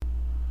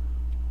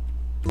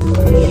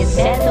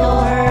Said to her,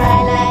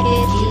 I like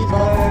a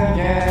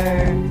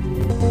cheeseburger.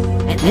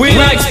 We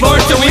like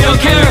sports and we don't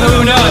care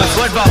who knows.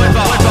 Football,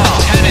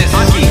 tennis,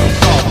 hockey,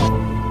 golf.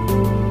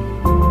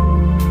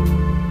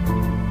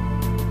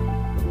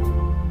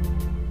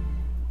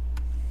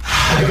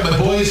 I got my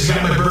boys,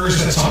 got my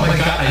burgers, that's all I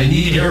got. I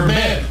need your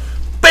man.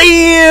 Bam!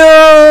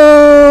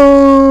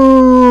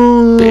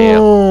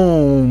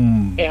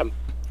 Bam.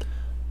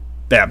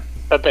 Bam.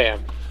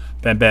 Bam.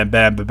 Bam, bam,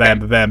 bam, bam,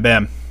 bam, bam,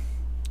 bam.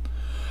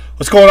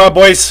 What's going on,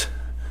 boys?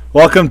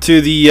 Welcome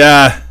to the,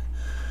 I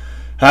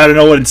don't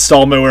know what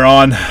installment we're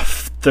on.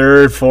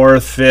 Third,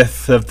 fourth,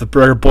 fifth of the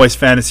Burger Boys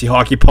Fantasy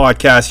Hockey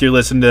Podcast. You're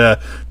listening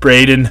to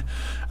Braden,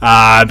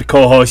 the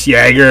co-host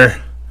Jaeger,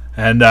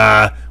 and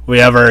we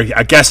have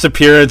a guest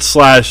appearance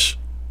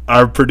 /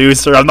 our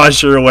producer. I'm not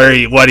sure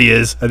what he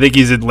is. I think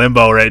he's in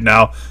limbo right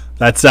now.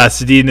 That's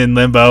Sedin in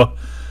limbo.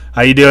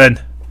 How you doing,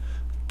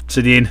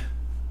 Sedin?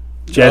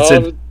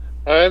 Jensen?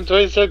 I'm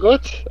doing so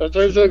good.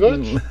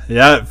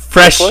 Yeah,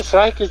 fresh.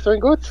 Österreich is doing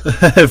good.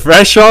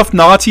 Fresh off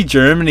Nazi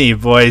Germany,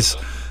 boys.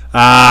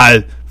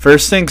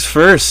 First things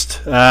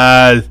first.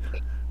 How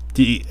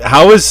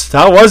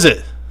was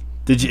it?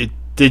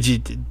 Did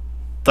you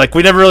like?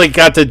 We never really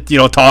got to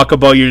talk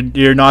about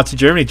your Nazi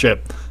Germany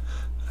trip.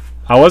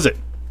 How was it?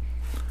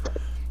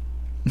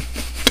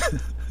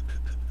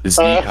 It's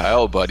me,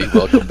 Kyle, buddy.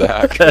 Welcome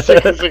back.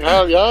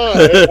 The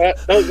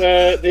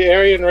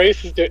Aryan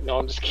race is doing. No,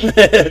 I'm just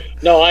kidding.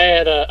 No, I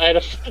had a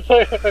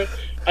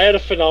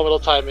phenomenal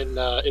time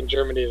in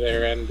Germany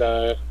there, and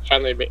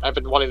finally I've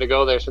been wanting to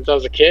go there since I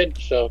was a kid.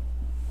 So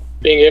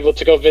being able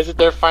to go visit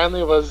there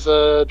finally was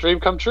a dream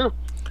come true.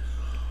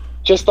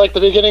 Just like the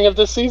beginning of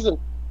this season.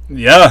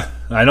 Yeah,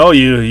 I know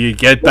you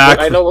get back.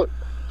 I know.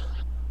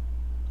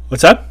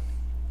 What's up?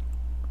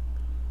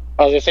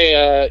 I was gonna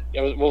say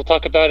we'll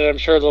talk about it. I'm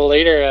sure a little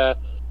later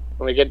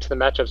when we get into the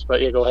matchups.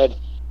 But yeah, go ahead.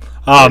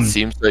 It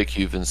seems like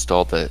you've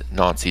installed the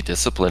Nazi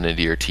discipline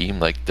into your team.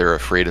 Like they're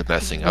afraid of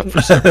messing up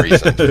for some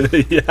reason.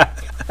 Yeah,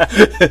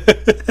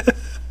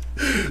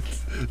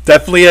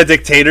 definitely a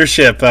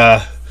dictatorship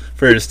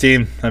for his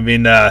team. I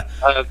mean,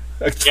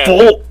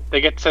 full.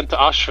 They get sent to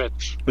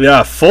Auschwitz.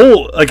 Yeah,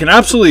 an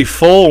absolutely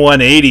full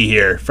 180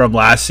 here from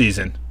last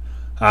season.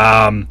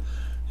 You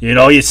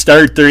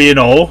start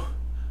 3-0.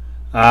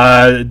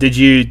 Did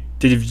you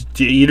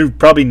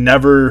probably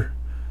never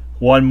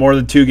won more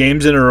than 2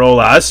 games in a row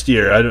last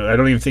year? I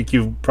don't even think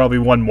you probably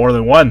won more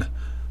than 1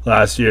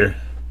 last year.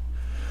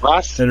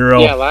 In a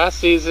row. Yeah, last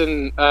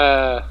season.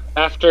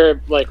 After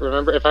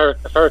remember if I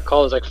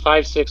recall, it was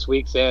 5-6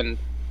 weeks in.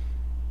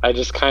 I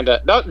just kind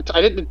of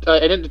I didn't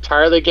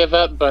entirely give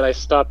up, but I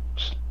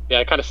stopped.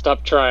 Yeah, I kind of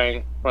stopped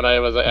trying when I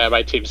was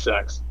my team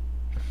sucks.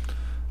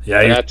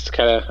 Yeah, that's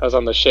kind of I was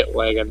on the shit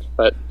wagon,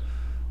 but.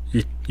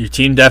 Your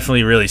team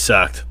definitely really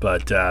sucked,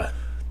 but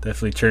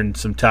definitely turned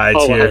some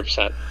tides here.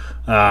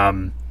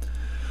 100%.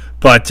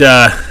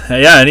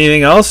 Yeah,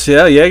 anything else?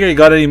 Yeah, Jaeger, you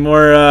got any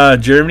more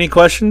Germany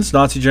questions,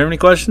 Nazi Germany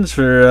questions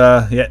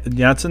for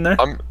Janssen there?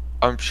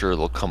 I'm sure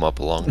they'll come up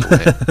along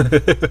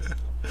the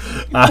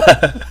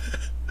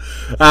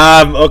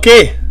way.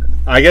 Okay,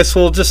 I guess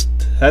we'll just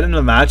head into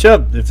the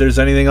matchup. If there's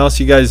anything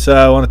else you guys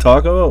want to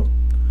talk about,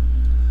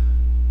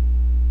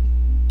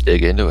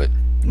 dig into it.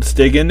 Let's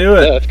dig into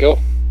it. Yeah, let's go.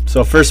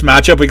 So first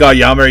matchup, we got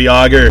Jaromir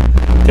Jagr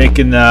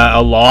taking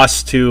a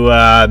loss to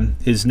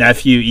his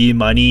nephew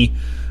E-Money,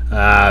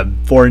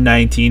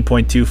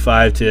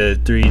 419.25 to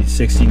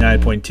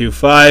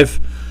 369.25.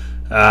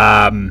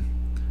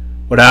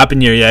 What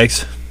happened here,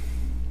 Yags?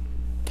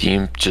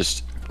 Team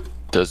just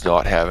does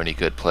not have any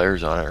good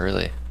players on it,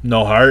 really.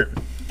 No heart.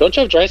 Don't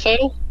you have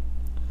Draisaitl?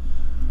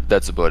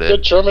 That's about it.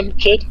 Good German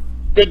kid.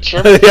 Good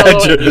German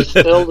fellow, and you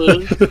still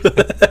lose.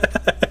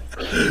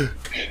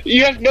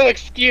 You have no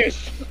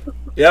excuse.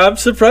 Yeah, I'm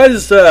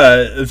surprised.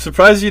 I'm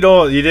surprised you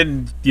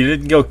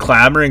didn't go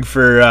clamoring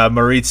for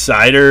Moritz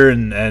Seider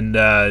and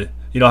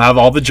have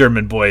all the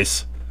German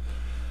boys.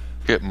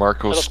 Get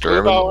Marco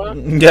Sturm.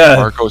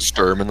 Marco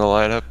Sturm in the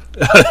lineup.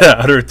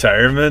 Out of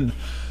retirement.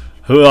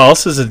 Who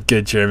else is a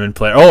good German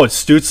player? Oh,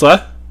 it's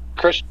Stützle.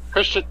 Christian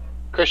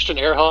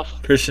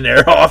Ehrhoff. Christian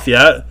Ehrhoff,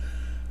 yeah.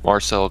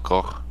 Marcel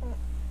Koch.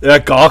 Yeah,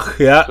 Koch,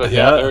 yeah. So,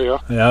 yeah, there you go.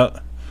 Yeah.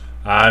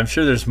 I'm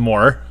sure there's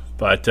more,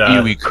 but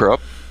Uwe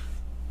Krupp.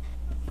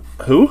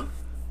 Who?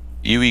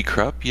 Uwe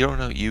Krupp? You don't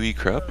know Uwe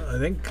Krupp? I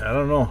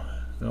don't know.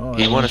 No,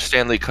 he won a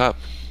Stanley Cup.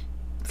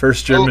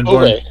 First German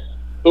born.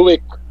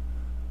 Uwe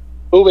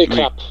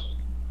Krupp.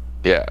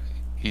 Yeah,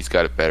 he's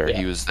got it better. Yeah.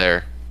 He was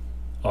there.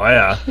 Oh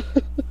yeah.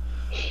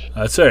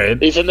 That's all right.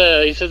 He's in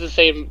the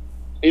same.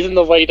 He's in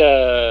the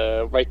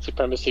white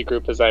supremacy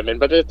group as I'm in,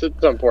 but it's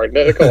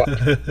important. Go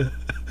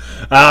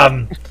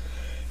on.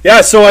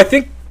 Yeah. So I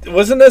think.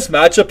 Wasn't this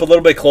matchup a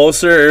little bit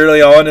closer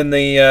early on in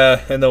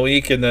the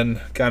week, and then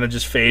kind of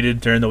just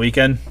faded during the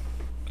weekend?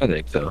 I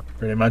think so.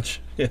 Pretty much,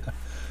 yeah.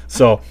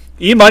 So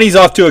E-Money's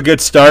off to a good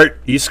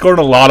start. He's scored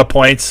a lot of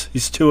points.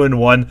 He's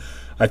 2-1.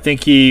 I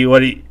think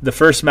the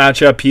first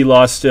matchup he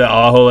lost to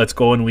Aho. Let's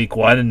go in week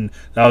 1, and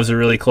that was a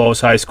really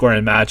close,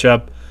 high-scoring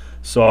matchup.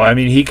 So I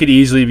mean, he could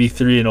easily be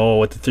 3-0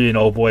 with the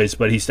 3-0 boys,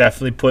 but he's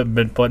definitely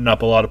been putting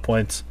up a lot of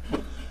points.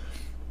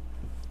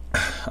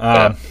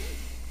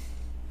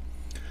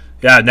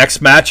 Next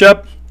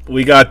matchup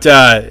we got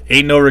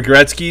Ain't No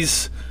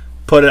Regretskis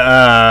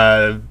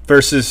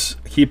versus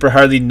Keeper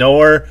Hardly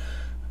Knower.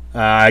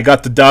 I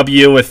got the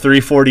W with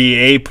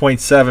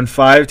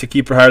 348.75 to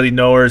Keeper Hardly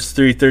Knower's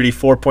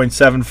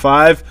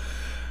 334.75.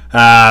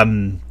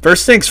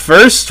 First things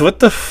first, what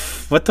the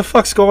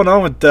fuck's going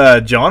on with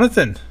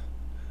Jonathan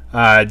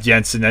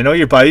Jensen? I know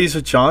you're buddies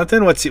with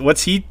Jonathan. What's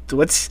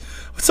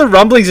the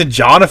rumblings in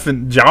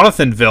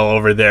Jonathanville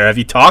over there? Have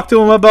you talked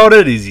to him about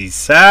it? Is he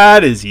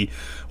sad?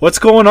 What's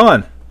going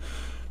on?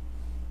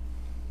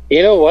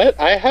 You know what?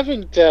 I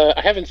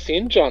haven't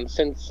seen John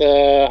since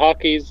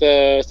hockey's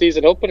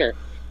season opener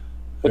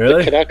with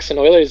the Canucks and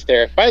Oilers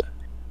there. But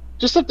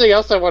just something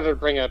else I wanted to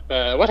bring up.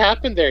 What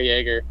happened there,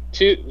 Jaeger?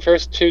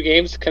 First two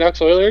games,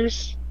 Canucks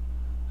Oilers.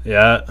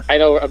 Yeah. I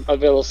know I'm a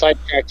little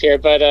sidetracked here,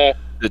 but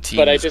the team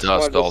but I is just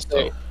dust wanted to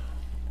also.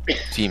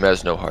 Team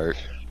has no heart.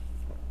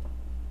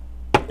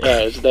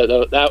 Yeah,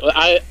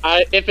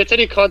 if it's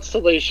any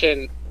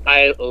consolation,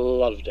 I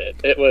loved it.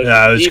 It was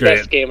the great.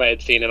 best game I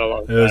had seen in a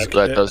long time.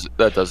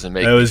 That doesn't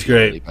make it was feel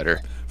great. any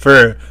better.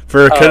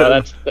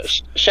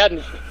 That's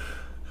Shatton.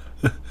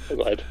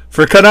 Go ahead.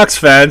 For Canucks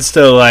fans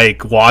to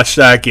like watch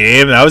that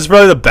game, that was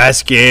probably the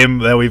best game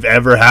that we've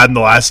ever had in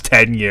the last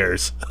 10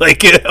 years.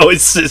 Like it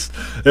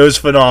was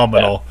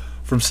phenomenal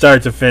from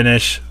start to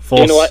finish.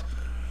 You know what?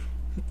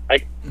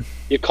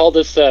 You call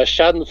this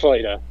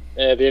Schadenfreude,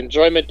 the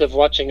enjoyment of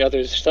watching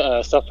others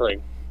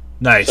suffering.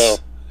 Nice.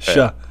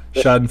 So,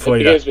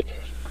 Schadenfreude.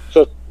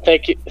 So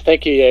thank you.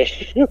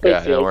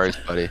 Yeah, no worries,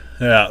 buddy.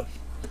 Yeah.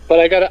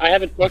 But I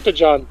haven't talked to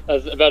John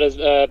about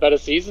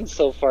his season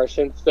so far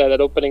since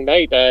that opening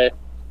night. Yeah,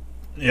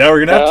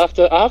 we're gonna I'll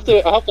have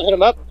to hit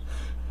him up.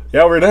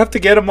 Yeah, we're gonna have to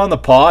get him on the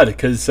pod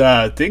because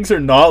things are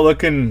not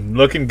looking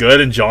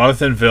good in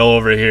Jonathanville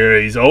over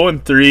here. He's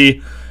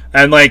 0-3,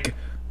 and like,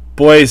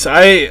 boys,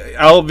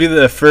 I'll be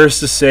the first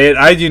to say it.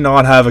 I do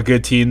not have a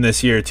good team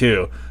this year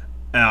too.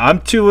 I'm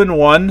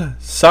 2-1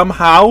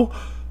 somehow,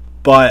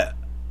 but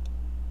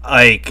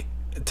like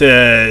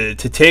to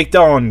take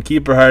down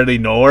Keeper Hardly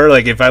Knower,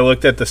 like if I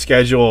looked at the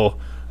schedule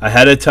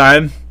ahead of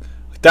time,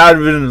 that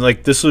would have been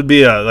like this would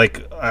be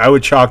I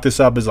would chalk this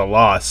up as a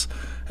loss.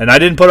 And I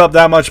didn't put up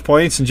that much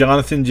points, and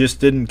Jonathan just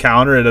didn't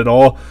counter it at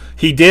all.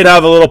 He did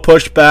have a little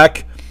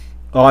pushback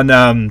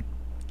on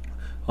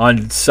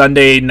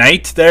Sunday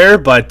night there,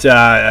 but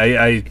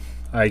I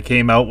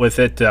came out with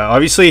it.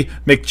 Obviously,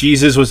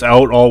 McJesus was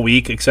out all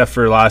week except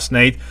for last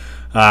night,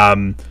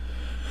 and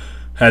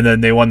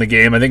then they won the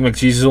game. I think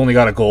McJesus only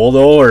got a goal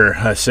though, or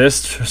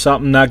assist or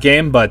something in that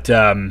game. But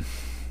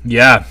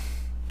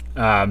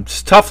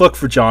just tough look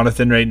for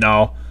Jonathan right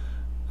now.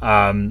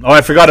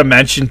 I forgot to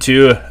mention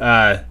too.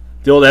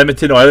 The old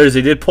Edmonton Oilers,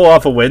 they did pull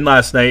off a win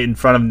last night in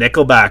front of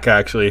Nickelback,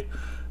 actually.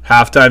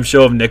 Halftime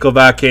show of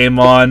Nickelback came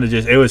on.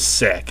 It was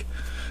sick.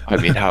 I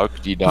mean, how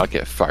could you not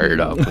get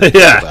fired up with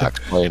Nickelback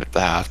playing at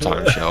the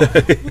halftime show?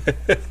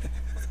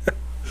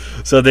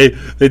 So they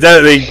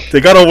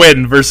got a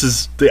win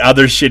versus the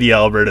other shitty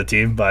Alberta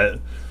team, but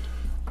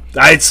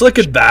it's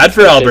looking bad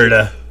for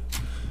Alberta.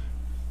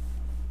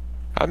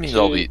 I mean,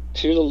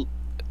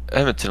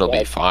 Edmonton will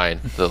be fine.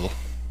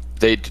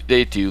 They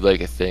do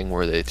like a thing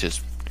where they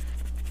just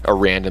a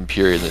random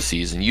period in the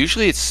season.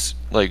 Usually it's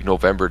like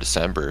November,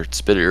 December. It's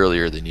a bit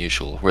earlier than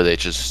usual, where the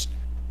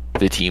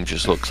team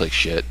just looks like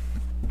shit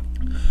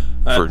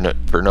for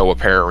no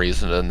apparent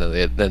reason, and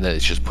then they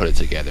just put it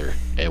together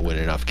and win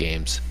enough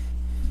games.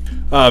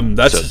 I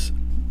guess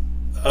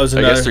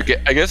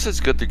it's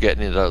good they're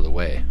getting it out of the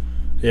way.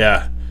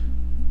 Yeah.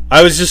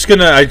 I just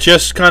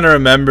kind of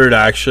remembered,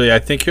 actually, I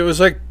think it was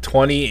like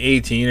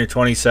 2018 or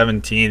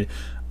 2017.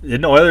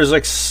 Didn't the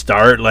Oilers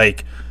start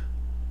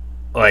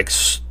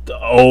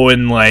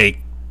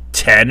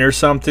 10 or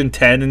something,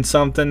 10 and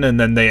something, and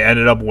then they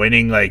ended up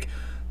winning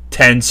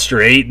 10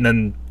 straight, and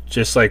then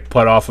just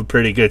put off a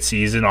pretty good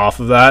season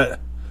off of that.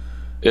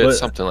 It's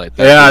something like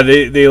that. Yeah,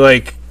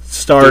 they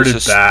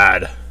started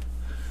bad.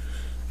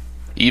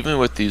 Even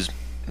with the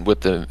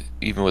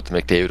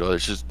McDavid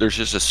Oilers, there's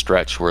just a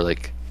stretch where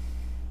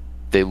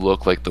they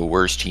look like the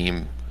worst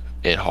team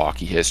in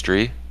hockey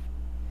history,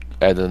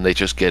 and then they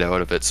just get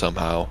out of it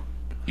somehow.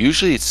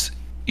 Usually it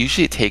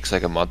takes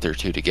a month or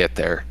two to get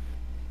there.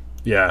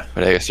 Yeah.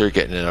 But I guess they're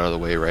getting it out of the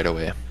way right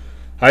away.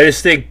 I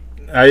just think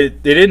they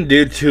didn't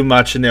do too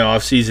much in the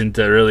offseason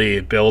to really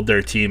build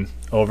their team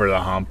over the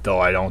hump, though,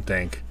 I don't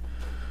think.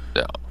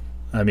 No.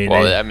 I mean,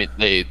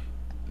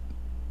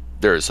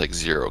 there's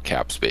zero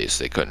cap space.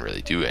 They couldn't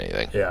really do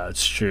anything. Yeah,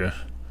 it's true.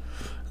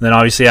 And then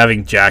obviously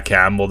having Jack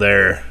Campbell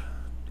there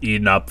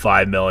eating up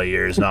 $5 million a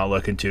year is not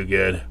looking too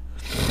good.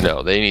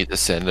 No, they need to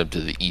send him to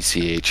the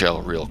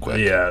ECHL real quick.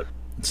 Yeah,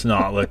 it's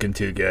not looking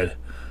too good.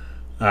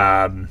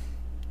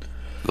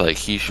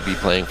 He should be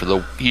playing for the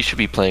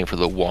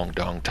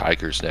Guangdong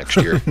Tigers next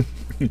year.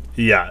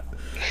 Yeah.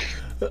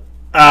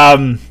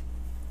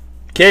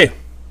 Okay.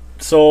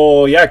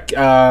 So yeah,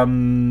 I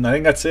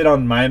think that's it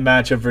on my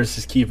matchup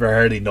versus Keeper. I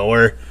hardly know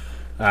her,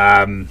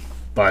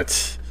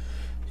 but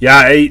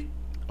yeah,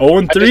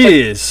 0-3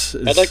 is.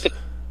 I'd like to.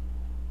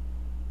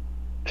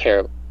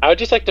 Terrible. I would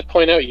just like to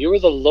point out you were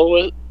the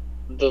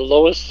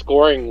lowest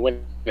scoring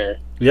winner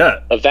Yeah,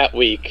 of that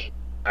week.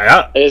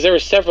 yeah. As there were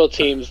several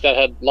teams that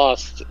had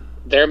lost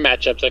their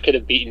matchups that could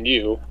have beaten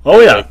you. Oh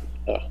yeah.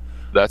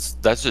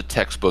 That's a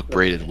textbook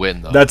braided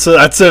win though. That's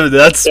Yeah.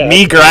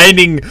 me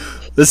grinding.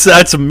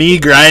 That's me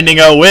grinding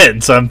out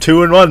wins. I'm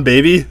 2-1,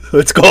 baby.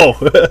 Let's go.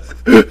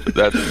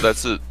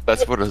 That's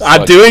what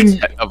I'm doing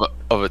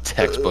of a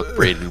textbook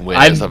braided win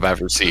I'm- as I've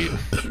ever seen.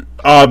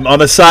 On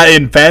the side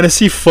in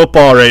fantasy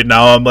football right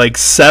now. I'm like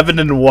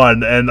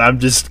 7-1, and I'm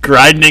just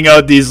grinding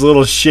out these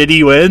little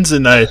shitty wins.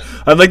 And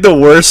I'm like the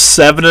worst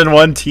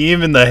 7-1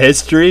 team in the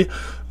history.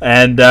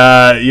 And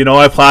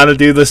I plan to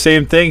do the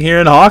same thing here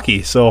in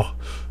hockey. So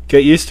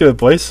get used to it,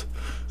 boys.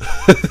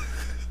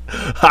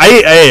 From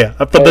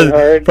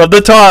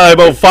the top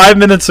about 5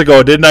 minutes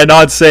ago, didn't I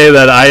not say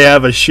that I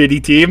have a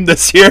shitty team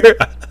this year?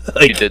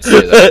 You did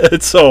say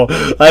that. So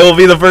I will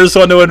be the first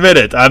one to admit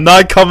it. I'm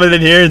not coming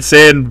in here and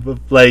saying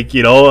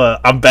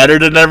I'm better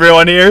than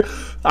everyone here.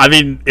 I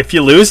mean, if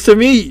you lose to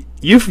me,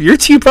 your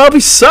team probably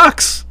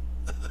sucks.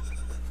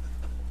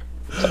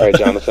 Sorry,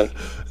 Jonathan.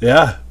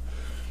 Yeah.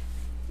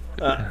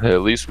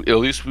 At least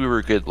we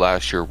were good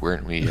last year,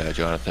 weren't we,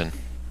 Jonathan?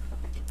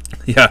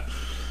 Yeah.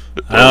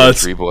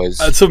 It's, three boys.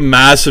 That's a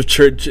massive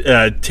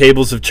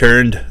tables have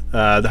turned.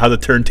 How the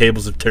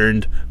turntables have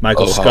turned.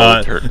 Michael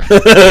Scott. How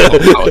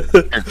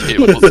the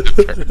turntables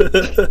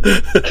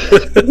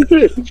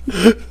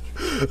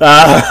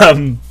have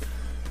turned.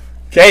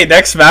 Okay,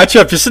 next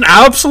matchup. Just an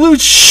absolute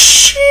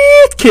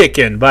shit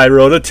kicking by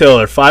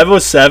Rototiller.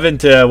 507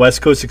 to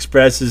West Coast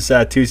Express's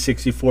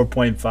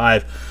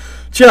 264.5.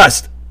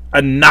 Just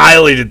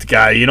annihilated the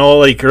guy.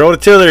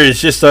 Rototiller is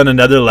just on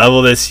another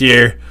level this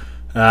year.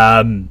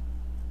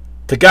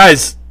 The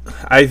guys,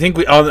 I think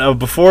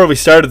before we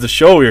started the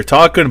show, we were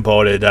talking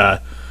about it.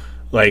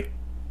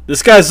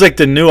 This guy's like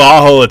the new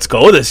Aho Let's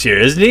Go this year,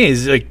 isn't he?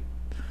 He's like,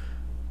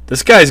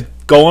 this guy's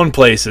going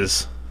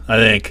places, I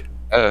think.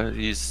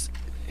 He's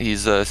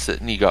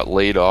sitting. He got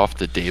laid off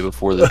the day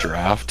before the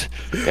draft,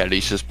 and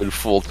he's just been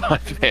full-time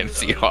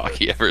fantasy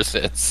hockey ever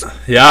since.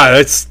 Yeah,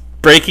 it's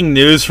breaking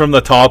news from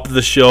the top of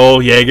the show.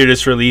 Jaeger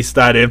just released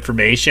that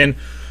information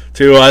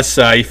to us.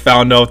 He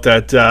found out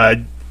that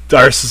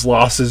Darce has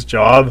lost his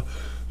job.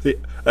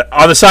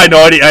 On the side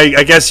note,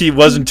 I guess he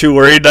wasn't too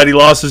worried that he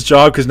lost his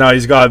job because now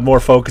he's got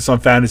more focus on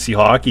fantasy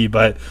hockey.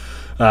 But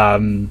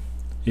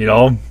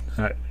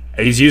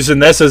he's using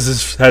this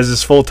as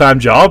his full-time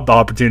job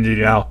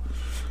opportunity now.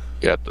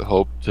 You have to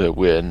hope to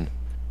win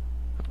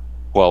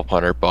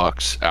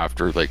 $1,200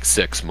 after like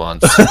 6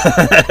 months. Hey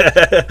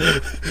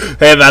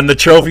man, the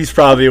trophy's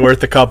probably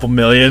worth a couple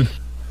million.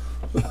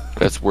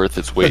 That's worth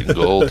its weight in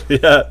gold.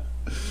 Yeah.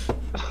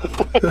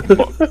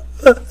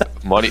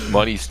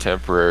 Money's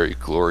temporary,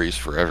 glory's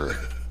forever.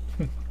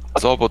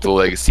 It's all about the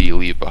legacy you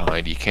leave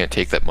behind. You can't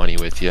take that money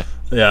with you.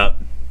 Yeah.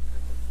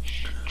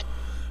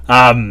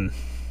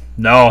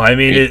 No, I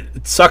mean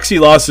it sucks he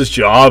lost his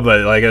job,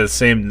 but at the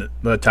same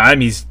time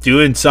he's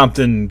doing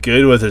something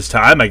good with his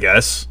time, I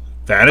guess,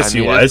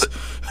 fantasy wise.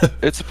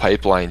 It's a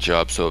pipeline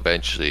job, so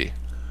eventually,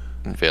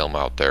 and fail him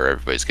out there,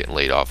 everybody's getting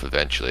laid off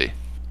eventually.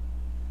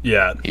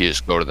 Yeah. You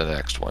just go to the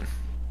next one.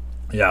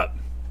 Yeah.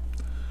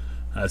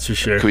 That's for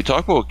sure. Can we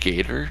talk about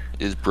Gator?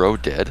 Is bro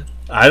dead?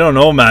 I don't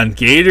know, man.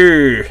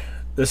 Gator,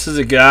 this is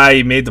a guy,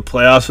 he made the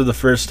playoffs for the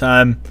first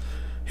time.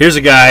 Here's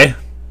a guy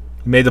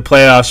who made the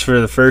playoffs for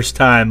the first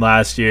time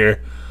last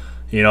year.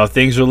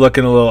 Things were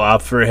looking a little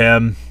up for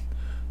him.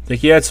 I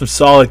think he had some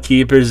solid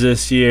keepers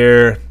this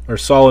year, or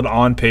solid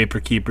on-paper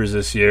keepers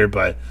this year,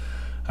 but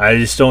I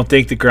just don't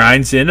think the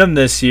grind's in him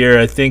this year.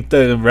 I think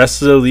the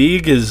rest of the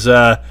league is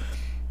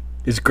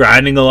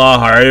grinding a lot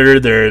harder.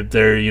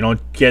 They're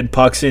getting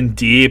pucks in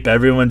deep.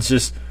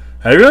 Everyone's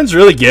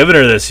really giving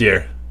her this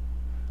year.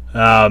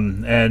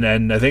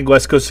 And I think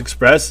West Coast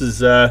Express is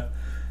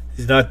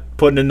he's not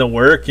putting in the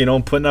work.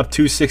 Putting up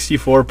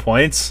 264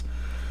 points.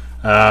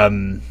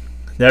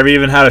 Never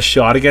even had a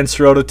shot against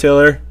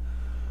Rototiller.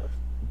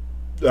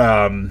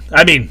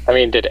 I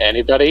mean, did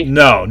anybody?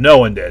 no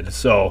one did.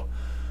 So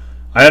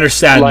I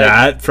understand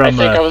that from.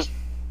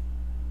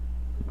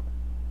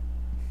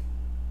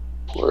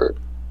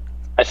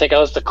 I think I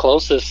was the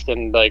closest,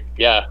 and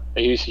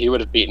he would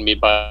have beaten me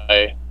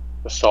by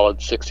a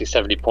solid 60,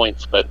 70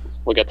 points, but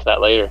we'll get to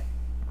that later.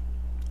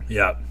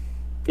 Yeah.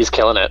 He's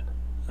killing it.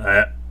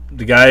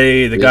 The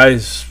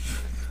guy's,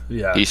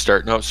 yeah. He's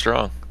starting out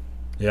strong.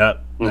 Yeah,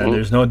 and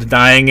there's no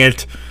denying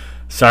it.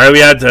 Sorry we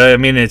had to,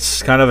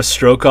 it's kind of a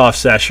stroke-off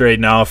sesh right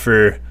now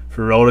for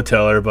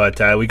Rototiller, but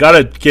we got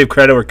to give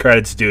credit where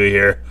credit's due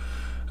here.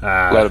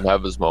 Let him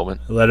have his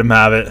moment. Let him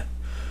have it.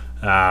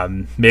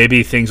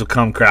 Maybe things will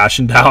come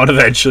crashing down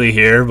eventually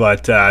here,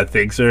 but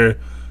things are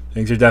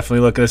definitely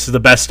looking. This is the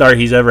best start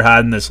he's ever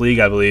had in this league,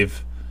 I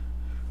believe.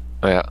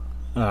 Oh,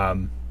 yeah.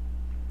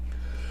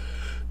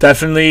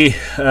 Definitely,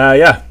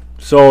 yeah.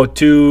 So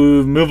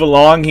to move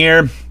along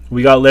here,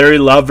 we got Larry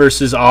Love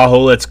versus Aho.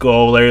 Let's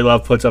go. Larry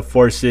Love puts up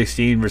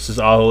 416 versus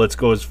Aho. Let's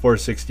go is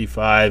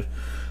 465.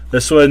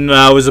 This one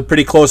was a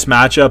pretty close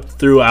matchup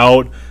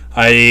throughout.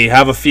 I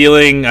have a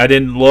feeling, I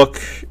didn't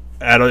look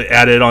at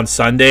it on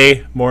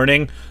Sunday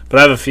morning, but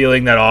I have a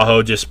feeling that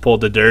Aho just pulled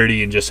the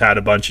dirty and just had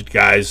a bunch of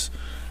guys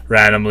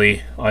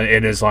randomly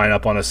in his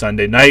lineup on a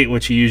Sunday night,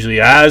 which he usually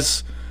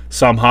has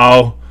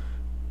somehow.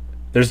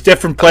 There's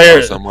different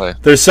players.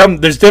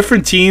 There's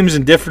different teams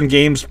and different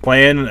games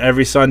playing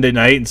every Sunday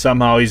night, and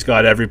somehow he's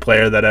got every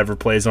player that ever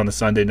plays on a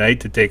Sunday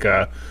night to take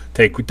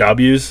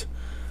W's.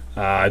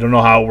 I don't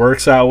know how it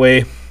works that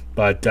way,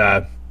 but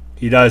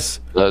he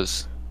does.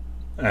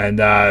 And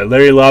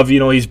Larry Love,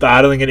 he's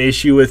battling an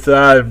issue with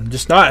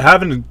just not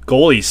having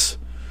goalies.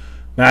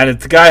 Man, if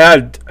the guy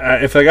had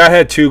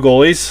two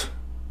goalies,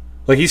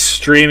 like he's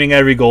streaming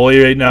every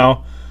goalie right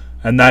now,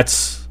 and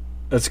that's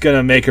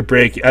gonna make or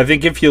break. I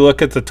think if you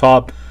look at the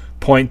top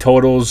point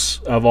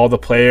totals of all the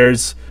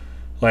players,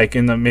 like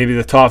in maybe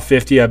the top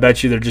 50, I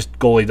bet you they're just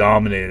goalie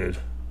dominated.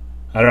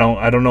 I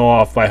don't know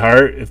off by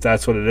heart if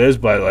that's what it is,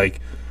 but like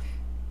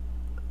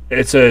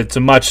it's a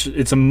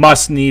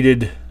must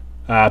needed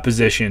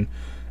position,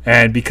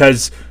 and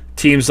because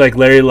teams like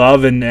Larry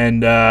Love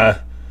and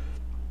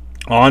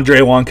Andre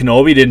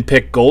Wankanobi didn't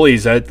pick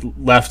goalies, that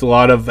left a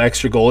lot of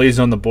extra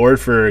goalies on the board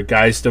for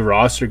guys to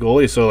roster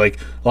goalies. So like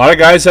a lot of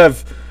guys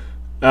have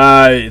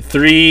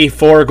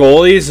 3-4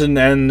 goalies, and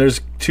then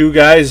there's 2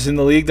 guys in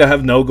the league that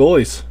have no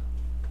goalies.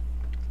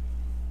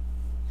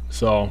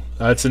 So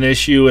that's an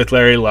issue with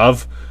Larry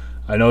Love.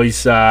 I know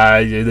he's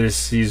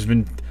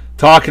been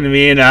talking to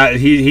me, and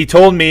he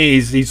told me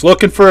he's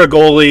looking for a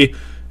goalie.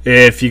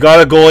 If you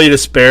got a goalie to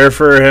spare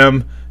for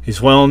him,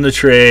 he's willing to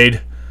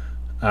trade.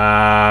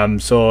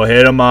 So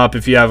hit him up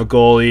if you have a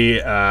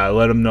goalie.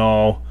 Let him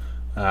know.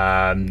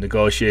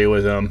 Negotiate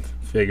with him.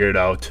 Figure it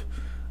out.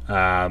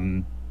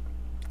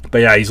 But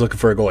yeah, he's looking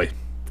for a goalie.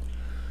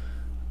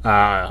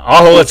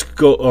 Let's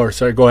go. Or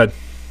sorry, go ahead.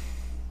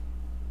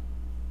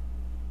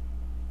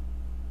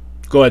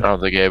 Go ahead. I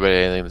don't think anybody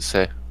had anything to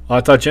say. I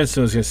thought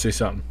Jensen was going to say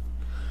something.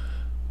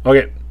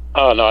 Okay.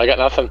 Oh no, I got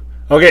nothing.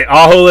 Okay,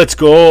 Aho, let's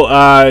go.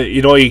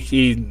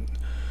 He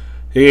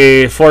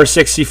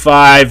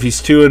 465.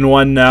 He's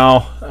 2-1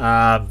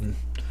 now.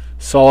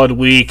 Solid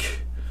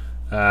week.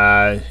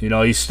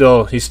 He's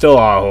still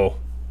Aho.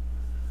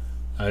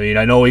 I mean,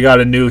 I know we got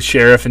a new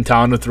sheriff in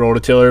town with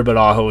Rototiller, but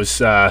Aho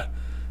is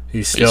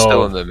he's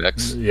still in the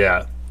mix.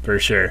 Yeah, for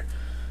sure.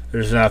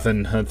 There's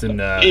nothing.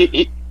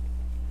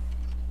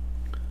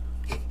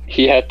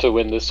 He had to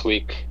win this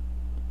week.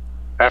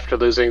 After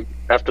losing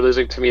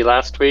to me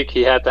last week,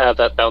 he had to have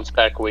that bounce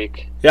back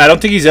week. Yeah, I don't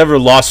think he's ever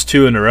lost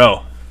 2 in a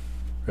row,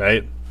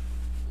 right?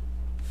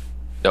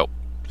 No.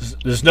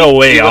 There's no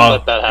way. He wouldn't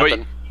let that happen.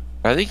 Wait,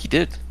 I think he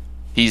did.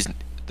 He's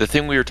the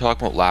thing we were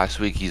talking about last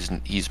week.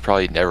 He's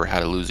probably never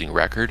had a losing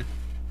record,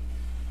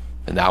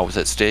 and that was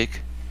at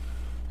stake.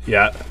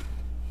 Yeah.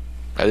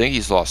 I think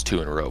he's lost 2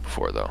 in a row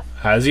before, though.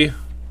 Has he?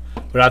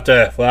 We'll have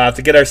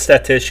to get our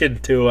statistician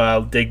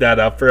to dig that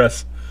up for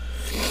us.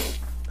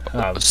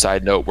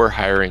 Side note: we're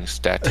hiring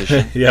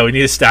statistician. Yeah, we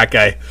need a stat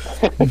guy.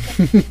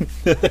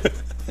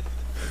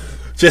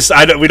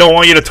 We don't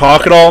want you to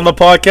talk at all on the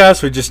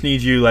podcast. We just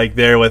need you like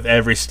there with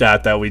every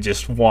stat that we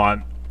just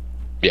want.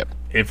 Yep.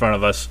 In front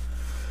of us.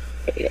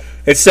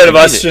 Instead of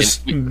us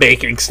just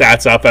making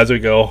stats up as we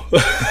go.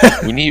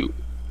 we need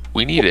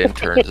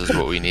interns is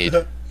what we need.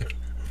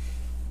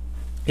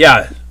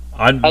 Yeah.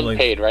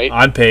 Unpaid, right?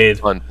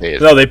 Unpaid.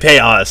 Unpaid. No, they pay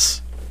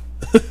us.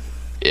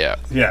 Yeah.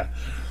 Yeah.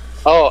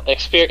 Oh,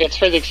 experience. It's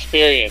for the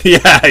experience.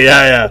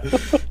 Yeah.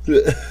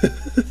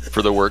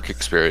 For the work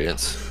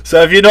experience.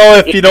 So if you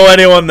know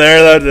anyone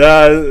there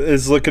that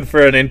is looking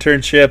for an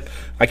internship,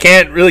 I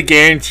can't really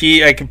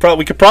guarantee.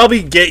 We could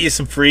probably get you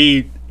some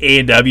free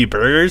A&W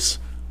burgers,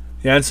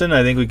 Jansen.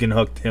 I think we can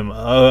hook him.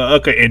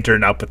 Okay,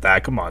 intern up with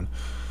that. Come on.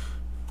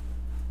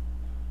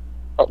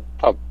 Oh,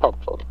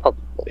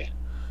 probably.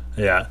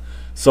 Yeah.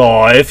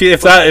 So if you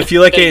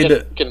like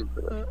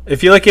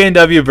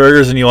A&W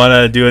burgers and you want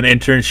to do an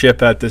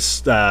internship at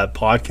this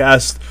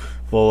podcast,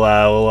 we'll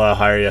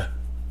hire you.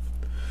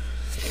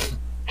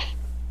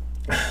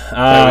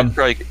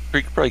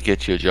 We could probably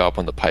get you a job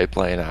on the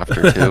pipeline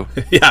after too.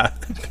 Yeah.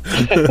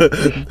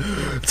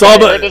 It's all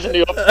about.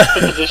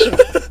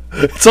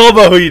 It's all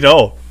about who you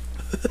know.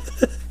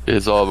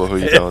 It's all about who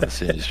you know in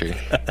this industry.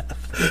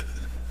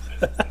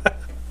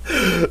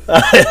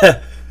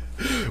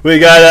 We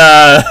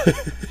got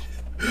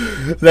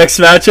next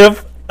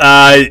matchup.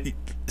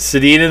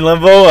 Sedin and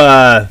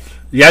Limbo.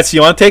 Yes,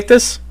 you want to take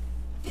this?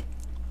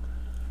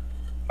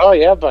 Oh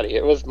yeah, buddy.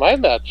 It was my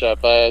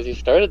matchup as you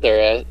started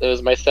there. It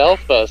was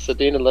myself,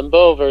 Sedin and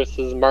Limbo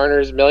versus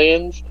Marner's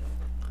Millions.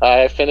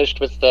 I finished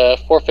with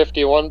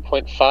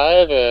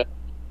 451.5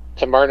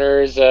 to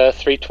Marner's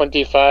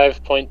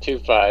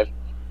 325.25.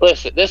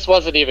 Listen, this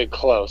wasn't even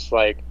close.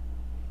 Like,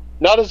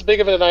 not as big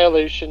of an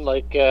annihilation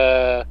like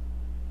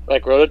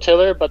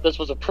Rototiller, but this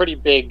was a pretty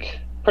big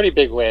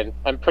win.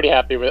 I'm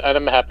happy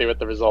with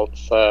the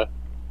results.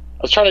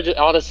 was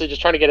honestly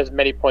just trying to get as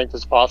many points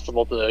as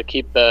possible to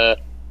keep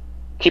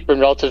in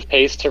relative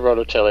pace to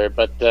Rototiller.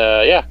 But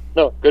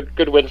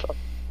good win.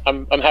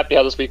 I'm happy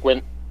how this week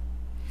went.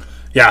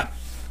 Yeah,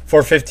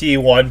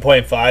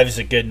 451.5 is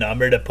a good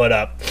number to put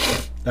up.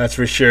 That's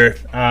for sure.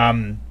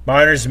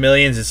 Miners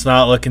Millions, it's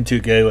not looking too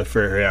good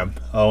for him.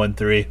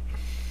 0-3.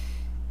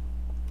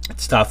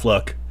 It's a tough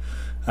look.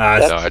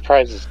 That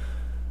surprises.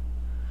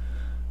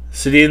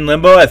 City in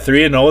Limbo at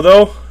 3-0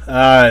 though.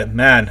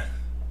 Man,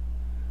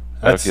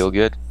 Gotta feel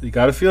good. You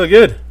gotta feel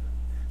good.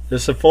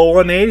 Just a full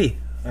 180.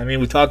 I mean,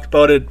 we talked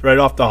about it right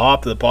off the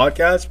hop of the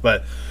podcast,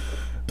 but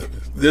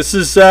this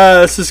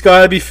has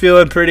got to be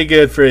feeling pretty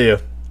good for you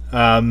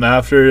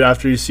after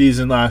your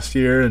season last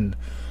year, and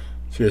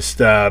just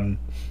you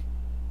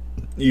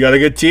got a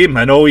good team.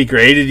 I know we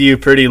graded you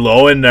pretty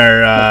low in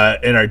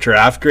our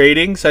draft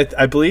gradings.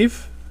 I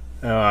believe.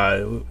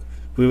 I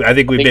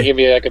think we gave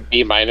you like a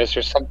B-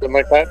 or something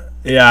like that.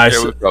 Yeah,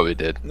 we probably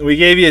did. We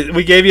gave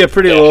you a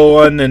pretty low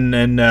one,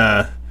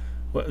 and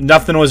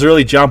nothing was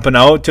really jumping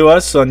out to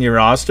us on your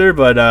roster,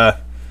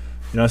 but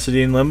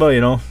City in Limbo,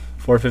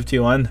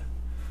 451.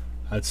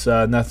 That's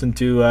nothing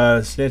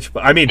to snitch.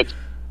 But I mean,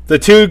 the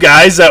two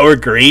guys that were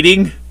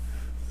grading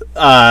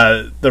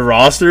the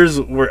rosters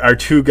are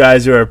two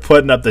guys who are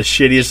putting up the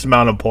shittiest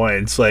amount of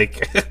points.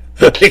 Like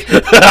our teams,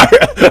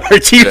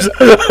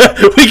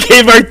 we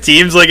gave our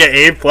teams like an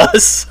A+.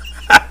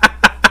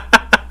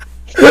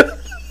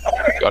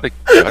 Gotta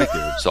give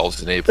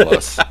themselves an A+.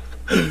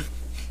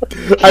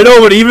 I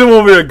know, but even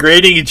when we were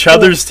grading each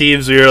other's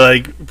teams, we were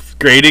like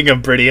grading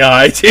them pretty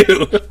high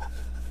too.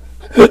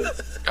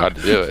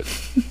 Gotta do it.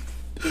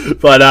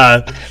 But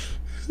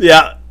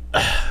yeah.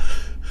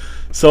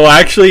 So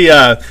actually,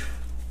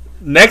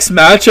 next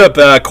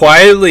matchup,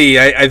 quietly,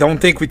 I don't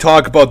think we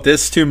talk about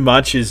this too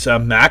much, is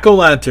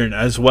Mac-O-Lantern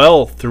as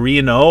well,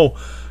 3-0.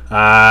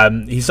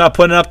 He's not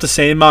putting up the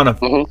same amount of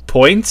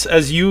points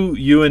as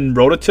you and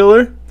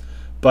Rototiller,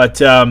 but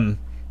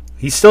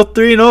he's still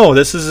 3-0.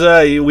 This is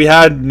we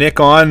had Nick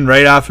on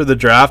right after the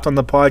draft on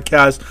the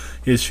podcast.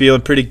 He was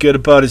feeling pretty good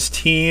about his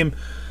team.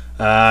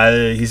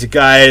 He's a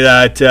guy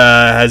that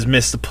has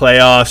missed the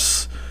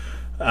playoffs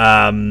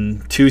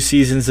 2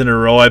 seasons in a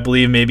row, I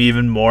believe, maybe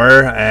even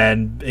more,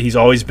 and he's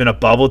always been a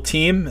bubble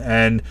team,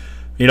 and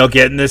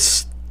getting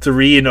this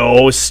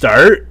 3-0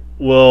 start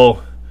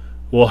will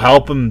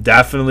help him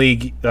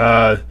definitely,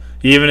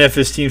 even if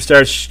his team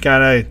starts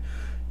kind of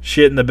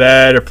shit in the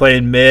bed or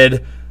playing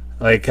mid.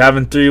 Like,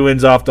 having 3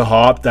 wins off the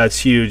hop, that's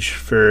huge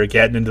for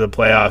getting into the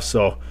playoffs.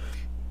 So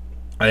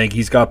I think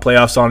he's got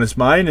playoffs on his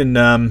mind, and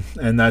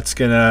that's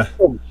gonna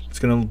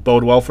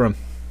bode well for him.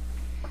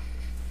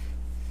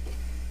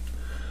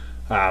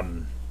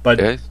 But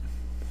okay.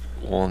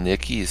 Well,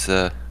 Nicky's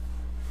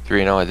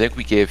 3-0. I think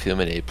we gave him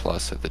an A+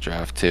 at the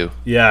draft too.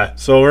 Yeah,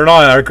 so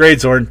our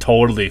grades aren't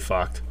totally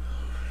fucked.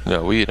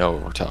 No, we know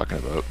what we're talking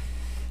about.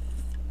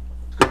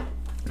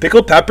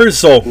 Pickled peppers,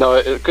 so No,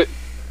 it could.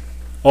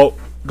 Oh,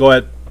 go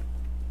ahead.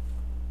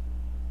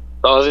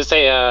 I was gonna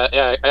say,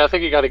 I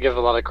think you got to give a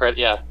lot of credit.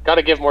 Yeah, got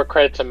to give more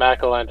credit to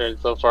Mac-O-Lantern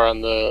so far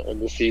in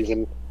the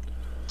season.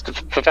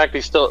 The fact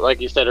he's still,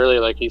 like you said earlier,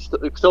 like he's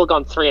still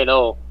gone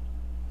 3-0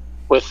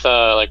 with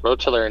like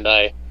Rototiller and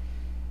I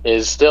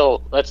that's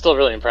still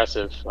really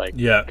impressive. Like,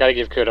 yeah, got to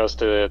give kudos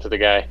to the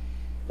guy.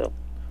 So,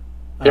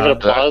 give an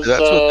applause.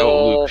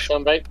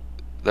 Soundbite.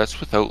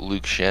 That's without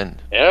Luke Shen.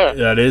 Yeah,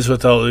 that is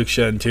without Luke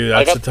Shen too.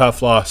 That's a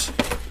tough loss.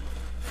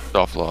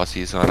 Tough loss.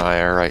 He's on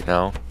IR right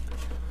now.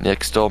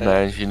 Nick still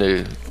managing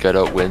to get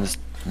out wins,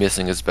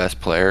 missing his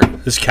best player.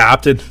 His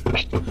captain.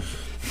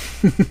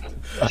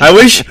 I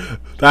wish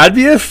that'd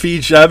be a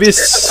feature. That'd be a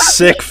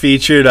sick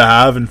feature to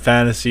have in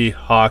fantasy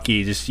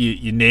hockey. Just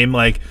you name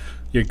like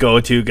your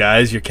go-to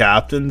guys, your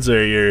captains,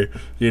 or your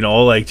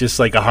like just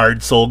like a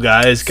hard soul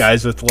guys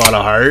with a lot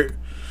of heart.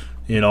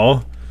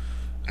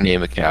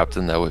 Name a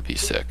captain, that would be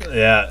sick.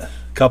 Yeah, a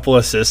couple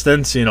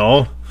assistants.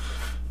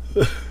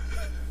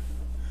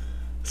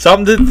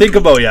 Something to think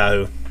about,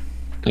 Yahoo.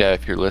 Yeah,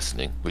 if you're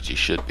listening, which you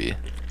should be.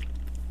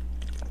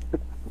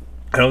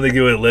 I don't think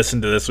you would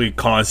listen to this. We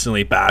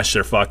constantly bash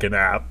their fucking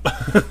app.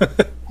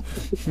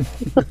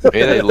 Maybe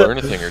they learn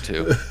a thing or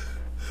two.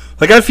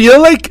 Like, I feel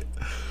like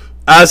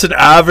as an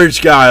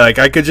average guy, like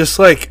I could just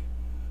like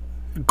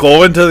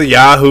go into the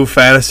Yahoo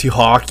Fantasy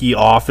Hockey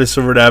office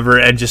or whatever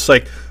and just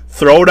like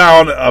throw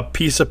down a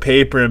piece of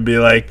paper and be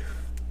like,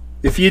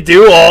 if you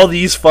do all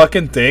these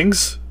fucking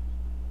things,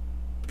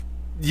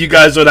 you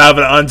guys would have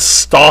an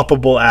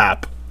unstoppable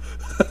app.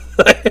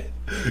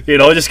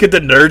 Just get the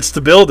nerds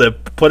to build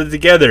it, put it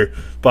together.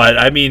 But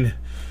I mean,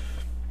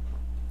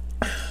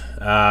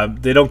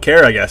 they don't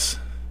care, I guess.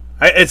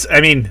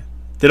 They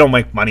don't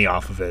make money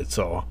off of it,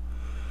 so.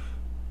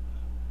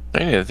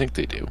 I think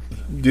they do.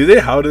 Do they?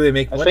 How do they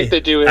make money? I think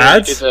they do.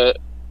 Ads?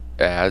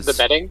 Ads. The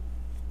betting.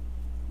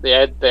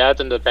 The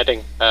ads and the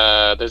betting.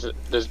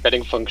 There's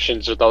betting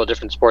functions with all the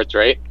different sports,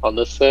 right? On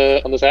this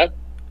app.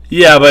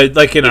 Yeah, but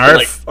like in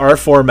our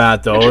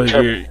format though,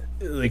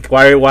 like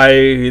why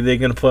are they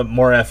gonna put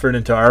more effort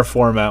into our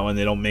format when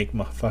they don't make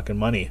fucking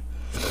money?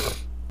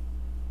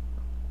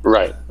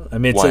 Right. I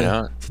mean, Why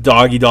not? it's a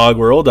dog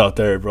world out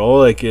there, bro.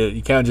 Like,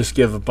 you can't just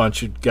give a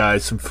bunch of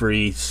guys some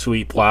free,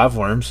 sweet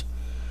platforms.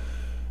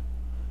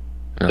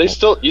 You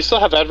still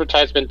have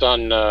advertisement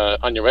on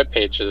your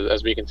webpage,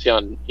 as we can see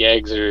on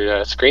Yag's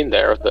screen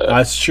there.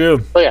 That's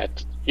true. Oh yeah,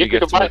 you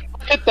get can buy. to-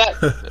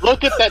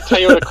 Look at that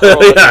Toyota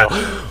Corolla. Yeah.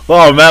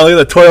 Oh man, look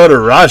at the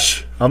Toyota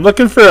Rush. I'm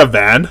looking for a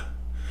van.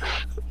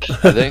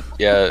 I think,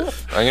 yeah,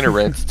 I'm going to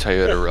rent the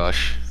Toyota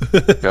Rush.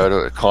 Go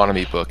to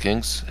economy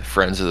bookings,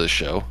 friends of the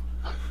show.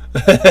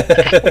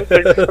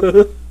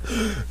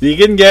 You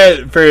can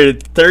get for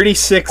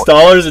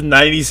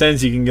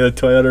 $36.90. You can get a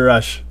Toyota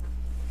Rush.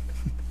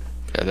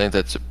 I think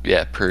that's,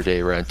 per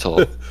day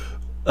rental.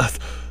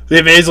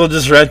 They may as well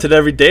just rent it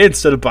every day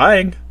instead of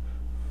buying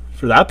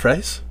for that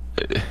price.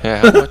 Yeah,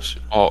 how much?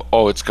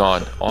 Oh, it's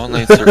gone.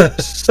 Online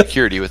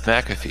security with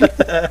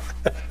McAfee.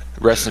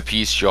 Rest in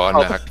peace, John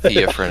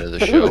McAfee, a friend of the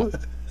show.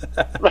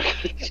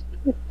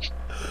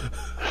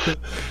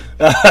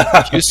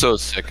 He was so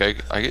sick. I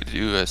could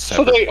do a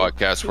separate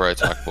podcast where I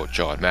talk about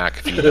John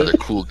McAfee and other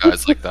cool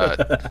guys like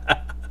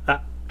that.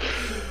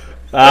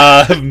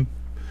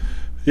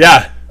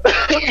 Yeah.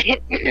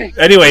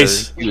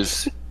 Anyways, He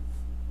was.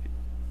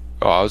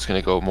 Oh, I was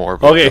gonna go more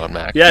about okay. John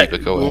McAfee, Yeah,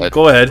 but go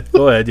ahead.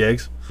 Go ahead,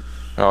 Yags.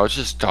 No, I was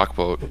just talk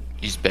about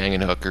he's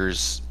banging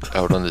hookers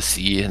out on the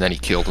sea, and then he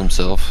killed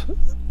himself.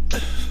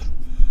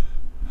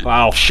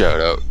 Wow.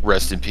 Shout out,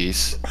 rest in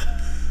peace.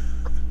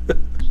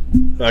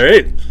 All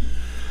right.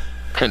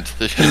 Into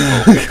the shit.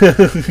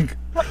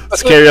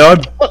 Let's carry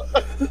on.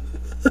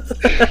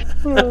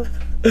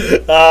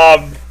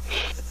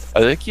 I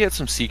think he had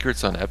some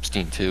secrets on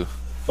Epstein too.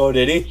 Oh,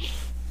 did he?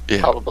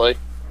 Yeah, Probably.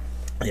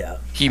 Yeah.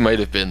 he might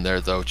have been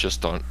there though,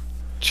 just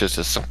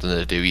as something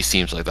to do. He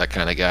seems like that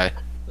kind of guy.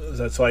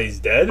 That's why he's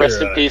dead.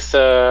 Rest in peace,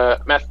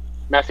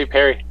 Matthew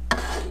Perry.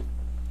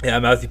 Yeah,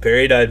 Matthew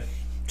Perry died.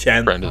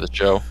 Chandler. Friend of the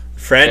show.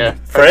 Friend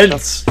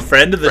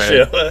of the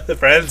show.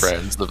 Friends.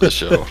 Friends of the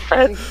show.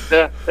 Friend.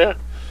 Yeah.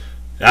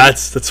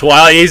 That's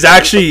why he's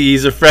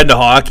a friend of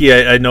hockey.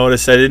 I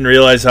noticed. I didn't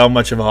realize how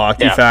much of a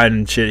hockey fan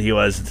and shit he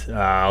was.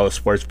 All the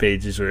sports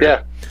pages were.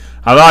 Yeah.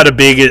 I'm not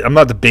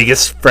the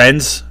biggest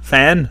Friends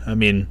fan. I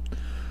mean,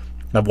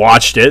 I've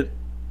watched it,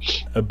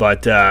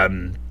 but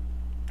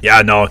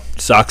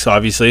sucks.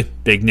 Obviously,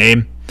 big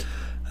name.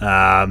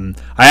 I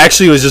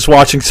actually was just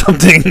watching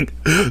something,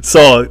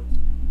 so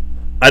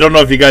I don't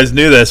know if you guys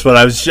knew this, but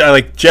I was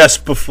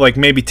just before,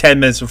 maybe 10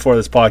 minutes before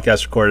this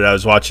podcast recorded, I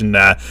was watching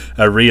a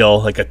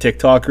reel, like a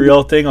TikTok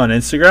reel thing on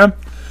Instagram,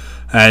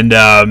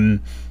 and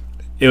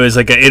it was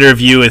like an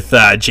interview with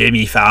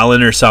Jamie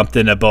Fallon or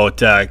something about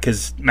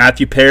because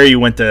Matthew Perry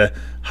went to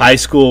high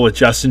school with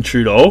Justin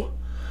Trudeau,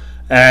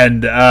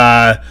 and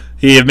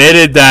he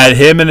admitted that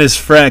him and his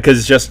friend,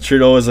 because Justin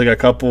Trudeau was like a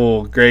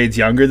couple grades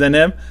younger than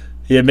him,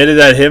 he admitted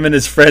that him and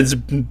his friends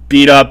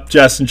beat up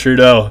Justin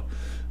Trudeau.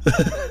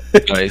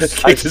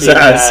 Nice. Kicked his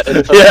ass.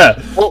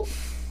 Well,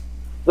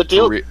 the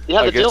deal.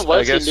 I deal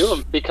was guess- he knew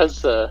him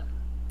because.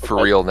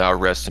 For real now,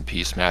 rest in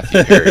peace,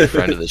 Matthew Perry,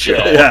 friend of the show.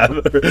 Yeah,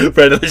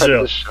 friend of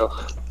the show.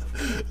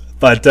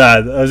 But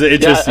that was an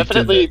interesting.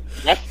 Definitely.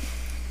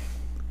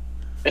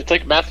 It's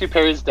like Matthew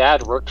Perry's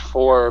dad worked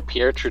for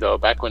Pierre Trudeau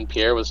back when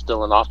Pierre was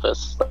still in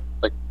office,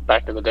 like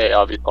back in the day,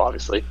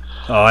 obviously.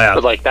 Oh yeah.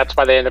 But that's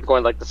why they ended up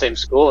going the same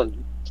school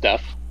and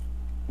stuff.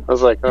 I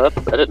was like, I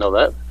didn't know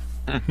that.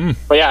 Mm-hmm.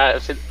 But yeah,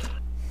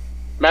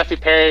 Matthew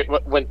Perry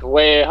went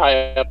way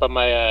high up on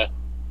my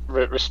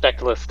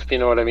respect list, if you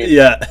know what I mean.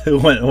 Yeah,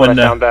 when I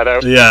found that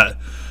out. Yeah.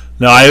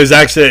 No, I was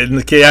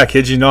actually,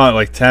 kid you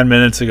not, 10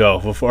 minutes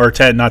ago,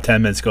 not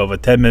 10 minutes ago,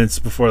 but 10 minutes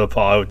before the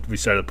pod, we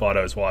started the pod,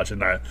 I was watching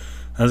that.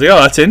 I was like,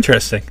 oh, that's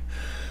interesting.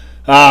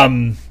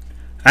 And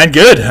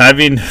good. I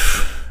mean,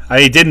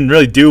 he didn't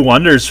really do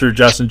wonders for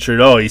Justin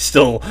Trudeau. He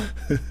still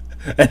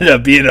ended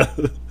up being a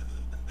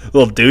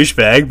little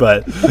douchebag,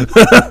 but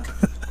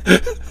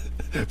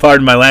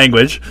pardon my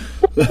language.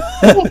 maybe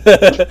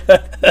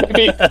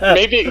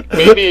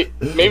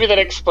that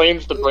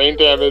explains the brain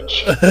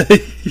damage.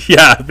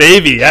 Yeah,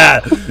 maybe.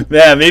 Yeah,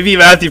 maybe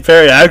Matthew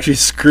Perry actually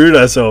screwed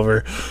us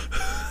over.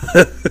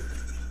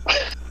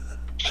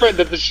 Friend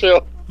of the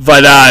show.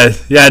 But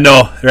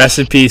rest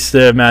in peace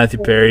to Matthew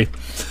Perry.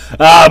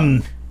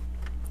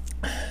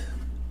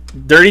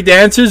 Dirty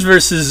Dancers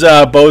versus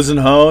Bows and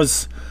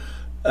Hoes.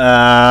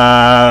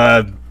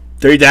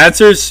 Dirty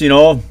Dancers,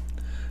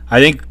 I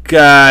think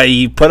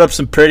he put up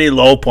some pretty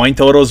low point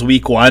totals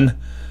week one,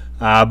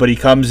 but he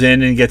comes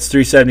in and gets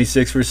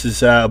 376 versus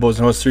Bows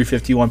and Hoes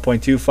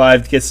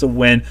 351.25, gets the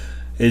win,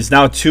 is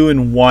now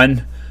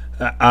 2-1.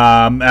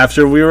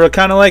 After we were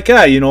kind of we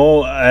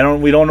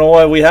don't know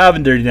what we have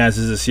in Dirty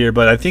Dancers this year,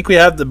 but I think we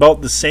have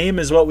about the same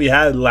as what we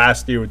had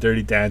last year with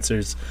Dirty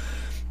Dancers.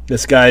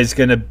 This guy's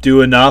gonna do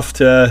enough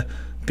to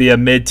be a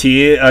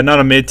mid-team, not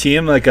a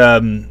mid-team,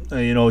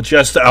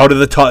 just out of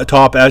the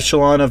top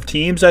echelon of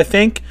teams, I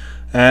think.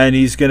 And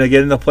he's going to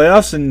get in the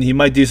playoffs, and he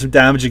might do some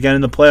damage again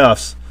in the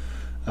playoffs.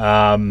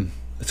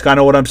 That's kind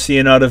of what I'm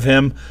seeing out of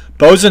him.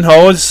 Bows and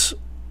Hoes,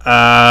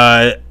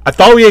 I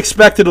thought we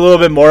expected a little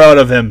bit more out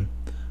of him.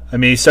 I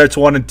mean, he starts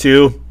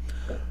 1-2.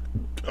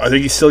 I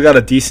think he's still got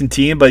a decent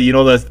team, but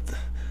that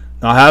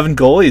not having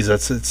goalies,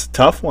 it's a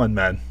tough one,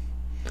 man.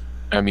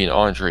 I mean,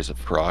 Andre's a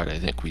fraud. I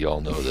think we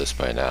all know this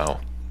by now.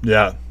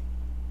 Yeah.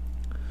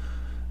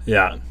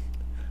 Yeah.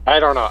 I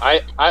don't know.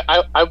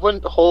 I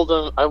wouldn't hold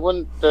him. I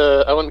wouldn't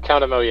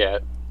count him out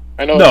yet.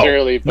 I know No. it's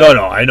early, but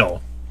No, I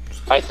know.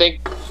 I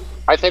think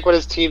when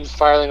his team's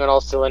firing on all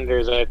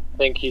cylinders, I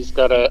think he's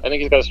got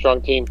a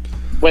strong team.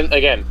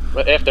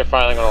 If they're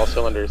firing on all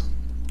cylinders.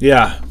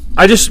 Yeah.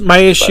 My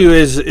issue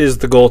is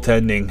the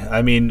goaltending.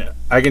 I mean,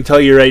 I can tell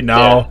you right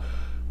now,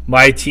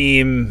 my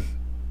team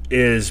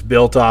is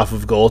built off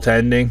of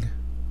goaltending,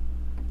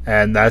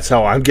 and that's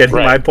how I'm getting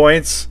my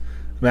points.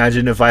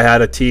 Imagine if I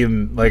had a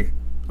team like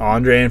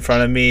Andre in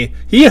front of me.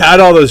 He had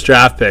all those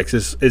draft picks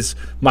is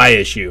my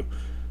issue.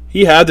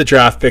 He had the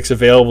draft picks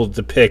available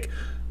to pick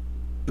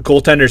the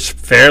goaltenders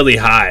fairly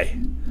high.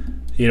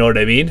 You know what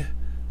I mean?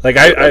 Like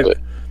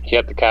he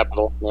had the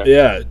capital.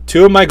 Yeah,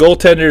 two of my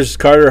goaltenders,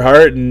 Carter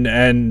Hart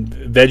and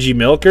Veggie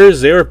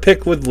Milkers, they were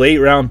picked with late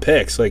round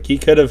picks. Like he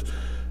could have,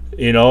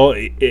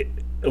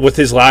 with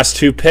his last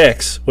two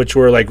picks, which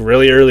were like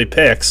really early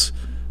picks,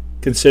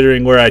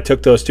 considering where I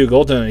took those two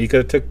goaltenders, he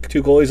could have took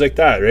two goalies like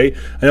that, right?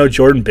 I know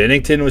Jordan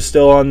Binnington was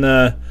still on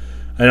the.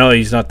 I know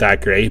he's not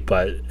that great,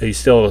 but he's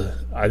still.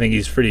 I think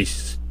he's pretty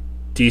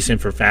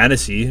decent for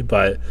fantasy.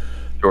 But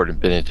Jordan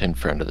Binnington,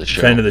 friend of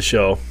the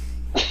show.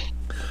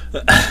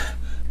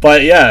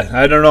 But yeah,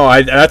 I don't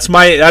know. That's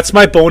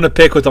my bone to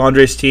pick with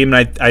Andre's team,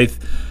 and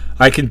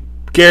I can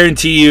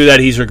guarantee you that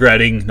he's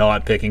regretting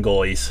not picking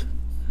goalies.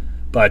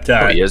 But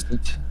he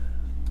isn't.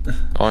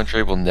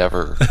 Andre will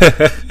never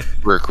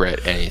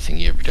regret anything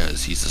he ever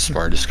does. He's the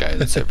smartest guy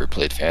that's ever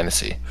played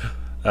fantasy.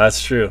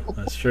 That's true.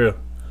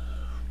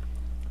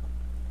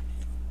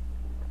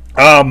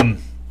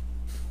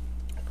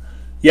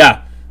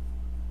 Yeah.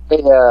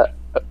 Hey,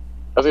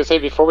 I was gonna say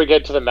before we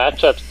get to the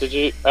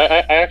matchups, I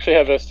actually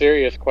have a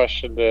serious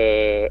question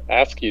to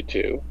ask you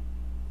two.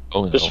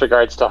 Oh, no. Just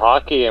regards to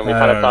hockey, and we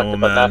kind of talked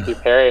about Matthew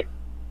Perry.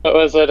 What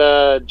was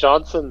it,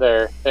 Johnson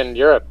there in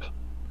Europe?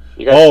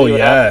 You guys see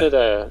what happened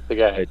to the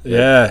guy?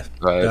 Yeah,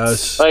 Right. that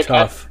was Like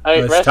tough.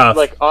 tough.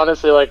 Like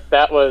honestly, like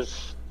that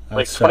was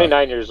like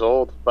 29 years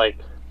old. Like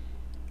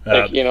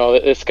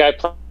this guy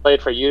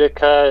played for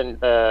Utica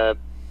and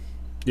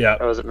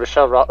was it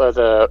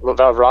the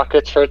Laval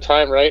Rockets for a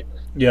time, right?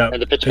 Yeah,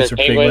 and the Pittsburgh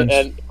Penguins.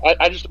 And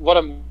I just what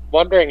I'm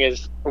wondering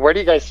is where do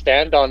you guys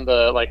stand on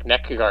the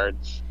neck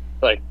guards?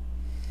 Like,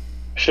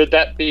 should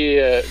that be?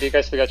 Do you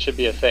guys think that should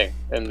be a thing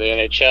in the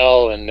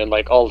NHL and in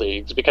all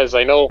leagues? Because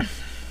I know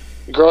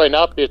growing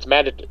up, it's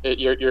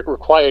you're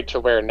required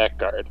to wear a neck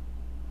guard,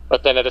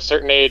 but then at a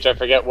certain age, I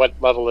forget what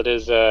level it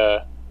is.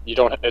 You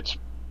don't.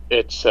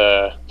 It's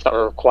not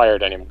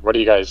required anymore. What do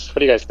you guys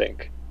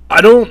think? I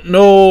don't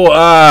know.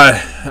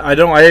 I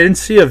didn't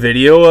see a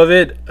video of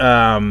it.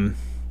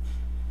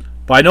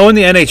 But I know in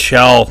the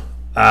NHL,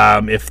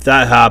 if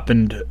that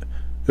happened,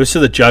 it was to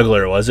the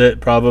juggler, was it?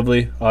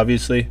 Probably,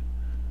 obviously.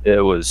 It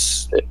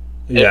was. It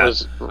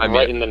was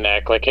right in the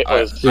neck. Like it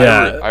was.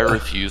 I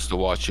refuse to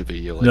watch a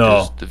video.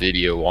 There's the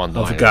video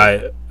online. Of a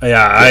guy.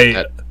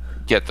 Yeah,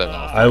 get that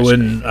off. I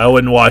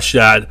wouldn't watch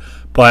that.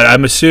 But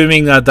I'm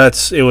assuming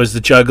it was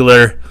the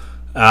juggler.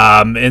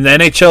 In the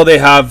NHL, they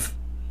have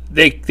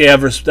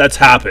that's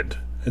happened,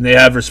 and they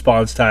have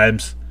response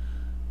times,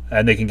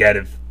 and they can get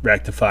it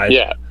rectified.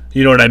 Yeah.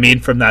 You know what I mean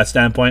from that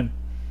standpoint.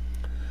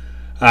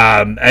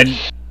 But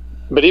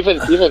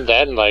even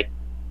then,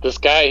 this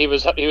guy, he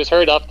was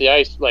hurried off the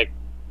ice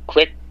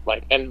quick,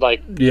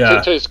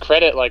 to his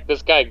credit,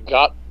 this guy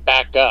got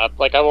back up.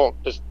 I don't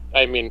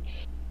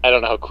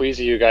know how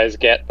queasy you guys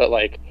get, but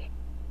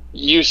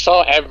you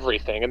saw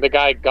everything, and the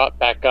guy got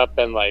back up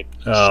and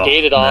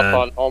skated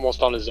off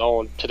almost on his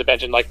own to the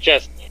bench, and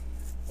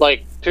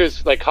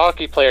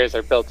hockey players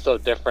are built so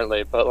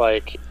differently, but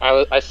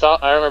I saw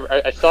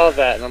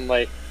that, and I'm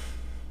like,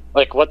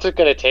 what's it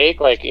gonna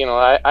take? I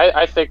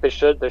think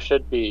there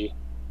should be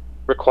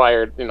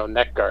required,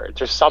 neck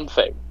guards or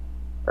something,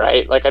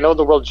 right? I know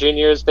the World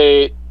Juniors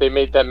they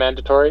made that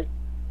mandatory,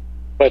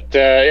 but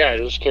I'm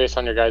just curious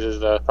on your guys'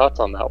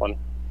 thoughts on that one.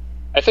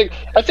 I think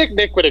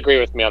Nick would agree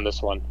with me on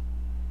this one.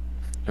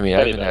 I mean, I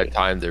haven't had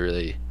time to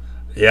really.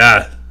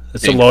 Yeah,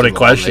 it's a loaded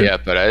question. Yeah,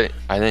 but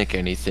I think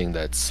anything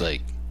that's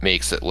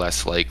makes it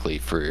less likely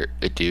for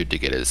a dude to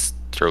get his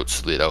throat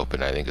slit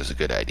open, I think is a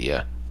good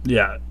idea.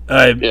 Yeah.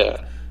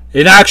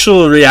 In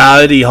actual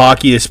reality,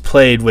 hockey is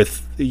played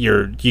with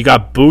you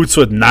got boots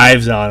with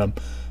knives on them,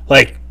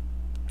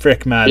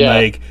 frick, man,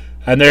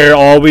 and they're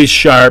always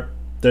sharp.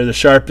 They're the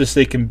sharpest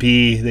they can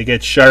be. They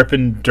get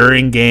sharpened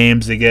during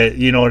games. They get,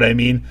 you know what I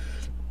mean.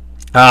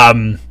 Is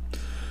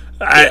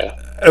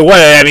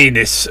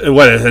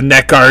a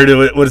neck guard?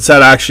 What does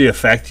that actually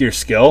affect your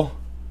skill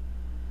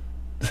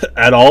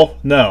at all?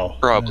 No,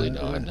 probably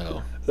not.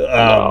 No.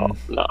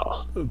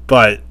 No.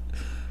 But.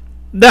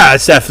 Yeah,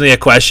 it's definitely a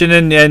question,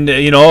 and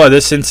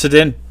this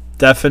incident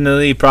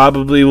definitely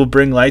probably will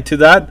bring light to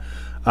that.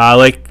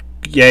 Like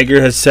Jaeger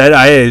has said,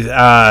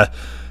 I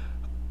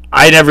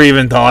never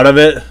even thought of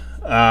it.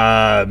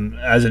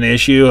 as an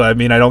issue. I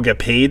mean, I don't get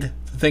paid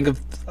to think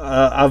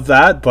of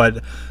that,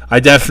 but I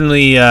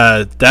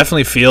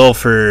definitely feel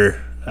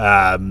for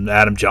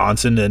Adam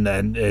Johnson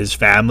and his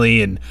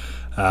family and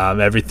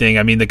everything.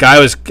 I mean, the guy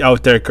was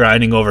out there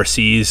grinding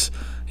overseas.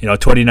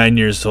 29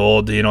 years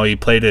old. He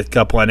played a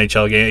couple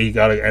NHL games. He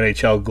got an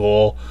NHL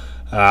goal.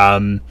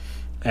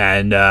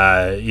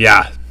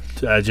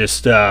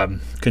 Just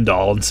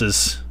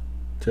condolences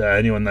to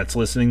anyone that's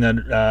listening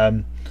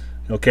that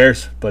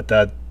cares. But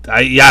that's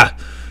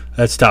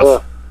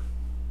tough.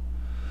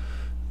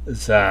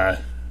 It's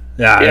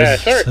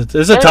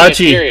it's a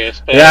touchy.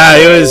 Serious,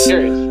 it was.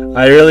 Serious.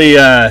 I really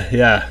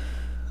I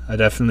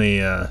definitely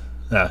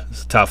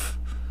it's tough.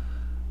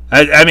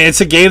 I mean,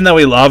 it's a game that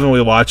we love and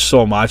we watch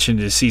so much, and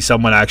to see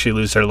someone actually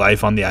lose their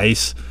life on the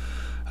ice,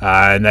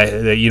 and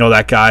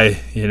that guy,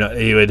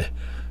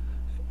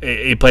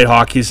 he played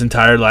hockey his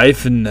entire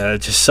life, and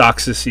it just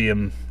sucks to see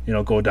him,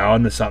 go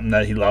down to something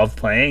that he loved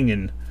playing,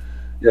 and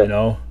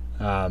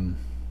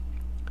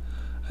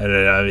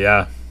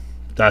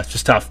that's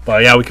just tough.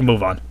 But yeah, we can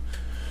move on.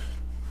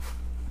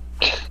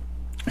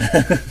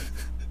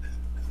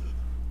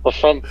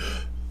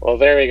 Well,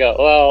 there we go.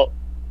 Well.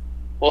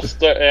 We'll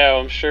start. Yeah,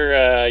 I'm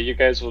sure you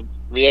guys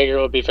Jaeger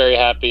will be very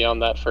happy on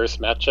that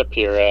first matchup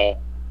here,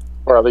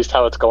 or at least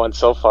how it's going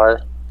so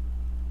far.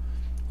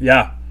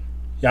 Yeah,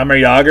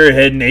 Jaromir Jagr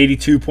hitting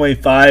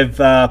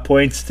 82.5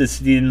 points to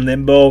Sedin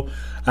Limbo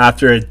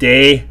after a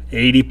day,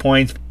 80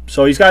 points.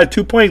 So he's got a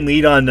 2-point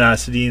lead on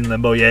Sedin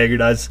Limbo. Jaeger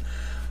does.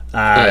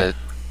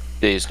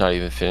 Day's not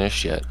even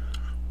finished yet.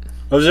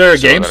 Was there a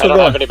game still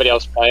going? I don't have going? anybody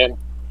else playing.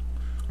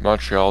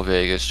 Montreal,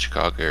 Vegas,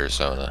 Chicago,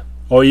 Arizona.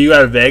 Oh, you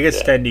got a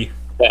Vegas, Tendy.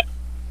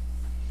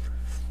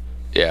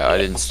 Yeah, I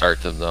didn't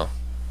start them though.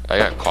 I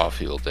got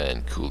Caulfield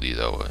and Cooley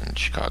though in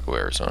Chicago,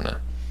 Arizona.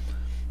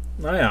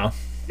 Oh yeah.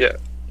 Yeah.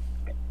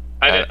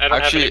 I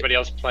don't have anybody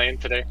else playing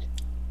today.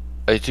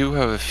 I do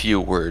have a few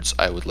words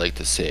I would like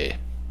to say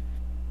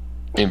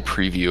in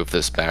preview of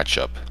this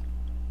matchup.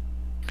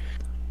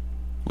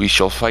 We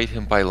shall fight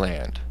him by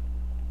land.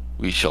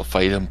 We shall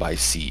fight him by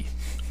sea.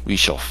 We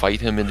shall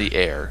fight him in the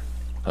air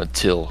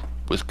until,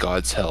 with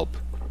God's help,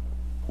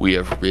 we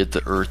have rid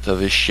the earth of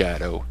his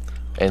shadow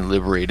and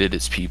liberated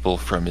its people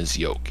from his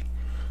yoke.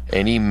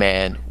 Any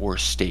man or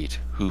state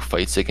who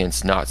fights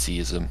against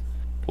Nazism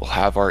will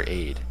have our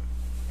aid.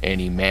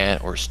 Any man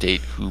or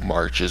state who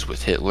marches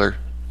with Hitler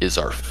is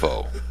our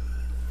foe.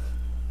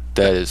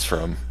 That is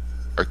from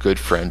our good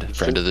friend of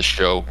the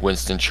show,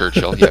 Winston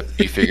Churchill. Yep,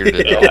 you figured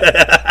it out.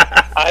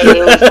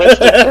 It was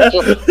Winston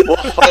Churchill. We'll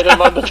fight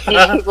him on the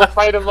beaches. We'll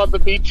fight him on the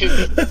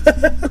beaches.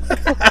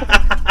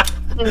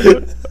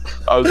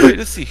 I was waiting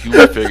to see who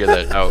would figure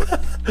that out.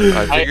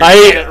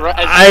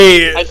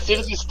 As soon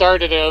as you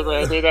started it,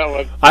 I knew that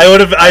one.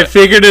 I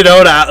figured it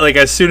out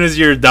as soon as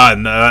you're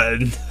done.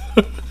 I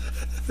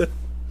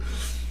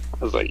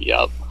was like,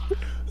 "Yep."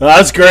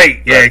 That's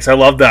great, Yanks. I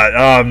love that.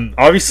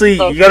 Obviously,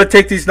 you got to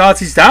take these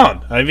Nazis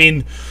down. I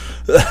mean,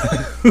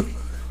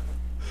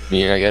 I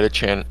got to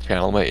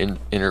channel my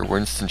inner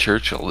Winston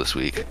Churchill this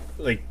week.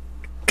 Yeah,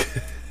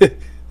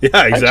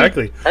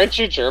 exactly. Aren't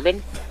you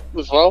German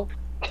as well?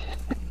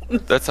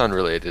 That's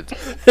unrelated.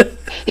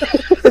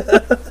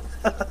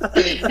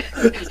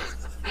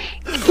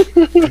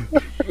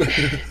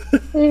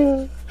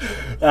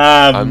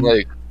 I'm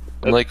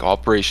like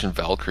Operation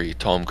Valkyrie,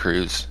 Tom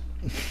Cruise.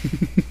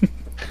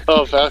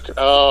 Oh, Valkyrie.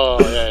 Oh,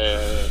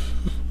 yeah.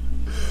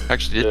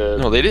 Actually,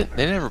 they didn't.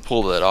 They never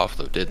pulled that off,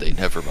 though, did they?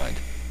 Never mind.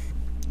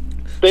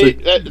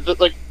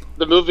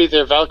 The movie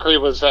there, Valkyrie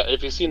was.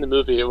 If you've seen the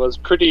movie, it's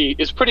pretty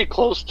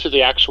close to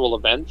the actual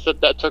events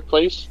that took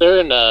place there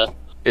in.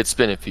 It's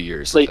been a few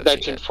years. Late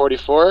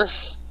 1944.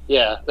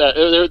 Yeah,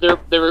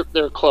 they were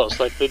close.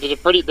 They did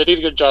a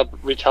good job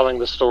retelling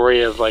the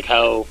story of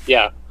how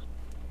the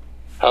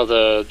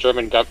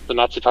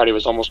Nazi Party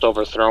was almost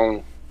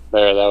overthrown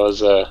there.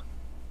 That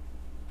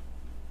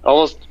was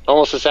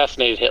almost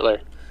assassinated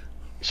Hitler.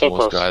 So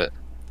almost close. Got it.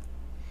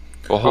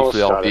 Well,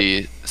 hopefully I'll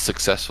be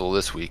successful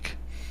this week.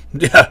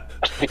 Yeah.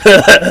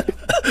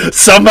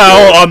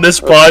 Somehow on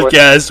this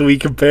podcast we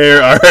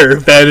compare our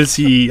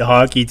fantasy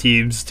hockey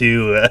teams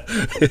to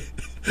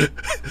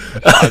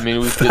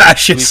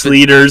fascist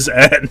leaders,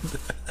 and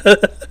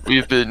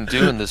we've been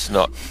doing this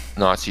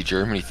Nazi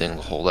Germany thing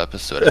the whole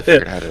episode. I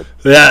figured how to.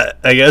 Yeah,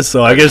 I guess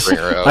so. I guess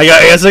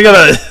I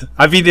gotta.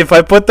 I mean, if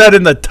I put that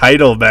in the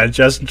title, man,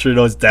 Justin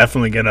Trudeau's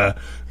definitely gonna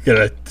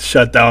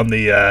shut down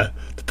the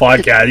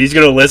podcast. He's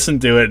gonna listen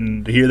to it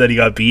and hear that he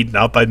got beaten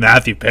up by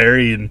Matthew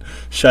Perry and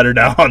shut her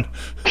down.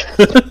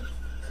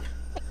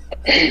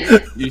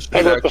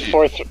 The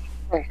fourth.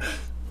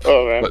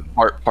 Oh man!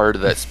 But part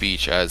of that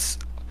speech, as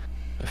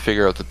I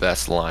figure out the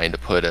best line to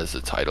put as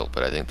the title,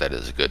 but I think that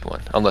is a good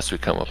one, unless we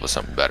come up with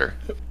something better.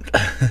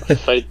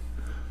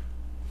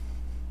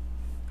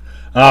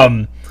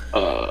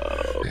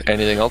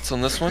 Anything else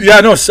on this one? Yeah,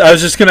 no. I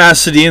was just gonna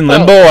ask Sedin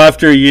Limbo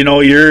after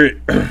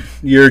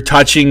your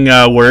touching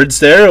words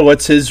there.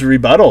 What's his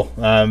rebuttal?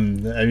 I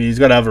mean, he's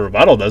got to have a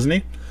rebuttal, doesn't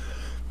he?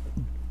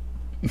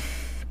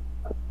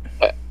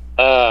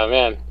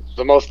 Man,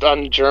 the most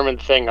un-German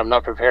thing. I'm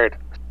not prepared.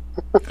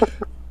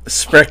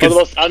 Sprechen, the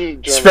most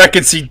un-German.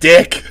 Sprechen Sie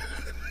dick.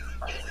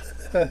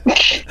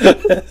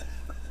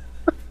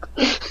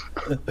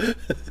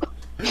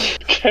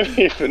 Can't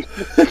even.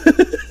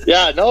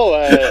 Yeah,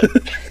 no.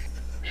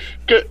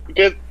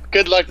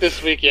 Good luck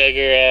this week,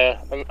 Jaeger.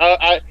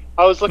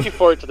 I was looking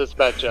forward to this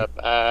matchup.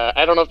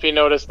 I don't know if you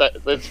noticed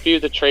that. Let's view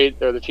the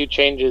few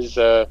changes,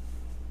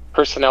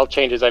 personnel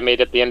changes I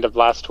made at the end of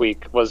last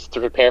week was to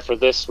prepare for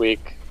this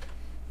week,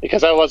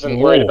 because I wasn't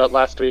worried about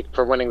last week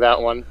for winning that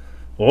one.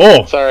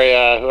 Oh, sorry,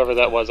 whoever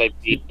that was, I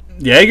beat.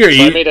 Jaeger,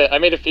 So I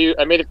made a few.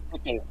 So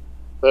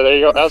there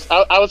you go.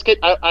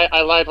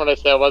 I lied when I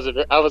said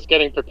I was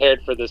getting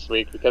prepared for this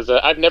week, because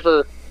I've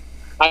never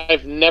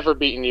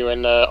beaten you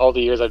in all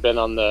the years I've been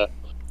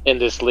in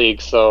this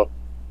league. So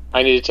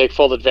I need to take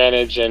full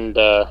advantage and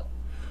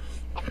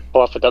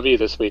pull off a W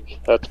this week.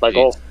 That's my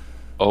goal.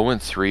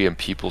 0-3 and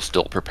people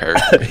still prepare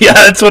for me. Yeah,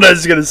 that's what I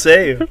was gonna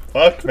say.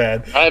 Fuck,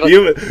 man.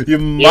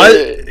 You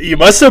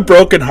must have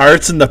broken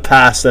hearts in the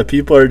past that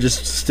people are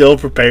just still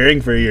preparing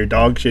for your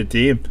dog shit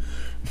team.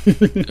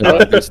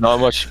 There's not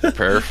much to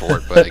prepare for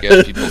it, but I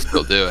guess people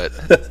still do it.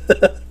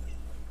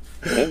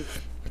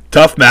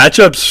 Tough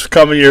matchups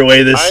coming your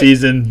way this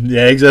season,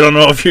 Yags. I don't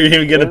know if you're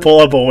even gonna pull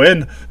up a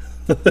win.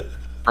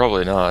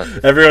 Probably not.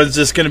 Everyone's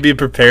just gonna be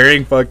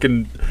preparing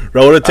fucking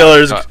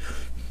rototillers.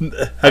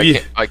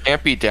 I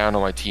can't be down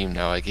on my team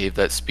now. I gave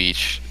that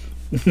speech.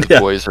 The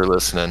boys are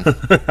listening.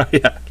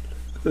 Yeah.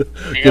 You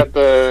got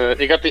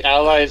the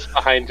allies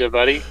behind you,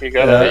 buddy. You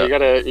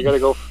gotta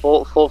go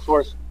full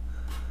force.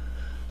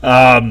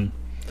 No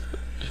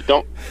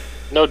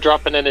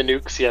dropping any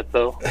nukes yet,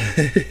 though.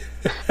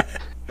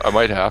 I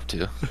might have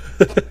to.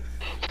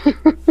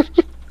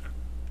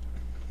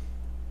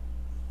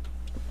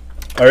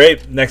 All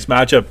right, next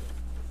matchup.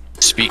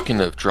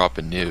 Speaking of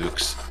dropping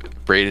nukes,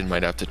 Braden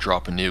might have to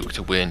drop a nuke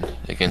to win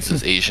against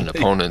his Asian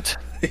opponent.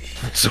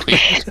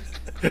 Sweet.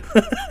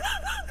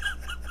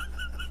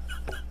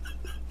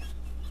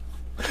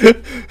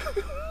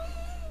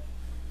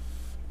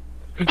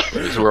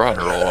 We're on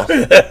a roll.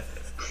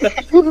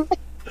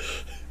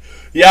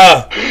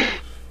 Yeah.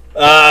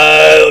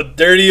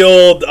 Dirty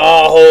old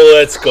Aho,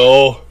 let's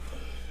go.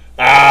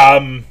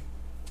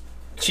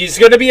 She's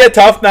gonna be a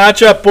tough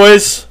matchup,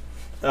 boys.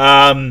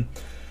 The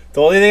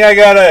only thing I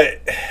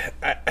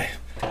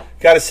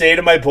gotta say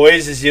to my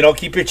boys is,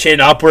 keep your chin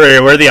up.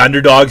 We're the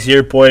underdogs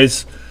here,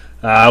 boys.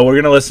 We're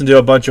gonna listen to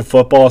a bunch of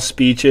football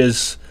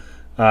speeches,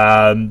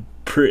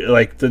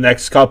 like the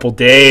next couple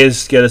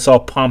days, get us all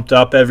pumped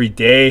up every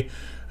day,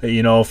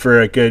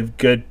 for a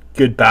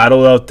good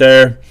battle out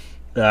there.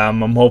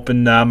 I'm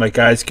hoping my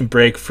guys can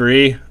break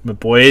free, my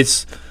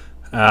boys,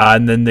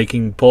 and then they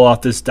can pull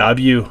off this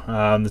W.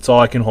 That's all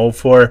I can hope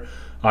for.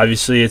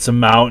 Obviously, it's a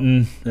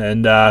mountain,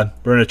 and we're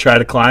going to try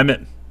to climb it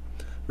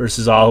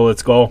versus Aho.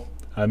 Let's go.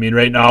 I mean,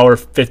 right now we're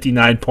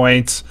 59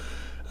 points.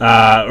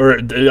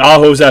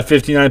 Aho's at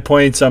 59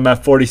 points. I'm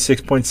at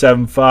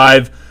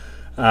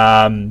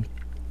 46.75.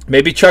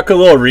 Maybe chuck a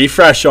little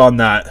refresh on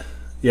that.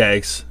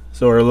 Yikes.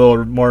 So we're a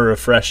little more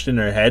refreshed in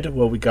our head,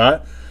 what we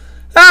got.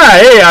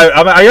 Hey,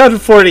 I got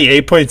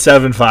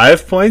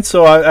 48.75 points,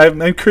 so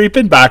I'm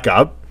creeping back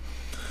up.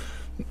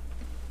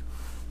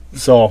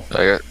 So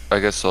I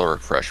guess I'll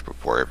refresh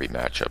before every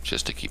matchup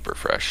just to keep her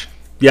fresh.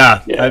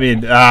 Yeah. I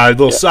mean,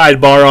 little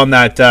sidebar on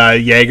that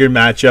Jaeger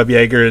matchup,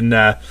 Jaeger and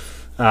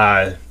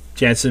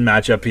Jansen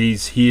matchup.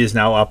 He is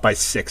now up by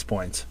 6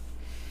 points.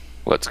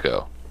 Let's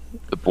go.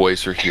 The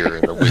boys are here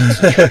and the wins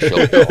and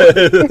Churchill going.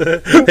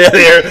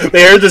 Yeah,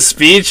 they heard the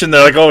speech and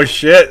they're like, "Oh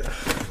shit,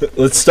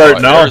 let's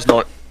start now."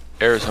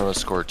 Arizona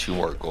scored 2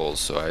 more goals,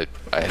 so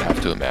I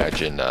have to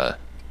imagine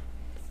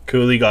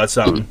Cooley got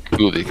something.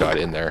 Cooley got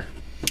in there.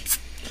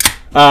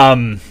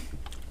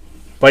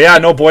 But yeah,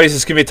 no, boys,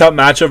 it's gonna be a tough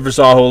matchup versus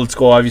Aho. Let's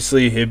go.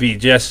 Obviously, it'd be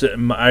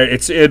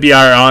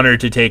our honor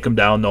to take them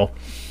down, though.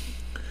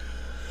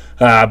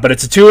 But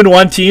it's a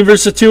 2-1 team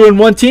versus a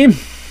 2-1 team,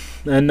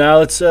 and now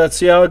let's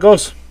see how it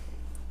goes.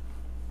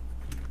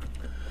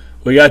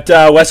 We got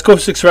West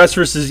Coast Express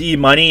versus E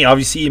Money.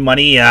 Obviously, E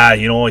Money,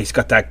 he's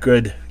got that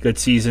good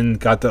season.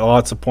 Got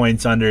lots of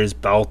points under his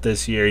belt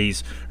this year.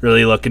 He's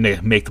really looking to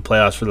make the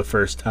playoffs for the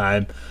first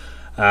time.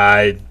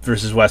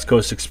 Versus West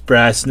Coast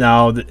Express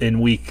now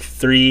in week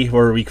 3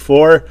 or week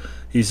 4.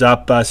 He's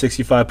up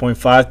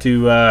 65.5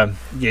 to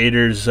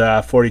Gators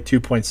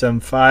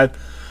 42.75.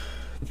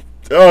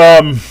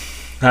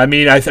 I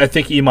mean, I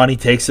think E Money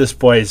takes this,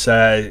 boys.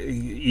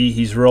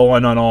 He's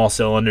rolling on all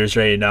cylinders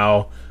right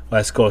now.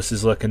 West Coast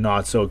is looking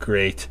not so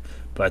great,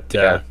 but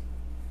the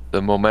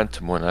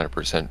momentum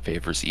 100%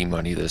 favors E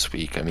Money this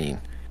week. I mean,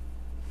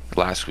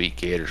 last week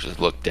Gators just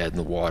looked dead in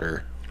the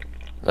water.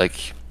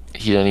 Like,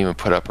 he didn't even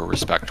put up a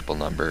respectable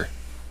number.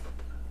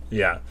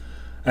 Yeah,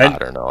 I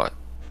don't know.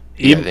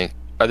 I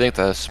think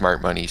the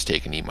smart money's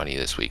taking E Money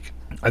this week.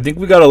 I think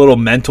we got a little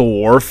mental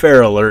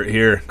warfare alert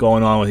here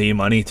going on with E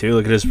Money too.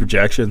 Look at his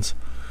projections.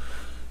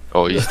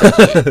 Oh, he's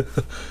definitely.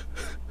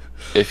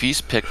 If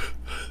he's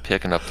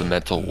picking up the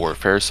mental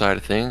warfare side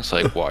of things,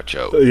 like, watch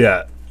out.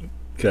 Yeah,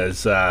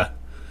 because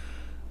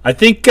I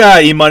think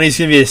E-Money's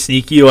going to be a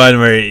sneaky one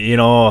where,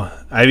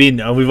 I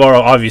mean, we've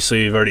already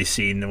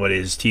seen what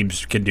his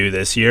teams can do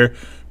this year.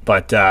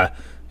 But,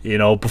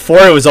 before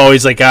it was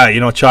always like,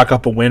 chalk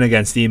up a win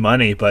against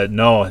E-Money. But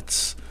no,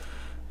 it's,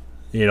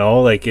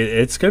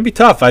 it's going to be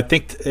tough. I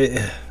think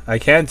I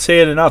can't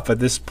say it enough. But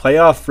this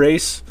playoff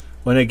race,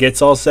 when it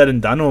gets all said and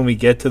done, when we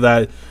get to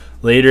that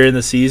later in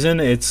the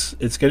season, it's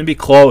going to be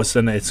close.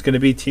 And it's going to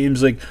be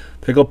teams like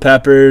Pickle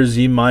Peppers,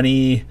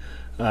 E-Money,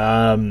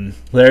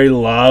 Larry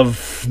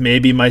Love,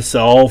 maybe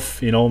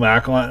myself,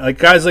 Macklin, like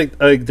guys like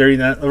during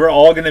that, we're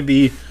all going to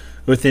be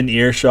within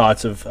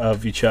earshots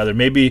of each other.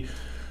 Maybe,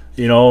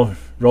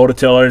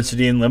 Rototiller and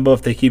Sedin Limbo,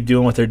 if they keep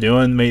doing what they're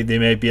doing, they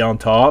may be on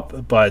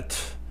top.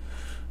 But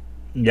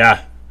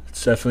yeah,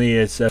 it's definitely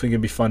going to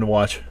be fun to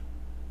watch.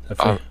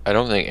 I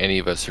don't think any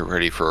of us are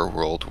ready for a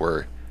world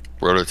where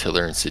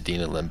Rototiller and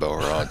Sedin and Limbo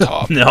are on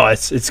top. No,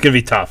 it's going to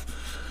be tough.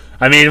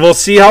 I mean, we'll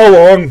see how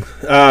long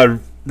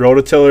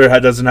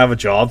Rototiller doesn't have a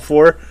job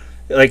for.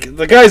 Like,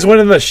 the guy's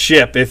winning the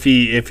ship if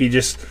he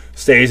just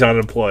stays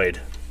unemployed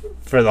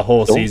for the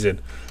whole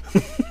season.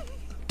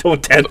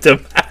 Don't tempt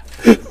him.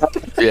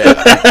 Yeah,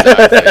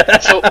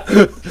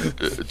 exactly.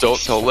 So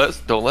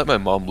don't let my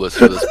mom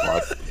listen to this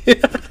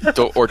pod.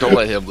 Don't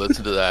let him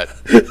listen to that.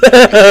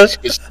 He's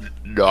just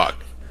not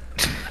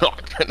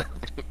gonna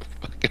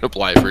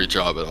apply for a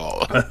job at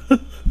all.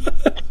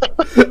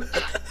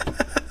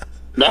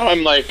 Now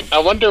I'm like, I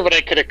wonder what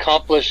I could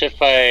accomplish if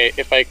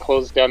I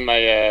closed down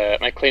my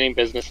my cleaning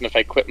business and if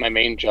I quit my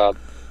main job.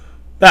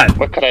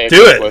 What could I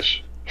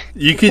accomplish?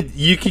 You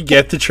could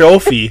get the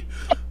trophy.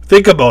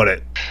 Think about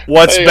it.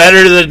 What's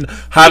better than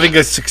having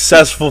a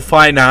successful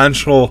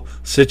financial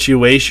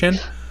situation?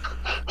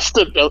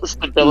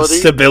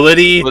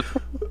 Stability.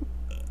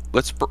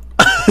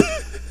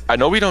 I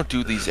know we don't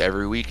do these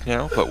every week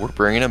now, but we're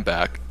bringing them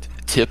back.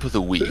 Tip of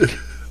the week.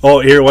 Oh,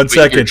 here, one Quit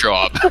your second.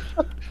 job.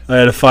 I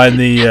had to find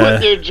the.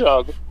 Quit your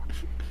job.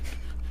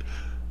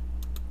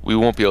 We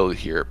won't be able to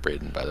hear it,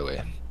 Braden. By the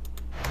way.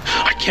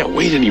 I can't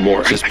wait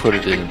anymore. Just put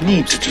it in. I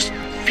need to just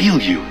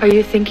feel you. Are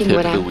you thinking Tip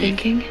what of the I'm week.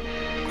 thinking?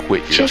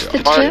 Quit your Just the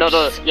job.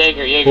 tips? No,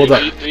 Jaeger, Hold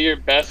on. do your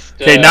best.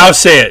 Okay, now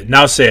say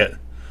it.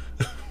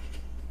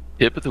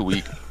 Tip of the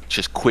week.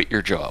 Just quit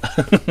your job.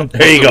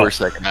 There you go. Worst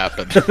that can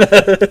happen.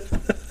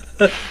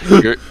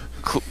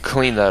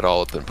 Clean that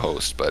all up in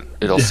post, but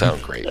it'll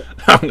sound great.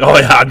 Oh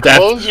yeah,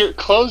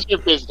 Close your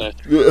business.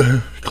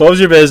 Close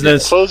your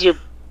business. Close your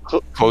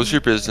Close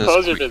your business.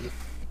 Close your business.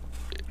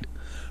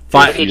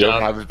 If you Good don't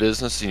job. have a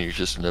business and you're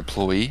just an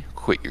employee,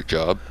 quit your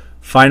job.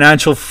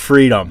 Financial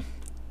freedom,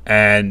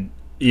 and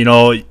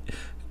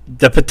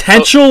the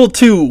potential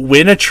to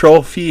win a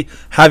trophy,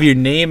 have your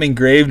name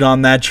engraved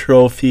on that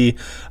trophy.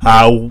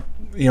 Come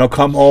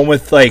home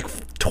with like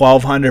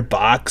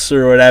 $1,200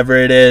 or whatever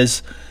it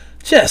is.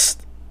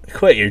 Just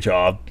quit your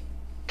job.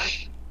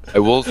 I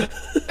will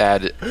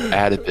add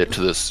a bit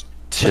to this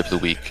tip of the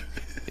week.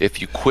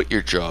 If you quit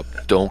your job,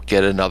 don't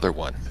get another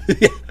one.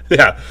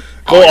 Yeah,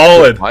 go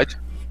all in.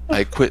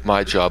 I quit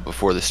my job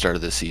before the start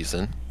of the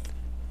season,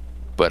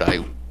 but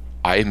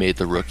I made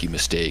the rookie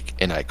mistake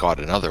and I got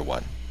another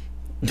one.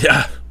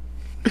 Yeah,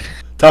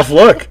 tough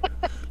look.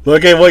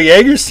 Look at what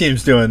Jaeger's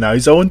team's doing now.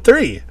 He's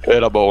 0-3.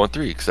 And I'm 0-3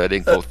 because I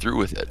didn't go through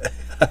with it.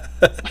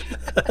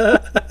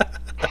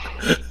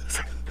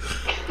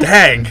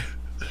 Dang.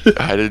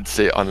 I didn't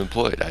say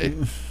unemployed.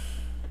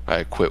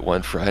 I quit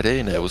one Friday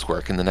and I was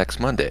working the next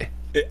Monday.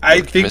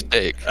 I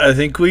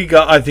think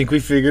we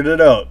figured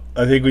it out.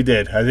 I think we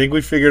did. I think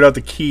we figured out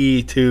the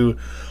key to.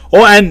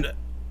 Oh, and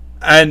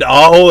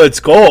let's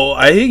go.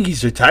 I think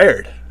he's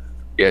retired.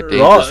 Yeah,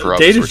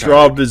 Dangerous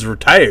Rob is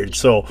retired.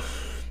 So,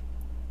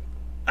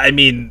 I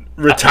mean,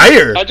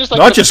 retire, I just like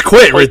not to just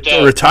quit. point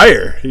out-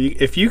 Retire.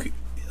 If you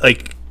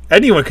like,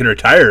 anyone can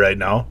retire right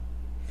now.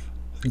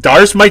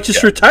 Dars might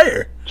just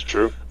retire. It's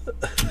true.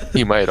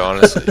 He might,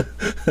 honestly.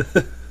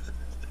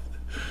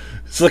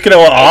 Just looking at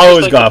what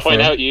Otto's got for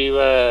point him. out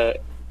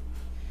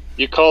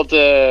you called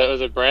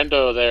was it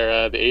Brando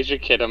there, the Asian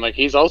kid. I'm like,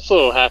 he's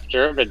also half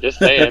German. Just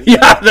saying.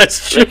 Yeah,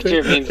 that's true.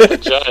 Richter means the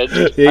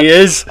judge. He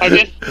is. I'm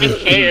just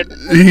saying.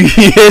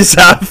 He is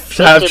half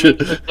Richter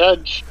means the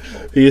judge.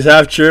 He's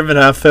half German,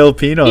 half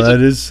Filipino.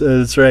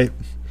 That's right.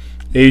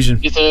 Asian.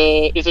 He's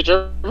a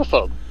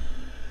germaphobe.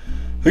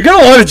 We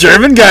got a lot of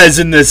German guys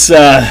in this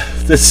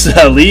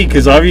league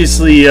because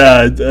obviously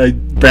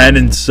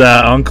Brandon's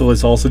uncle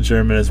is also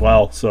German as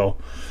well. So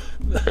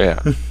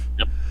Yeah.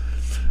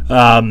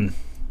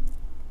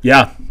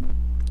 yeah.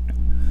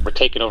 We're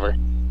taking over.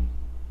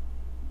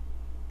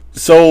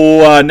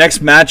 So next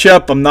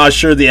matchup, I'm not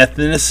sure the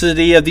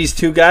ethnicity of these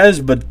two guys,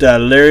 but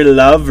Larry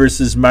Love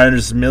versus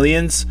Miners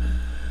Millions.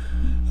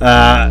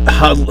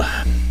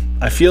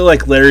 I feel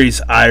like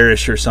Larry's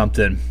Irish or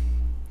something.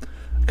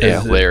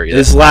 Yeah, Larry.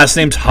 His last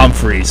name's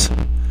Humphreys.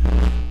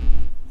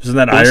 Isn't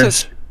that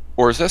Irish?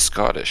 Or is that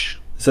Scottish?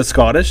 Is that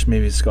Scottish?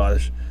 Maybe it's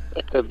Scottish.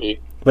 That could be.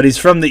 But he's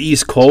from the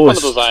East One of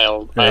Coast, those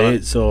islands.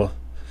 right? So,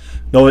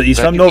 no, he's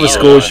That from could Nova be-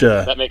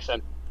 Scotia. That makes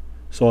sense.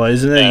 So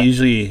isn't it Yeah.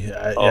 usually?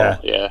 Oh, Yeah.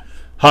 yeah.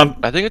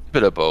 I think it's a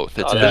bit of both.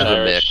 It's a Oh, bit of a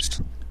Irish.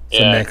 mix. It's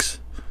a mix.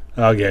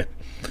 Okay.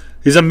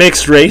 He's a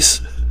mixed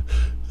race.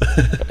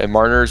 And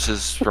Marner's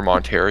is from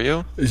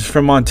Ontario. He's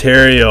from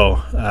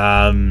Ontario.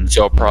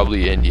 So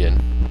probably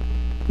Indian.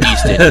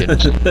 East Indian.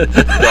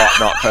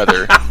 not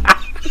feather.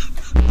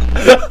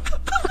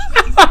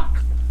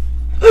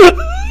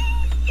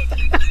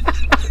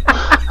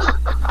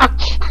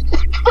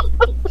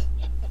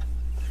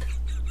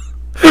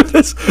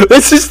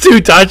 This is too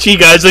touchy,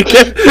 guys. I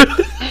can't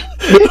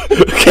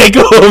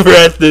go over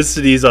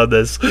ethnicities on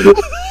this.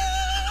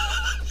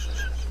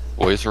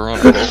 Boys are on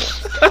a roll.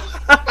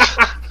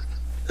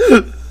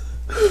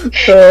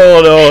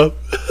 Oh no.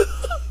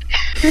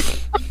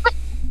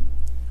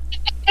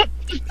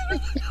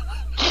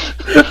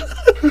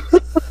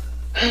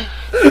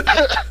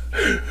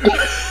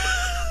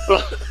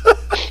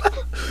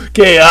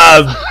 Okay,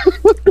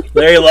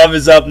 Larry Love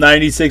is up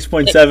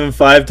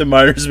 96.75 to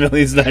Marner's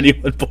Millions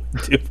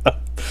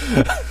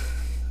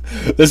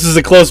 91.25. This is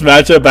a close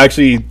matchup.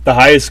 Actually, the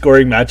highest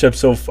scoring matchup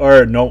so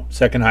far. No,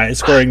 second highest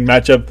scoring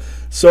matchup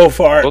so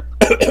far.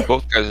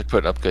 Both guys are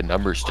putting up good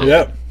numbers too.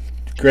 Yep.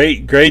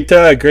 Great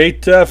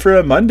for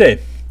a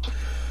Monday.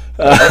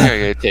 I think I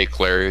gotta take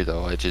Larry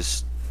though.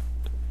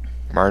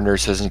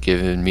 Marner's hasn't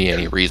given me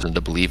any reason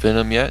to believe in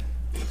him yet.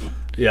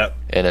 Yep.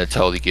 And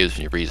until he gives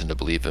me a reason to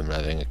believe him,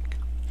 I think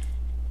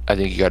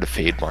you got to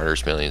fade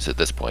Marner's Millions at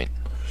this point.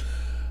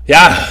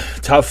 Yeah,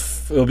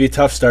 tough. It'll be a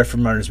tough start for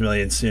Marner's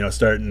Millions.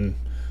 Starting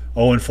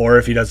 0-4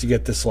 if he doesn't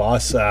get this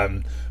loss.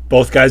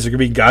 Both guys are gonna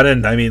be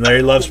gunning. I mean,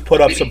 Larry Love's put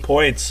up some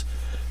points,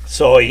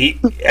 so he's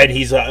got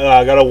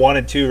a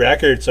 1-2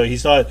 record. So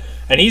he's not,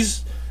 and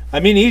he's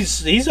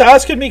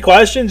asking me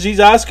questions. He's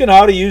asking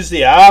how to use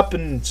the app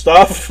and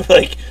stuff.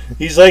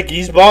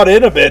 He's bought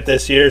in a bit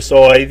this year.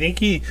 So I think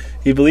he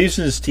believes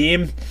in his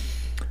team,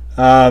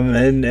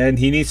 and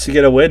he needs to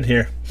get a win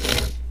here.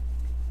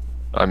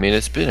 I mean,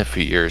 it's been a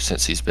few years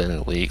since he's been in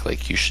the league.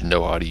 Like, you should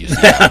know how to use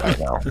the app by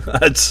now.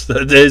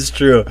 That is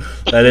true.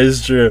 That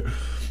is true.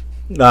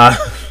 I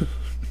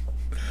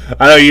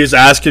know he was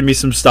asking me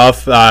some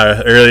stuff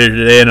earlier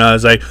today, and I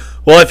was like,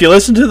 well, if you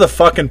listen to the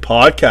fucking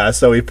podcast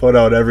that we put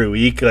out every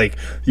week, like,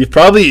 you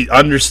probably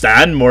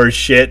understand more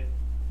shit.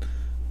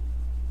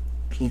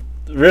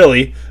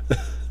 Really.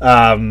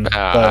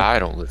 I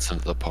don't listen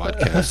to the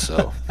podcast,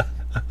 so.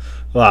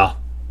 Well,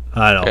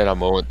 I know. And I'm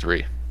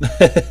 0-3.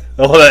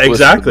 Well,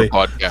 exactly.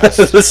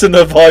 Listen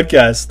to the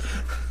podcast.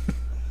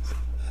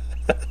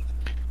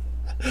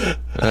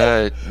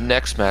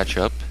 Next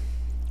matchup,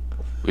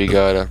 we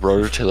got a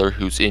Rototiller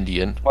who's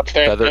Indian.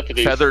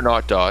 Feather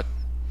not dot.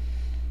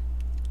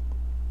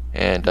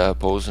 And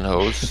Bows and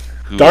Hose.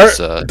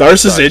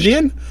 Darce is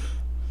Indian?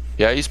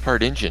 Yeah, he's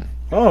part Indian.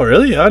 Oh,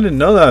 really? I didn't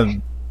know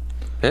that.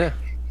 Yeah.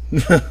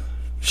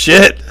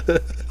 Shit.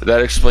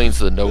 That explains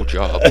the no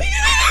job.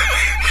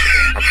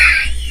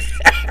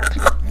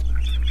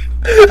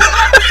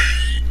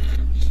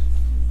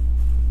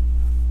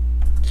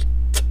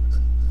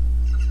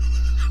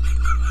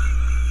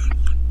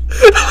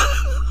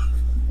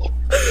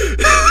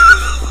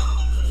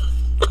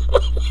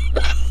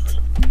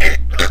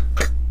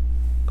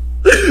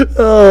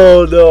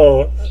 Oh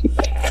no.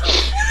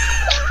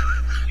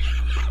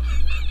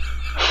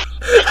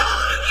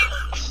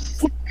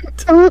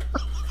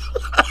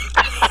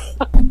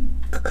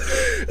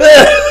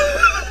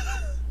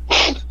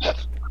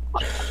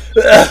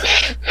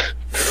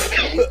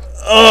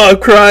 Oh, I'm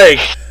crying.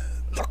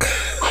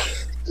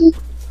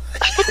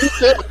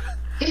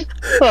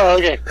 Oh,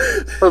 okay.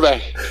 We're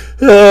back.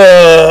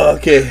 Oh,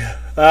 okay.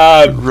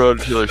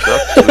 Rototiller's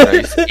up to a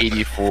nice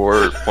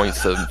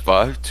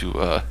 84.75 to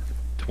a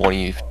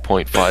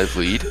 20.5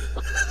 lead.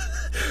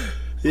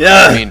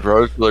 Yeah. I mean,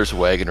 Rototiller's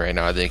wagon right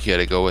now. I think you got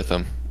to go with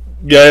him.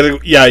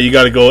 Yeah, you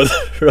got to go with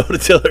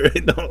Rototiller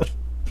right now.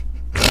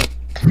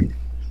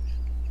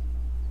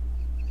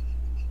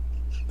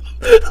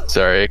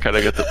 Sorry, I kind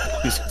of got the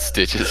blues and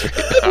stitches right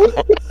now.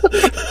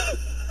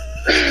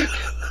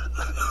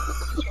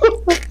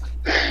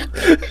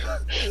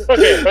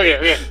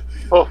 Okay.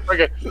 Oh,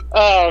 okay.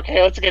 Oh,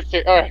 okay. Let's get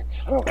through. All right.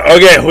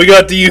 Okay, we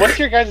got the. What's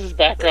your guys'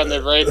 background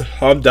there, right?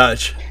 I'm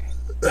Dutch.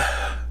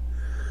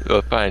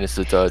 Oh, fine, it's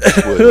the Dutch.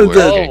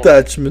 The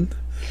Dutchman.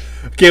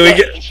 Okay,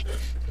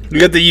 we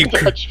got the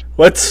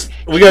What's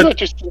we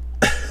got?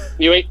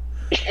 You ate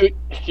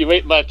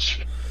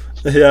much.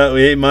 Yeah,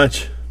 we ate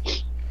much.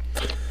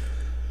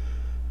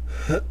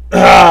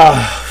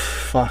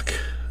 Fuck.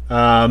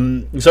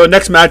 So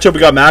next matchup we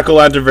got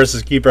Mac-O-Lantern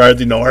versus Keeper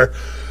Hardly Know Her.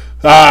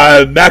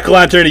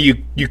 Mac-O-Lantern,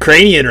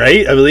 Ukrainian,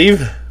 right? I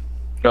believe.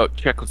 No,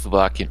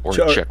 Czechoslovakian or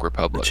Czech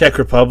Republic. Czech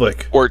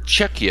Republic. Or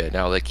Czechia.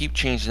 Now they keep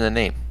changing the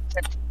name.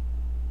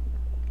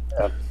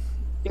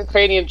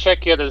 Ukrainian,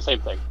 Czechia, they're the same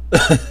thing.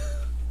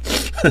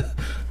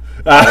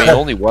 I mean,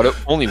 only one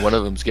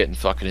of them's getting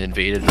fucking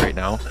invaded right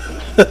now.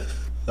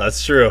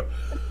 That's true.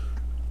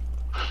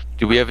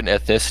 Do we have an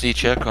ethnicity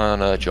check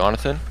on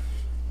Jonathan?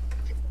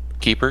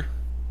 Keeper?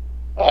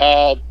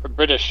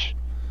 British.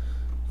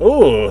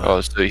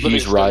 Oh, so he's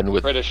Livingston, riding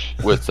with British.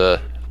 with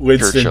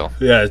Winston. Churchill.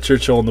 Yeah,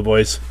 Churchill and the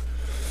boys.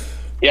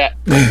 Yeah.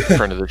 In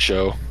front of the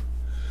show.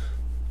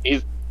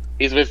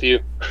 He's with you.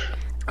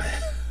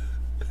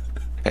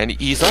 And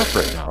he's up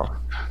right now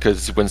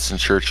because Winston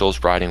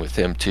Churchill's riding with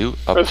him too,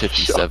 up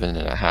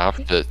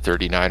 57.5 to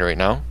 39 right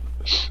now.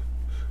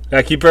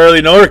 Yeah, keep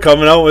early Noah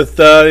coming out with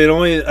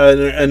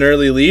an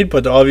early lead,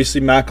 but obviously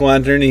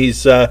McElantern,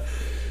 he's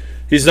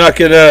not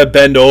gonna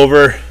bend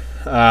over,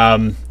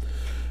 and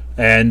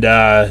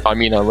I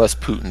mean, unless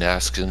Putin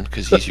asks him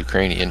because he's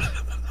Ukrainian.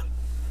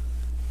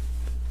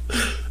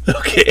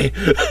 okay,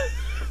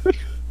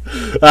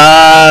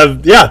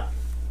 yeah.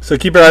 So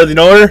keep early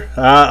Noah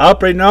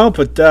up right now,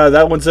 but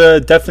that one's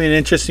definitely an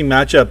interesting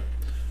matchup.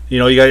 You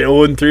know, you got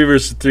 0-3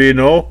 versus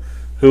 3-0.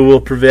 Who will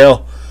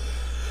prevail?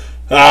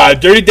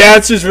 Dirty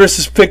Dancers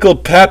versus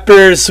Pickled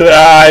Peppers.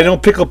 I know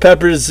Pickled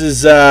Peppers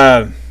is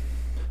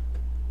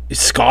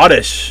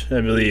Scottish,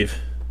 I believe.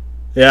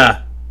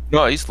 Yeah.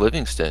 No, he's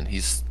Livingston.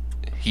 He's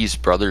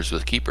brothers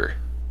with Keeper.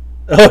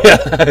 Oh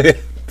yeah.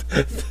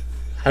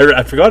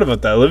 I forgot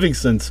about that.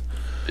 Livingston's.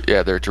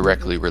 Yeah, they're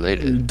directly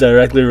related.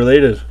 Directly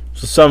related.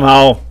 So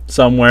somehow,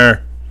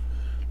 somewhere,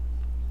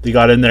 they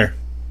got in there.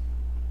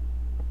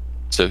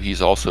 So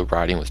he's also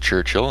riding with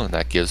Churchill, and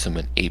that gives him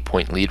an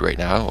 8-point lead right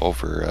now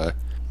over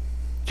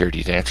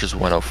Dirty Dancers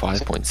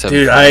 105.7.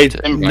 Dude,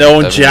 I've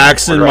known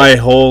Jackson my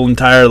whole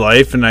entire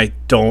life, and I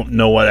don't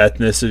know what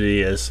ethnicity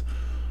he is.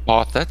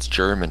 Oh, that's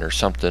German or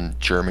something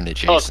German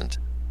adjacent.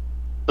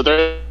 So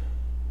they're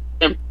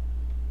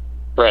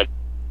bred.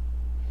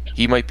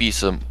 He might be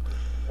some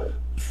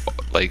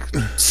like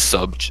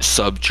sub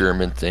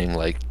German thing,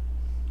 like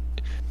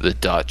the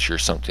Dutch or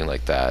something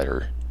like that,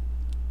 or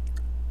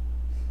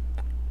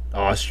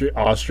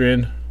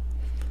Austrian.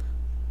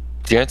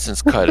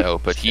 Jansen's cut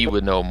out, but he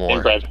would know more.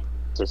 Inbred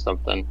or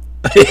something.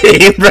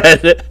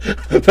 Inbred.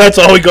 That's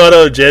all we got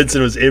out of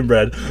Jensen was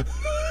inbred.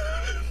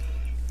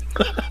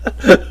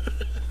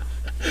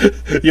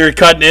 You're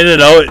cutting in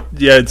and out,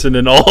 Jensen,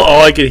 and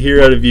all I could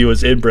hear out of you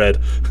was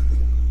inbred.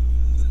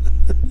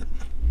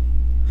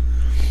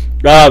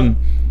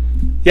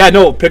 Yeah,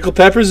 no, Pickle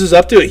Peppers is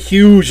up to a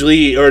huge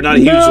lead, or not a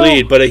huge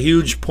lead, but a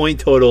huge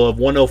point total of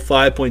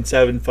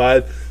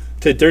 105.75.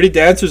 To Dirty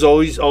Dancers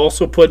always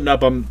also putting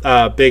up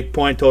a big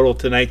point total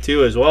tonight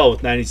too as well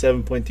with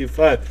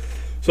 97.25.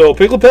 So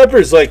Pickle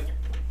Peppers like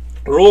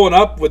rolling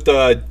up with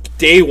the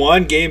day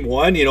one, game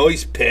one. You know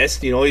he's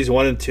pissed. You know he's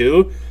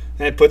 1-2,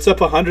 and puts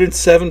up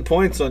 107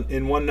 points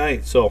in one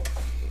night. So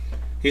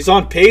he's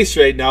on pace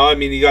right now. I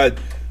mean, you got.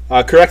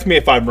 Correct me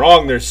if I'm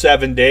wrong. There's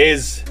 7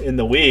 days in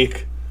the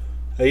week.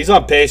 He's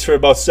on pace for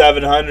about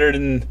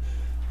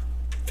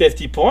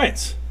 750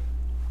 points.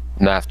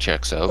 Math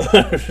checks out.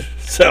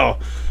 So,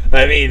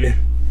 I mean,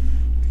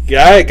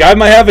 guy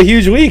might have a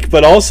huge week,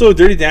 but also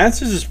Dirty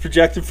Dancers is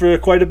projected for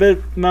quite a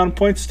bit amount of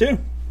points too.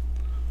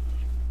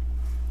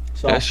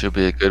 So that should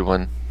be a good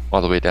one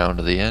all the way down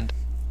to the end.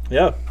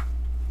 Yeah,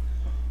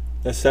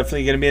 that's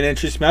definitely going to be an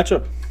interesting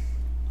matchup.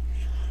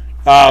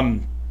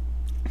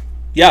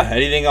 Yeah,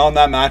 anything on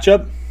that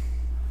matchup?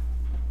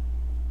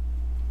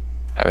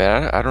 I mean,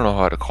 I don't know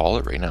how to call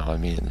it right now. I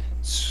mean,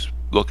 it's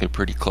looking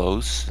pretty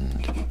close,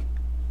 and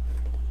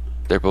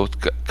they're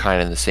both kind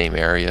of in the same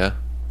area.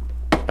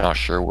 Not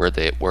sure what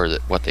they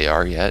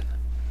are yet,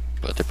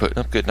 but they're putting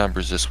up good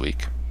numbers this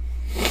week.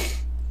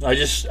 I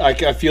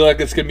feel like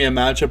it's gonna be a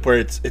matchup where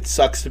it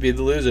sucks to be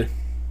the loser.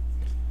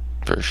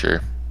 For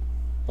sure.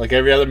 Like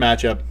every other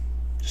matchup,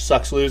 just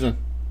sucks losing.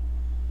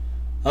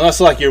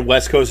 Unless like you're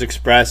West Coast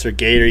Express or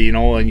Gator, you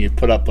know, and you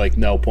put up like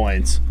no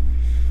points.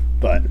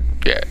 But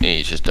yeah,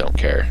 you just don't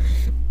care.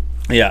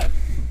 Yeah.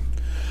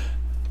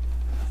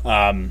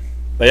 But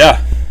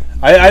yeah,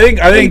 I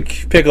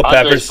think Pickle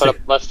Peppers put up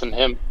less than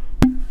him.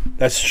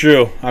 That's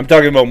true. I'm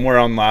talking about more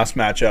on last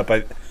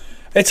matchup.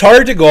 It's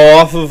hard to go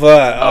off of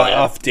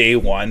off day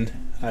one.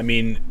 I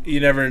mean, you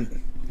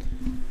don't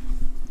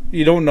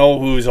know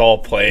who's all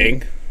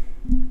playing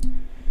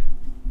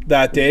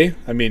that day.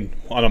 I mean,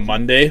 on a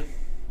Monday.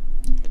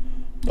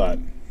 But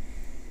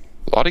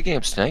a lot of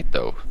games tonight,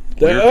 though.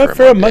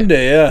 For a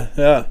Monday,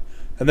 yeah.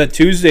 And then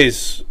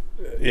Tuesdays,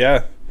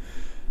 yeah.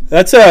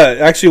 That's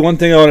actually one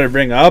thing I wanted to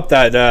bring up,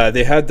 that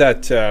they had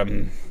that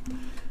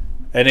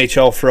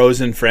NHL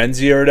Frozen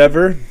Frenzy or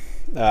whatever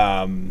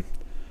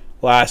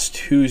last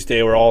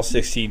Tuesday, where all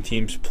 16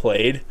 teams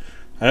played,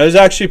 and it was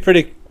actually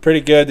pretty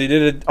good. They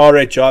did an all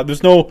right job.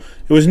 It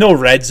was no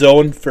red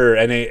zone for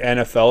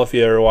NFL if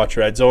you ever watch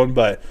Red Zone,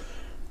 but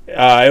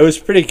it was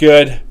pretty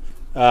good.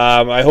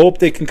 I hope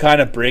they can kind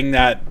of bring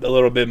that a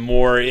little bit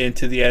more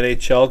into the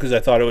NHL, because I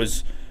thought it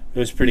was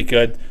pretty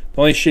good.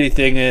 The only shitty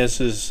thing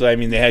is I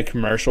mean, they had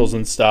commercials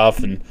and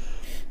stuff, and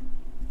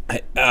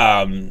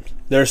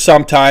there's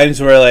some times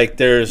where like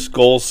there's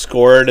goals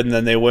scored and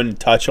then they wouldn't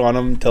touch on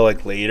them until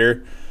like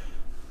later.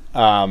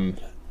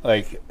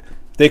 Like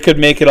they could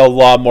make it a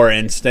lot more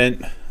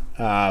instant,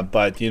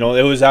 but you know,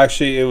 it was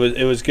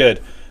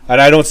good, and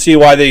I don't see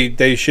why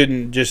they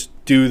shouldn't just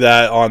do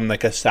that on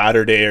like a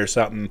Saturday or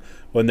something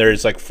when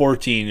there's like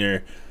 14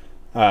 or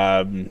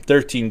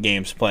 13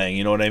 games playing.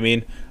 You know what I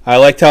mean? I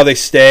liked how they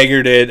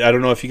staggered it. I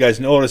don't know if you guys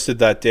noticed it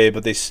that day,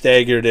 but they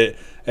staggered it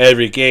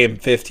every game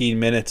 15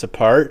 minutes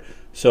apart,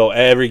 So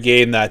every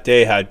game that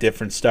day had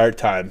different start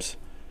times.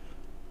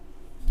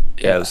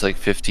 Yeah, it was like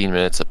 15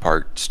 minutes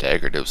apart,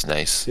 staggered. It was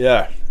nice.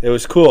 Yeah, it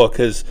was cool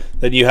because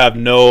then you have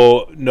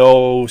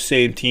no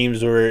same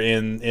teams were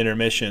in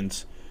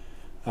intermissions.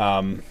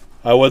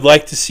 I would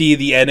like to see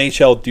the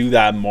NHL do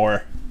that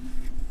more.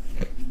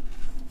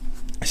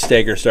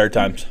 Stagger start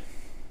times.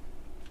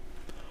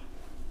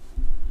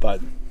 But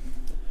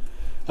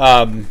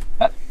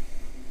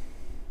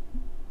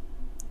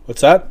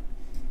what's that?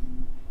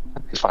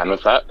 I'm fine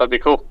with that. That'd be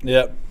cool.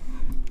 Yep.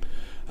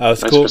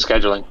 That's Nice cool. for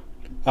scheduling.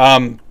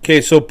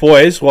 Okay, so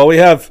boys, while we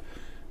have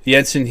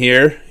Jensen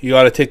here, you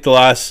got to take the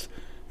last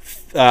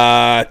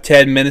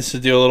 10 minutes to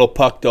do a little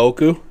puck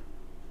doku.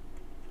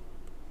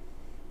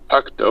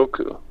 Puck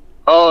Doku.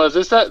 Oh, is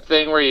this that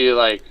thing where you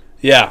like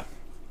Yeah,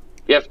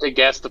 you have to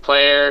guess the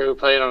player who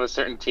played on a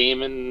certain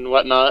team and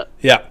whatnot?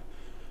 yeah.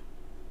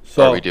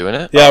 So Are we doing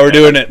it? yeah, we're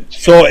doing it.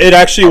 So it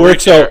actually I'll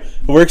works make out.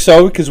 It works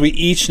out because we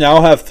each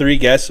now have 3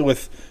 guesses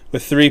with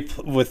three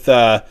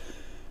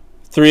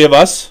of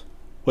us.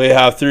 We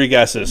have 3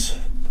 guesses.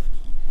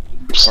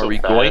 I'm so Are we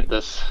bad going- at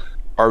this?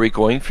 Are we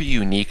going for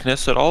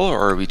uniqueness at all,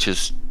 or are we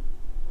just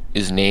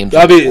is names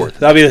That'd be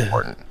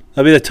important?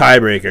 the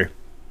tiebreaker.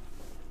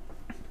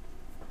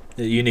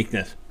 The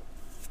uniqueness.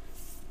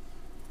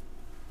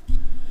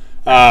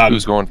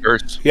 Who's going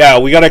first? Yeah,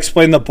 we got to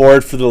explain the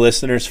board for the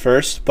listeners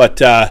first. But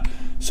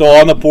so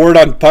on the board,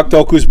 on Puck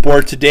Doku's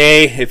board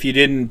today, if you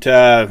didn't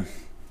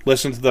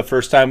listen to the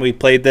first time we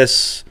played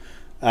this,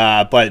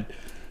 but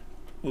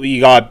we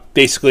got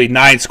basically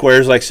 9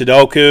 squares like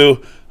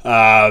Sudoku,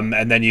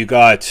 and then you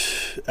got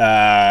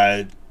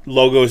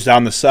logos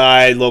down the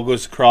side,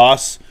 logos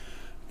across,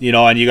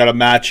 and you got to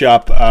match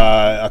up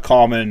a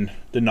common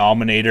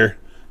denominator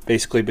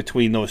basically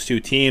between those 2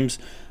 teams.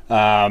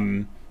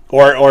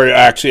 Or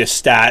actually a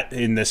stat.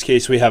 In this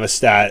case, we have a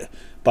stat.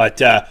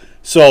 But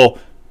so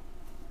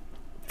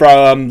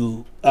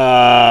from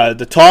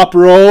the top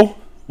row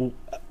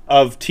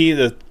of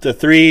the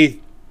 3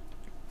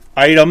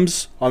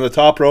 items on the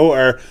top row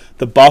are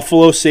the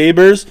Buffalo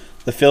Sabres,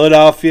 the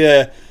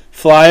Philadelphia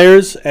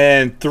Flyers,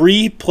 and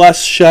 3+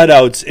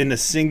 shutouts in a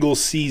single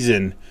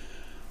season.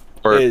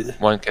 Or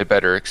one could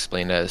better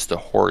explain it as the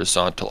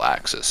horizontal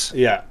axis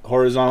Yeah,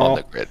 horizontal. on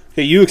the grid.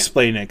 Okay, you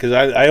explain it because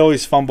I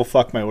always fumble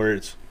fuck my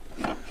words.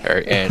 All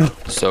right, and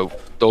so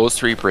those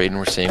 3, Braden,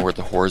 were saying were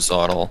the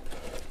horizontal.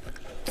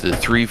 The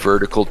 3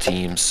 vertical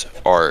teams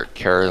are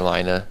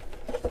Carolina,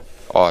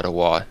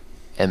 Ottawa,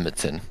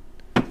 Edmonton.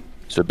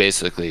 So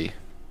basically,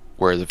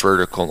 where the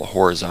vertical and the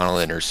horizontal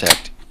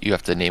intersect, you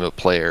have to name a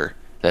player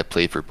that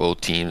played for both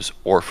teams,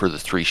 or for the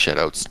 3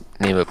 shutouts,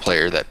 name a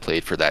player that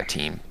played for that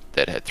team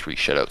that had 3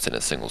 shutouts in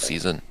a single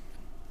season.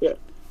 Yeah.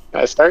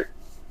 Can I start?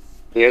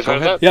 You guys Go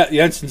want ahead. that?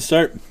 Yeah, Jensen,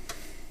 start.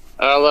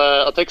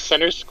 I'll take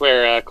center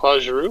square,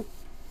 Claude Giroux.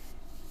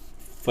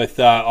 With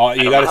you don't got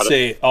know to how to-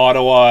 say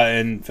Ottawa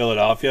and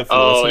Philadelphia for the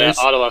Oh yeah,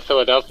 listeners. Ottawa,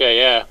 Philadelphia,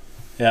 yeah.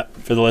 Yeah,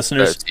 for the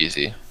listeners. That's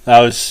easy.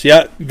 That was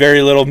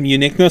very little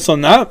uniqueness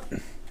on that.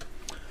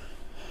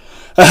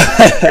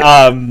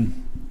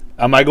 Am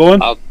I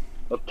going? I'll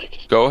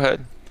take it. Go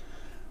ahead.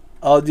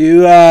 I'll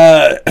do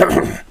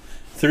 3+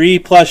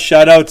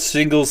 shutouts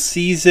single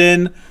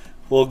season.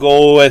 We'll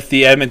go with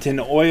the Edmonton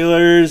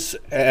Oilers,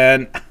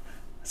 and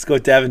let's go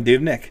with Devin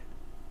Dubnyk.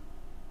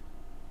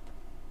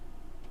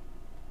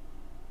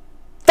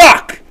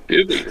 Fuck!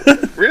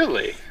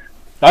 Really?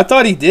 I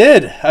thought he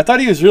did. I thought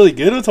he was really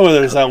good with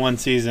Oilers that one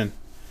season.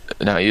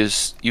 No, he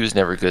was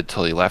never good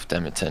till he left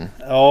Edmonton.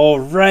 Oh,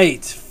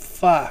 right.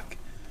 Fuck.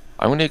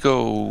 I'm gonna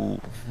go.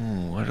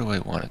 What do I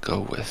want to go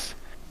with?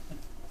 I'm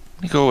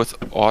gonna go with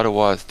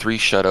Ottawa 3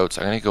 shutouts.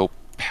 I'm gonna go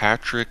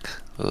Patrick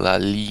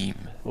Lalime,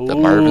 the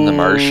Marvin the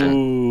Martian.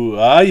 Ooh, you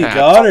Ah,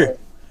 got her.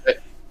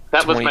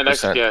 That was my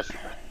next 20%. guess.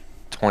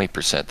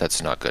 20%.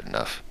 That's not good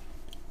enough.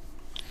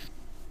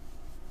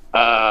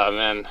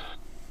 Man.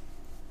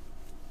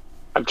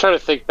 I'm trying to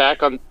think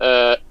back on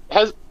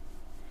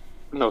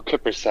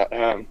Kipper's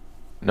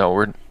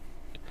No,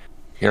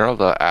 you're not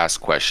allowed to ask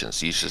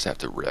questions. You just have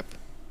to rip.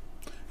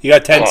 You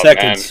got 10 Oh,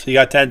 seconds. man. You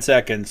got 10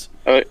 seconds.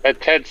 a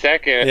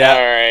 10-second. Yeah.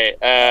 All right.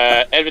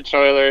 Edmonton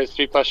Oilers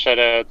 3+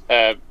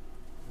 shutouts.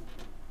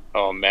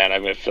 Oh man,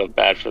 I'm gonna feel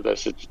bad for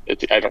this.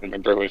 It's I don't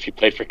remember if he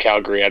played for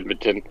Calgary,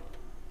 Edmonton.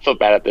 Feel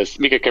bad at this.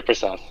 Mika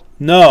Kiprusoff.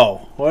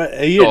 No. What?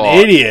 Are you an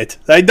idiot?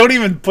 I don't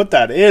even put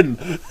that in.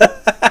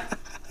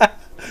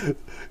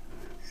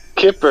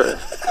 Kipper.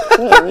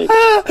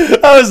 That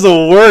was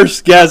the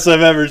worst guess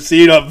I've ever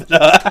seen of.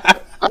 I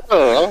don't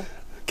know.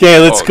 Okay,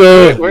 let's Oh,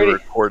 go. Where We do you-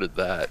 recorded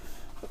that.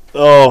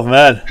 Oh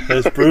man,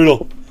 that's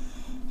brutal.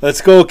 Let's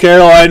go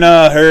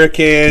Carolina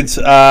Hurricanes.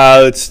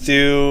 Let's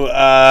do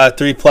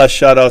 3+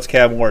 shutouts.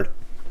 Cam Ward.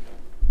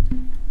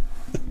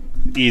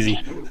 Easy.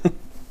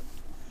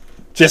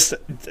 just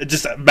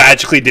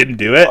magically didn't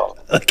do it.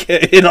 Like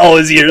in all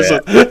his years,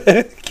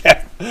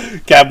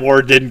 Cam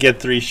Ward didn't get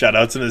 3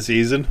 shutouts in a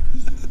season.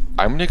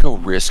 I'm gonna go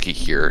risky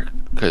here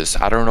because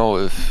I don't know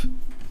if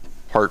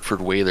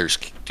Hartford Whalers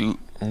do.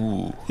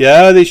 Ooh,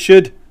 Yeah, they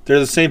should. They're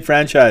the same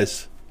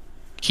franchise.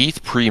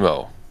 Keith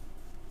Primo.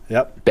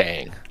 Yep.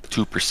 Bang.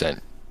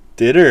 2%.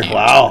 Did her? Yeah.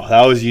 Wow,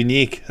 that was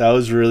unique. That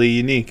was really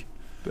unique.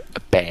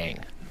 Bang.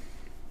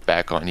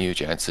 Back on you,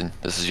 Jensen.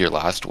 This is your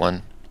last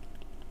one.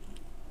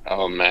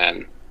 Oh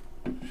man.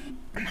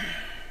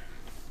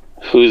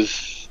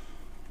 Who's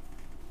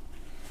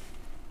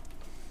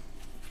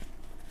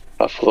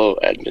Buffalo,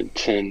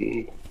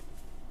 Edmonton?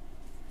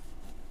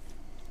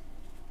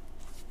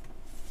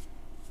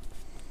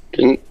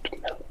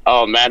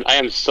 Oh man, I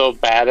am so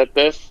bad at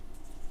this.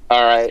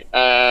 All right,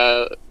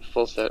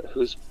 full set.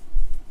 Who's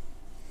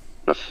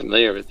not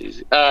familiar with these?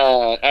 You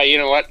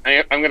know what?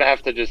 I'm gonna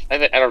have to just.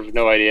 I have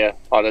no idea,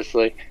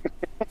 honestly.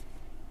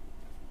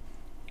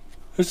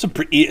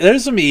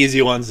 There's some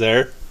easy ones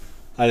there,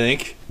 I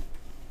think.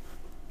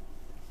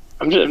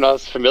 I'm just not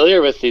as familiar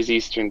with these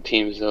Eastern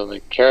teams though,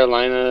 like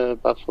Carolina,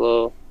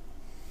 Buffalo.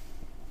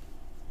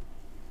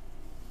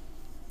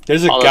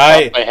 There's a Off the guy.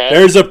 top of my head.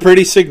 There's a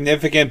pretty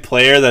significant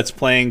player that's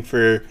playing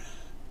for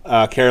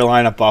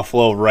Carolina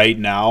Buffalo right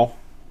now.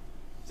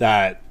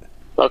 That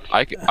Look,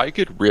 I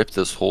could rip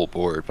this whole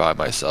board by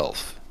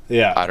myself.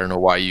 yeah. I don't know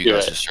why you Do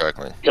guys it. are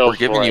struggling. Go We're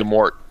giving for you it.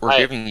 more. We're I-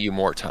 giving you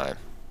more time.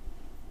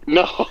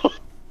 no,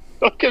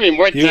 don't give me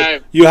more You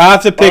time. you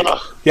have to pick. Ugh.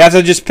 You have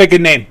to just pick a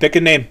name. Pick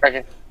a name.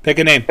 Okay, Pick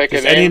a name. Pick a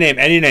Just any name? name.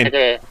 Any name.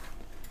 okay.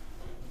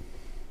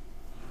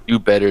 Do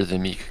better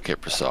than Mika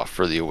Kiprasov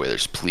for the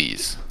Oilers,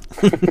 please.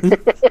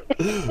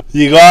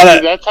 You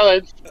gotta. That's how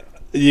it's.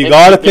 You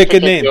gotta pick a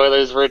significant name. The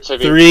Oilers were to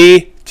be.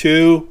 3,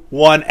 2,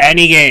 1.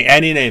 Any game.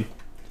 Any name.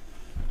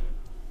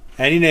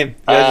 Any name.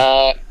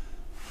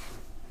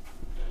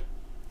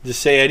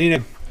 Just say any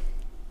name.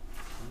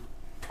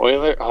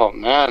 Oiler. Oh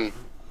man,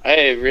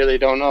 I really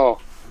don't know.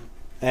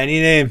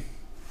 Any name.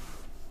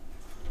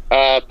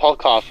 Paul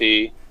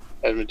Coffey,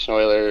 Edmonton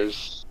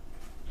Oilers,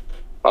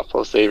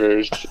 Buffalo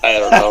Sabres. I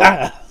don't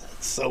know.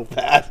 So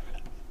bad.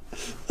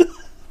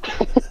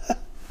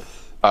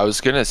 I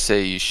was gonna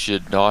say you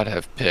should not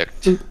have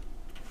picked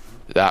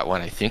that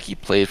one. I think he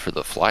played for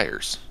the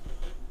Flyers,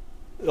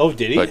 Oh,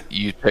 did he? but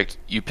you picked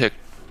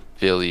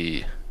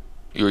Philly,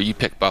 or you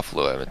picked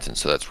Buffalo, Edmonton,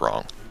 so that's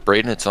wrong.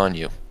 Braden, it's on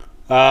you.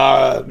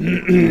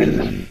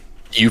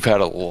 You've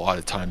had a lot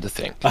of time to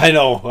think. I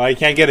know. I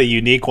can't get a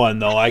unique one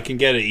though. I can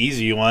get an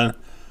easy one.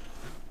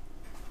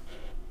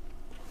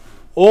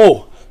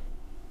 Oh.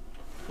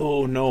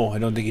 Oh no, I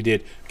don't think he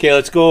did. Okay,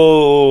 let's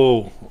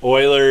go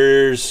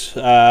Oilers.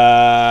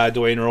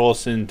 Dwayne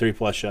Rolson, 3+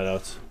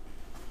 shutouts.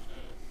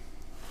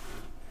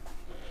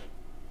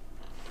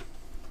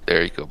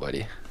 There you go,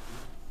 buddy.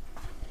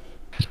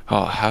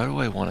 Oh, how do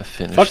I want to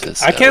finish Fuck,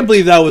 this? I can't out?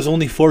 believe that was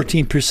only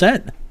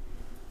 14%.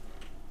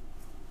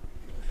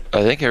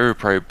 I think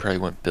everybody probably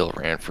went Bill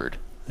Ranford.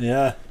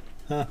 Yeah.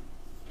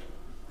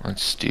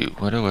 Let's do.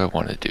 What do I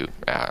want to do?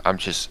 I'm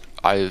just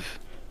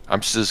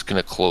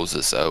gonna close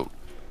this out.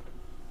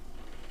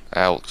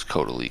 Alex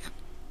Kodalik,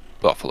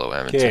 Buffalo,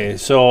 Edmonton. Okay,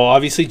 so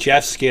obviously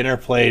Jeff Skinner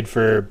played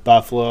for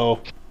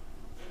Buffalo,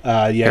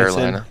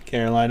 Jensen,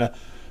 Carolina.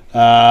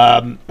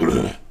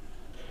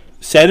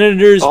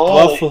 Senators,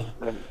 Oh.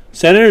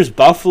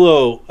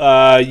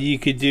 Buffalo. You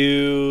could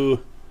do,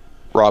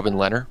 Robin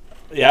Leonard.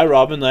 yeah,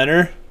 Robin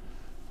Leonard.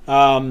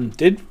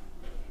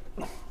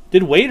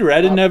 Did Wade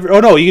Redden never? Oh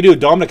no, you could do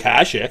Dominic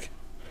Hasek.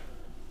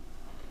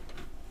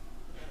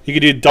 You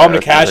could do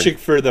Dominic Yeah, that's Hasek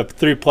for the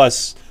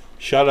 3+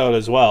 shutout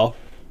as well.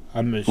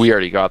 We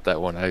already got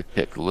that one. I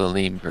picked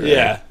Lilim.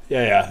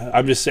 Yeah.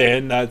 I'm just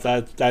saying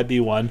that'd be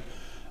one.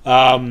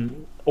 Oilers,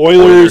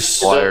 Oilers.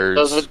 Flyers,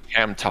 Those would-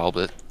 Cam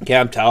Talbot.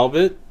 Cam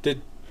Talbot.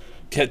 Did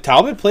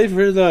Talbot play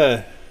for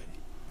the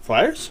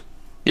Flyers?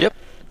 Yep.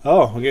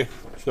 Oh, okay.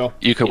 So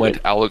You could went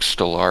Alex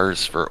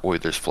Stolarz for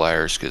Oilers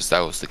Flyers because that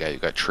was the guy who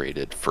got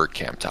traded for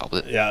Cam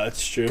Talbot. yeah,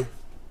 that's true.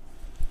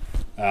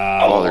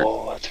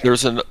 There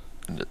was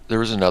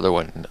another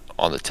one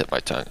on the tip of my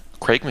tongue.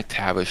 Craig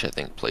McTavish, I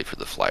think, played for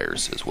the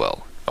Flyers as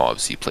well.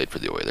 Obviously, he played for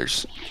the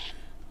Oilers.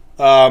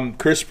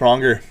 Chris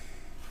Pronger.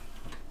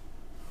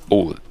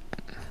 Oh,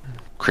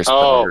 Chris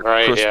Oh, Pronger.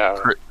 right, yeah.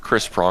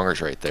 Chris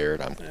Pronger's right there,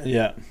 and I'm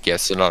Yeah.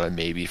 guessing on a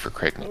maybe for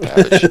Craig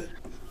McTavish.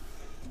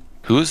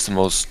 Who is the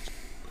most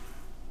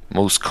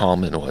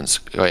common ones?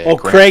 Oh, yeah, Oh,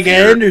 Grant Craig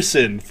Fuhr.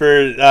 Anderson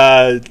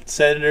for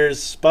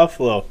Senators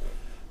Buffalo.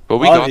 But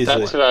we Obviously. got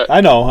That's what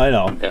I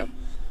know. Yeah.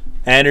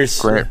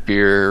 Anderson. Grant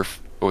Beer,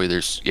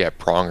 Oilers. Yeah,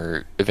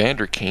 Pronger.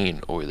 Evander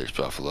Kane, Oilers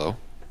Buffalo.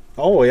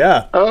 Oh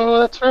yeah. Oh,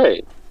 that's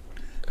right.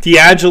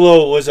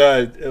 D'Angelo was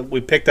we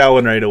picked that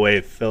one right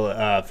away.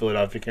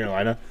 Philadelphia,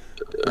 Carolina.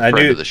 I Friend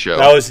knew of the show.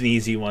 that was an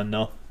easy one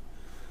though.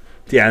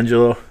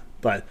 D'Angelo,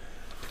 but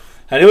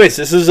anyways,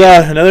 this is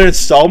another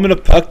installment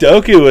of Puck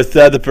Doku with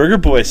the Burger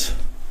Boys.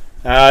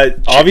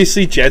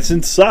 Obviously,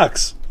 Jensen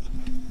sucks.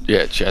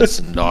 Yeah,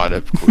 Jensen not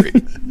a great.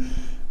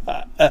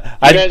 You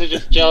guys are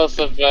just jealous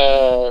of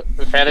the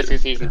fantasy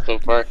season so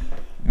far.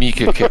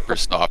 Mika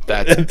Kiprasov.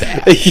 That's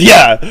bad.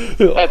 Yeah.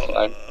 That's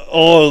fine.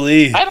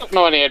 Holy. I don't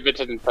know any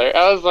Edmonton player.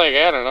 I was like,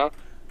 I don't know.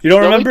 You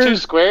don't The only remember? 2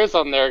 squares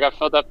on there got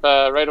filled up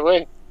right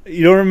away.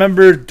 You don't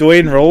remember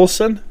Dwayne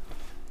Rolson?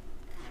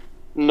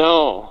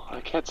 No,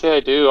 I can't say I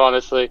do,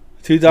 honestly.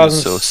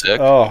 2000, so sick.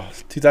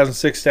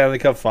 2006 Stanley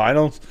Cup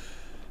Finals.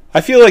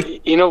 I feel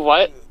like You know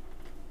what?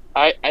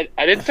 I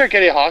didn't start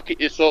getting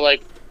hockey. So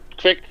like,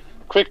 quick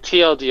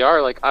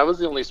TLDR. Like, I was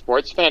the only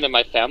sports fan in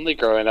my family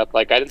growing up.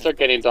 Like, I didn't start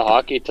getting into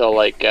hockey till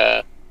like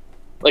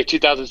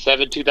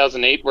 2007,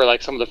 2008 were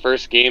like some of the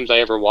first games I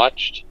ever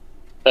watched.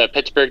 The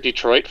Pittsburgh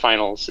Detroit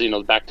finals,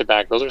 back to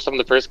back. Those are some of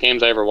the first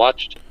games I ever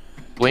watched.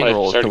 Dwayne I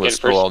Rolton started was getting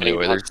still first on the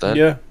getting Oilers then.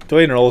 yeah,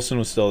 Dwayne Rolson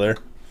was still there.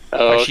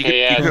 Oh, Actually, okay,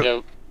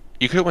 yeah.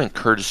 you could have went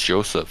Curtis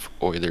Joseph,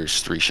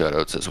 Oilers 3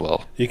 shutouts as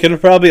well. You could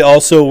have probably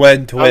also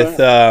went with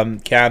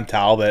Cam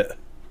Talbot.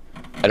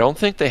 I don't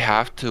think they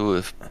have to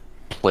have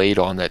played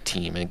on that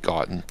team and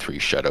gotten 3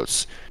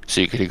 shutouts.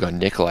 So you could have gone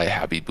Nikolai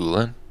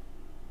Habibulin.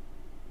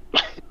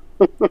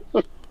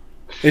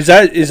 Is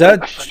that?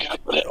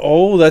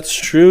 Oh, that's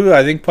true.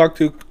 I think Puck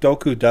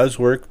Doku does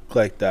work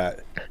like that.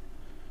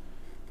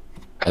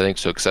 I think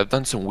so, because I've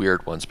done some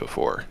weird ones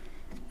before.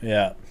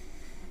 Yeah.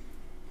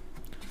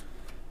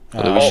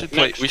 Although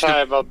Next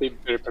time I'll be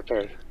better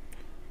prepared.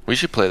 We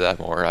should play that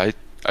more. I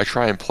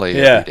try and play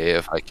Yeah. every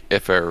day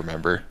if I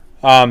remember.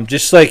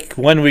 Just like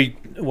when we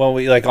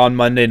like on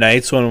Monday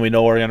nights when we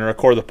know we're gonna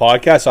record the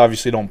podcast,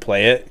 obviously don't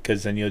play it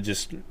because then you'll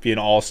just be an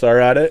all-star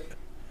at it.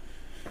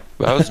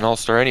 But I was an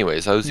all-star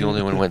anyways. I was the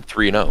only one who went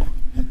 3-0.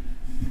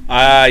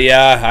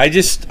 Yeah.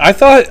 I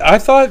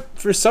thought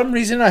for some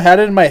reason I had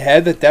it in my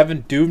head that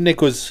Devin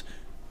Dubnyk was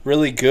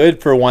really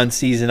good for one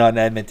season on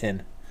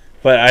Edmonton,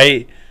 but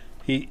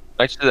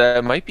Actually, I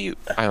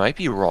might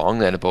be wrong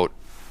then about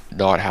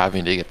not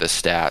having to get the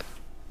stat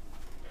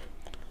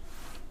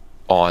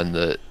on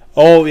the.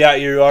 Oh yeah,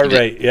 you are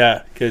right.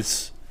 Yeah,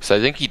 because I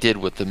think he did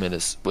with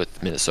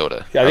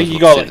Minnesota. I think he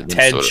got like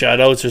 10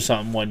 shutouts or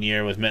something one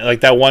year with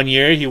like that one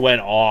year he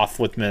went off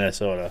with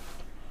Minnesota.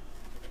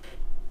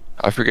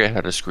 I forget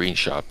how to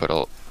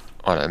screenshot,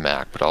 on a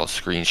Mac, but I'll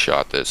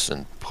screenshot this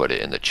and put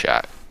it in the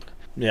chat.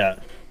 Yeah,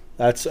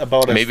 that's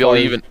about as Maybe far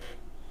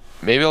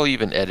I'll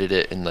even edit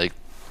it and like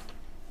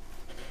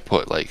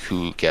put like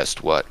who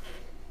guessed what.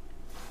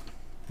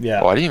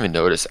 Yeah. Oh, I didn't even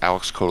notice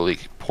Alex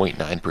Kotelik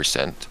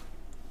 0.9%.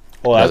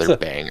 Oh, Another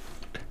banger.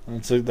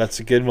 That's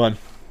a good one.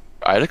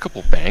 I had a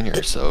couple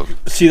bangers, so.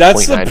 See,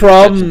 that's the 0.9%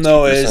 problem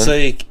though. 2%. Is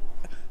like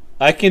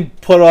I can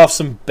put off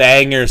some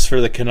bangers for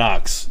the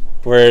Canucks,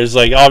 whereas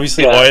like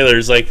obviously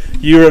Oilers, like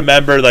you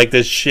remember like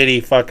this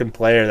shitty fucking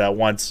player that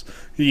once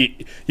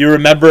you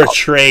remember a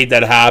trade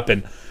that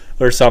happened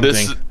or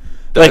something.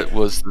 That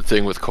was the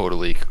thing with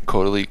Kotelik.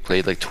 Kotelik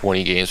played like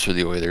 20 games for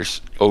the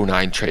Oilers.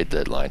 09 trade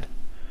deadline.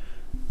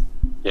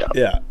 Yeah.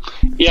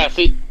 Yeah.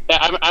 See,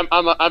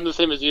 I'm the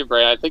same as you,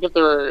 Brian. I think if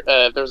there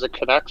was a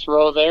Canucks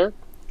row there,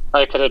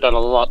 I could have done a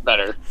lot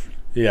better.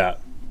 Yeah.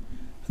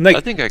 Like,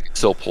 I think I could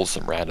still pull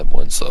some random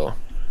ones though.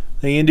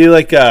 You can do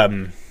like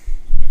I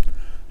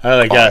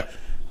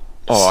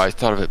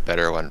thought of it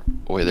better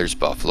when Oilers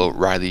Buffalo.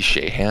 Riley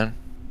Shahan.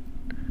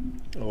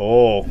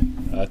 Oh,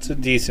 that's a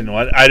decent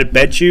one. I'd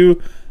bet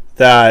you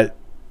that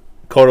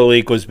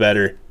Kotelik was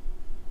better.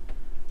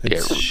 Yeah,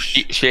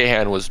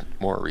 Shahan was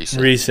more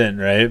recent. Recent,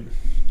 right?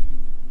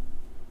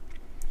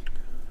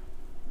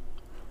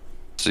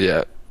 So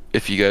yeah,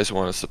 if you guys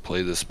want us to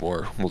play this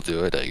more, we'll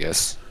do it, I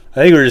guess. I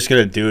think we're just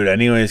gonna do it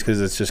anyways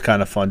because it's just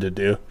kind of fun to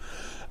do.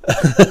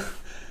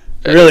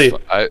 Really,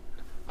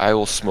 I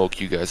will smoke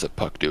you guys at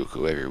Puck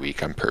Doku every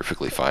week. I'm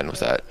perfectly fine with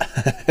that.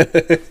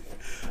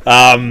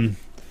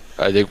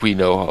 I think we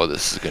know how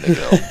this is gonna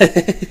go.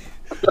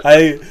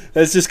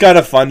 It's just kind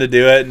of fun to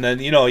do it, and then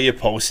you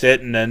post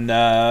it, and then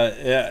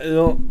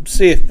you'll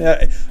see.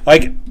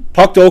 Like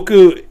Puck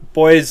Doku,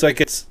 boys,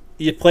 like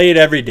you play it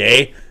every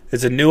day.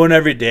 It's a new one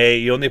every day.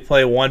 You only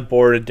play one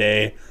board a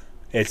day.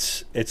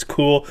 It's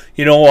cool.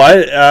 You know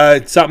what?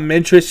 It's something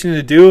interesting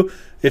to do.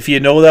 If you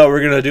know that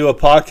we're gonna do a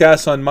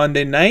podcast on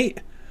Monday night,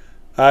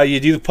 you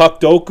do the Puck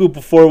Doku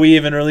before we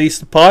even release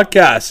the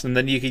podcast, and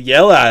then you can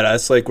yell at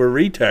us like we're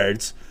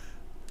retards.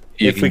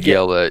 You can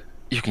yell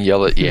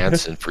at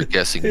Jansen for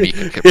guessing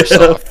Mika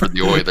Kiprusoff for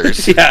the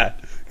Oilers. Yeah,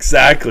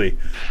 exactly.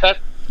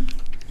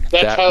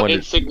 That's how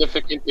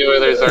insignificant the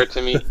Oilers are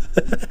to me.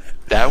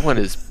 That one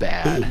is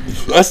bad.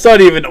 That's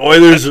not even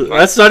Oilers.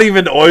 That's not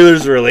even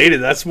Oilers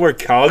related. That's more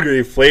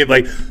Calgary Flames.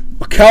 Like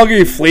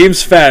Calgary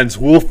Flames fans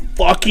will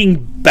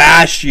fucking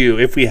bash you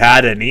if we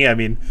had any. I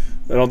mean,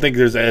 I don't think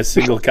there's a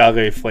single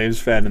Calgary Flames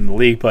fan in the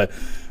league, but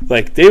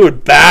like they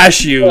would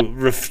bash you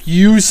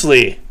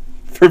profusely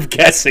for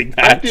guessing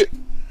that.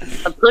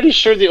 I'm pretty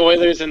sure the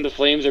Oilers and the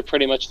Flames are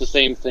pretty much the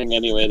same thing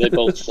anyway. They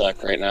both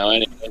suck right now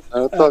anyway,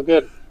 so it's all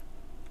good.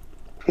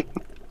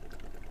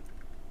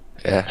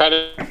 Yeah,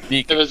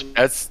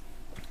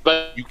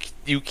 but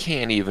you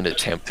can't even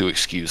attempt to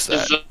excuse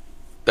that.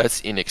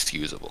 That's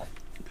inexcusable.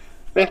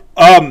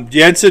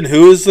 Jensen,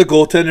 who is the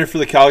goaltender for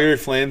the Calgary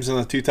Flames in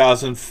the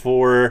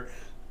 2004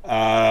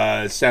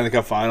 Stanley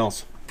Cup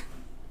Finals?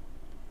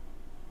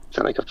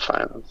 Stanley Cup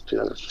Finals,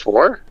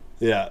 2004.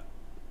 Yeah.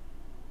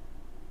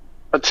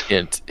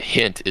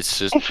 Hint. It's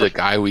just the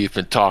guy we've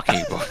been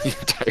talking about the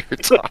entire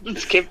time.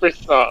 It's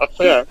Kiprusoff.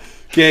 Yeah.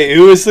 Okay,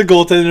 who is the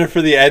goaltender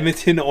for the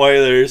Edmonton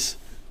Oilers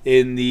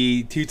in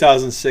the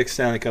 2006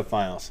 Stanley Cup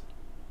Finals?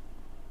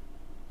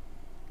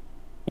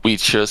 We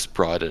just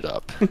brought it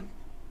up.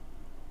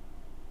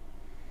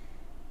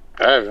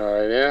 I have no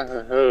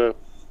idea.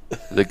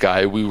 The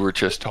guy we were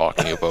just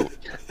talking about.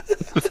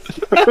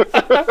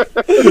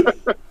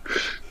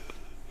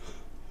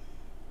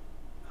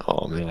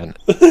 Oh man.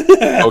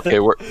 Okay,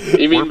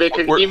 You mean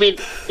Mika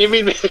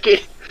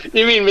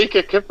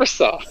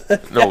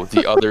Kiprusoff? no,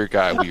 the other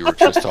guy we were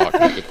just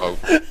talking about.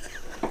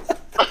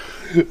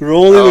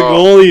 Rolly the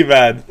goalie,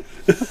 man.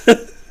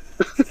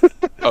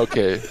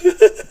 Okay,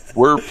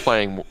 we're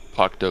playing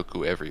Puck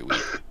Doku every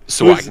week,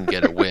 so I can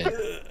get a win.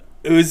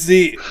 It was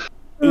the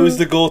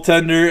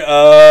goaltender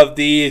of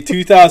the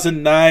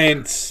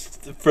 2009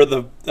 for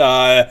the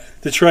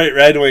Detroit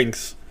Red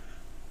Wings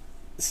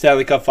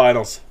Stanley Cup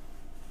Finals.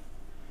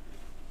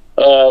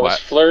 It was What?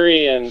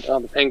 Fleury and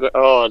the Penguin.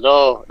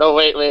 Oh no,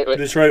 wait.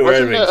 Detroit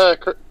Red Wasn't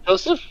Wings.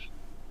 Joseph?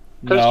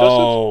 Chris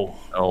No.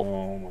 No.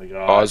 Oh my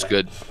god.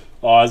 Osgood.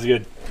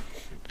 Osgood.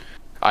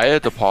 I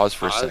had to pause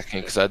for a second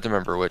because I had to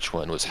remember which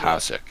one was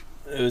Hasek.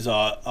 It was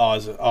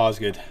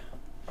Osgood.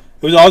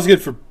 It was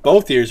Osgood for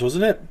both years,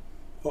 wasn't it?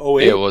 Oh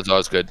wait. Yeah, it was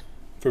Osgood.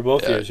 For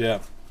both Yeah. years, yeah.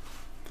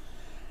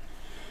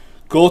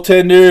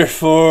 Goaltender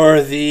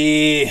for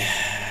the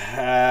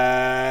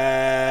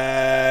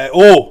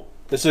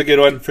this is a good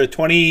one for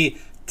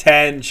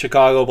 2010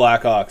 Chicago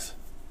Blackhawks.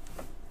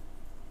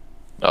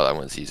 Oh, that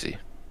one's easy.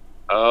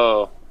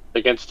 Oh,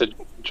 against the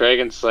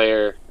Dragon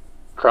Slayer,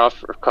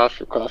 Crawford.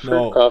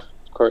 No.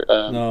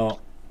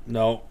 No.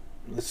 No.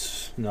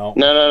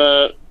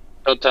 No.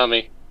 Don't tell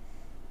me.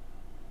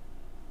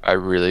 I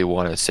really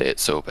want to say it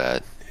so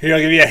bad. Here,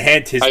 I'll give you a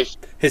hint.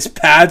 His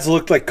pads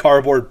looked like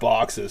cardboard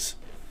boxes.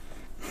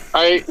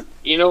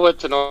 You know what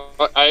to know?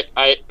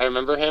 I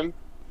remember him.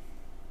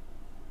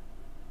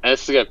 And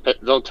this is gonna,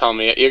 don't tell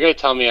me. You're gonna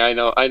tell me I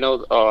know.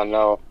 Oh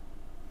no.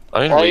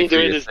 I'm gonna All wait you for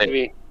you doing to is to say.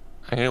 me.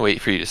 I'm gonna wait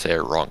for you to say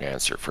a wrong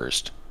answer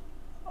first.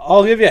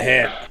 I'll give you a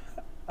hint.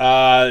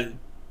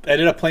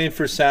 Ended up playing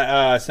for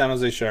San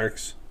Jose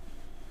Sharks.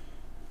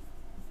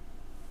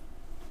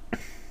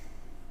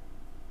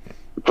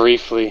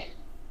 Briefly.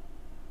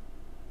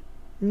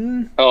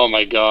 Oh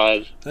my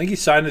god. I think he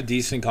signed a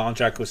decent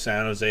contract with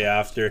San Jose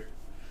after.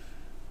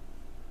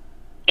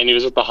 And he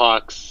was with the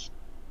Hawks.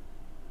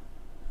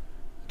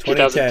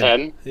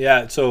 2010?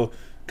 Yeah, so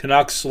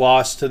Canucks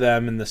lost to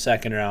them in the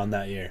second round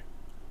that year.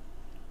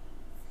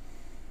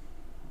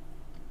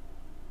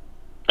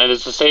 And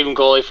it's the same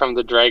goalie from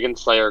the Dragon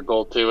Slayer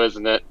goal too,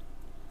 isn't it?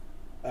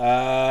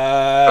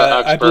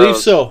 I believe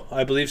so.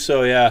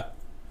 Yeah.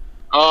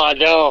 Oh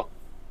no.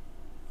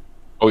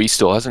 Oh, he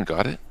still hasn't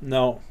got it?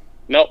 No.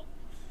 Nope.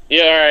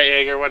 Yeah, alright,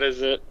 Jaeger, what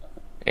is it?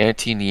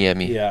 Antti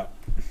Niemi. Yeah.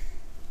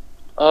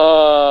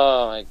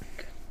 Oh my.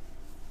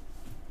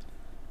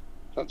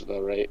 That's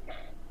about right.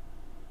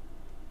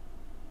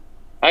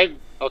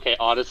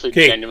 Honestly,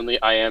 genuinely,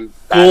 I am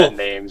bad at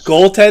names.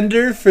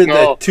 Goaltender for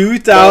the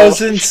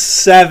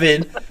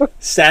 2007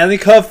 Stanley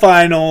Cup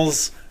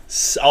Finals,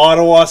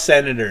 Ottawa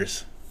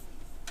Senators.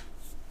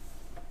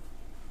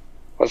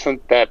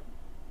 Wasn't that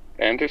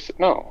Anderson?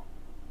 No.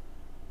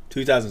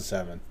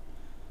 2007.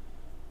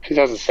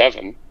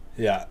 2007.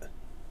 Yeah.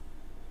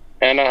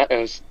 That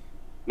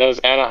was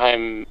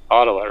Anaheim,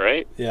 Ottawa,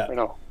 right? Yeah. Or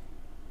no.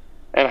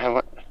 Anaheim.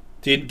 What?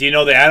 Do you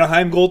know the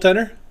Anaheim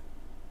goaltender?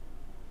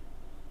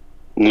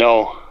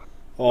 No.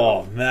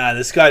 Oh man,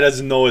 this guy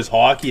doesn't know his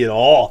hockey at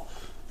all.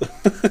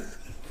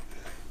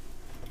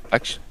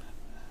 Actually,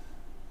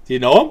 Do you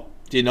know him?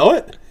 Do you know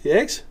it,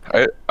 Yanks?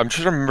 I'm trying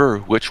to remember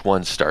which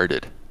one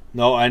started.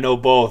 No, I know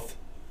both.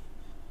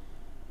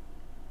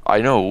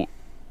 I know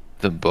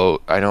them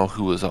both. I know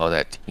who was on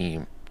that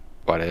team,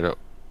 but I don't.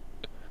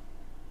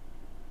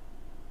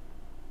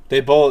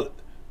 They both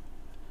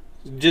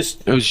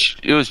just. It was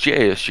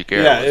J.S.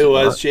 Jaguar. Yeah, it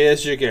was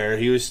J.S. Jaguar.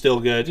 He was still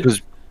good.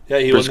 Because Yeah,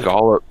 he won.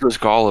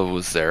 Brizgalov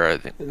was there, I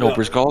think. No, No.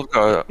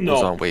 Brizgalov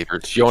was on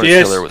waivers. Jonas JS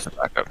Hiller was the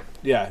backup.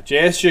 Yeah,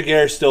 J.S.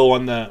 Jaguar still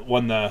won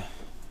on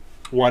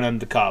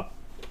the cup.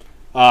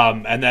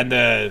 And then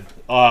the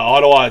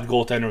Ottawa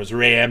goaltender was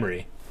Ray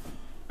Emery.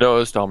 No, it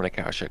was Dominic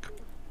Hasek.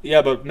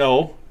 Yeah, but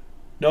no,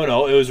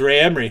 it was Ray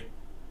Emery.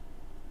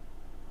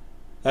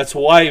 That's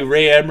why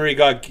Ray Emery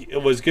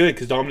was good,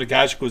 because Dominic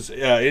Hasek was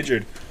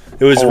injured.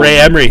 It was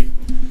Ray Emery.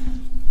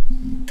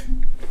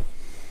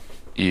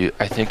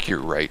 I think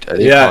you're right. I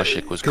think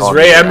Hasek was because gone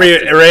Ray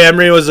after.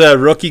 Emery was a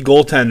rookie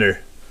goaltender.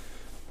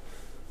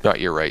 No,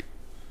 you're right.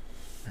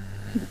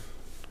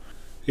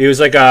 He was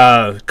like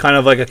a kind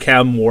of like a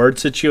Cam Ward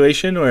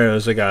situation where it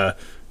was like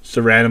just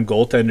a random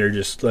goaltender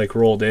just like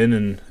rolled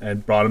in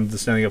and brought him to the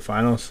Stanley Cup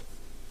Finals.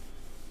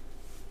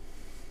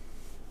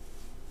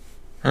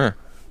 Huh.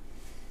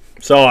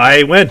 So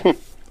I win.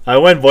 I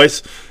win,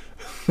 boys.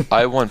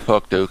 I won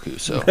Puck Doku,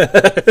 so.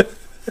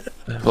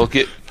 Well,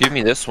 give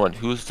me this one.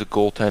 Who's the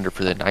goaltender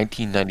for the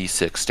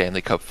 1996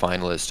 Stanley Cup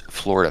finalist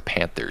Florida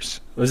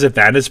Panthers? Was it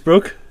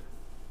Vandesbrook?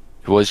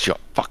 It was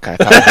Fuck, I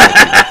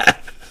thought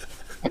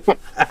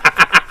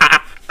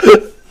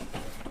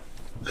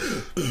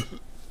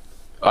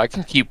I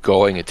can keep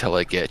going until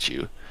I get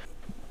you.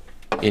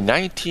 In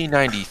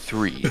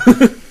 1993,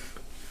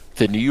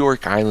 the New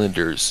York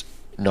Islanders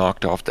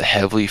knocked off the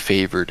heavily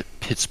favored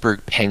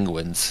Pittsburgh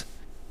Penguins,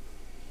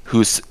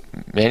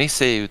 many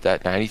say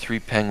that 93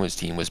 Penguins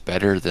team was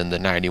better than the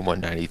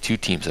 91-92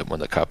 teams that won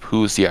the Cup.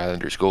 Who was the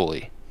Islanders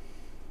goalie?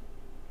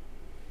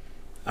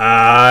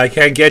 I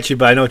can't get you,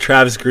 but I know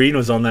Travis Green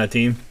was on that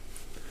team.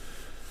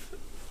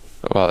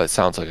 Well, that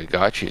sounds like I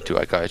got you too.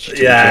 I got you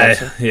too. Yeah,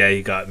 Jansen. yeah,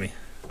 you got me.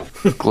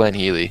 Glenn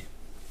Healy.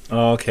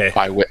 Oh, okay.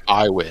 I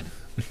win.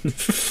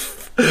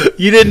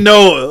 You didn't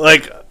know,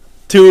 like,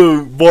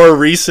 two more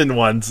recent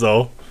ones,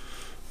 though.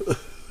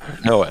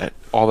 No,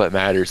 all that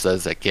matters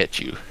is I get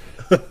you.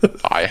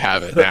 I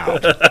have it now.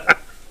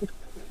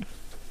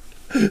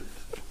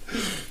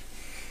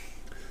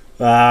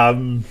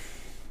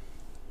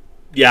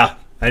 Yeah.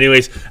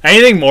 Anyways,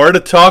 anything more to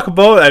talk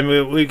about? I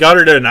mean, we got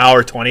her to an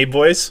hour 20,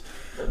 boys.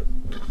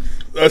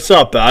 That's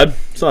not bad.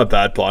 It's not a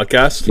bad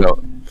podcast.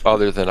 No,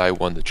 other than I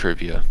won the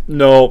trivia.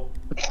 No.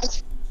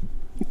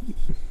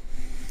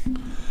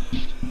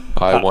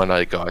 I won.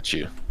 I got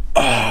you.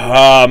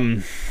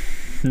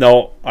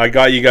 No. I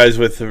got you guys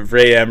with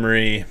Ray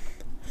Emery.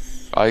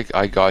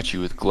 I got you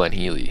with Glenn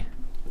Healy.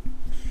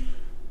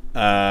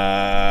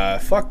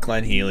 Fuck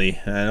Glenn Healy.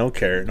 I don't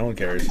care. No one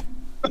cares.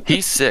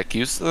 He's sick. He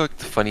was the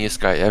funniest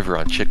guy ever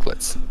on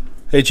Chicklets.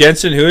 Hey,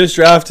 Jensen, who is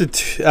drafted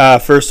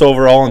first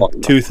overall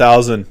in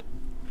 2000?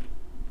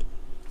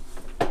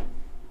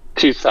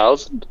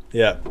 2000?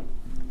 Yeah.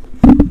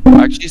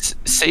 Actually,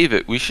 save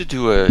it. We should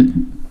do a...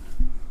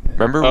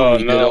 Remember when we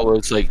did all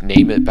those, like,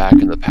 name it back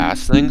in the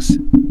past things?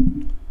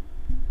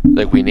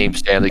 Like, we named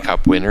Stanley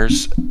Cup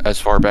winners as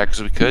far back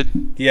as we could?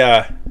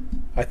 Yeah.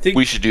 I think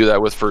We should do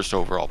that with first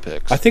overall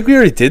picks. I think we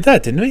already did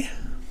that, didn't we?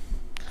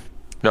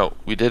 No,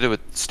 we did it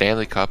with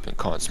Stanley Cup and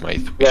Conn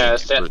Smythe. Yeah,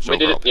 First we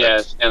did overall it. Yeah,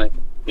 picks. Stanley.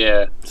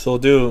 Yeah. So we'll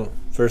do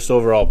first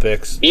overall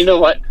picks. You know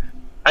what?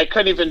 I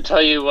couldn't even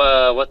tell you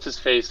what's his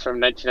face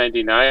from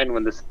 1999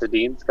 when the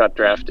Sedins got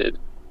drafted.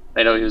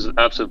 I know he was an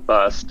absolute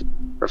bust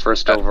for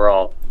first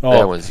overall. Oh,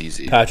 That one's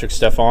easy. Patrick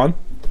Stefan.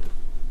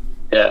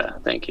 Yeah,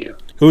 thank you.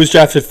 Who was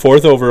drafted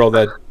fourth overall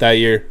that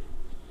year?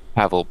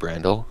 Pavel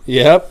Brandl.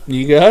 Yep,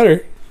 you got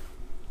her.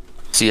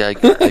 See, I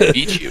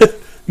beat you.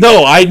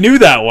 No, I knew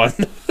that one.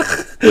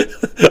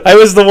 I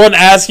was the one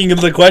asking him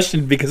the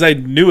question because I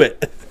knew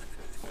it.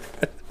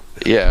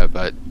 Yeah,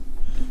 but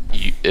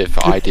if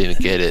I didn't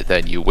get it,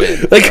 then you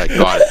win. Like- I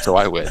got it, so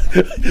I win.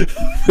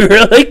 We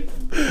were like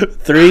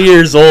 3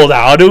 years old.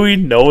 How do we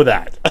know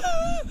that?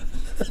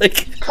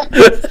 Like,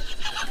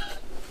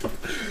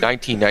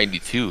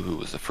 1992, who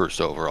was the first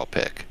overall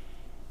pick?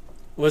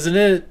 wasn't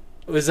it?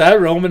 Was that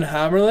Roman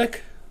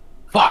Hammerlick?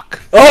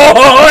 Fuck. Oh,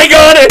 I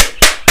got it!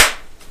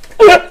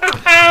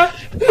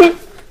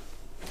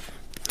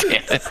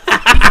 Damn it.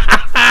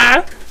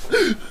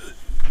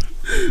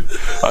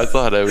 I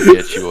thought I would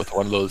get you with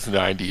one of those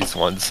 90s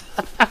ones.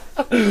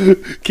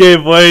 Okay,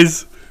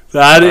 boys.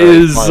 That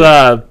is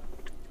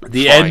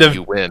the end of.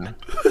 You win.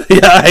 Yeah,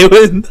 I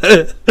win.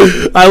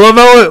 I love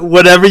how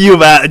whenever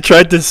you've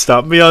tried to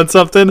stump me on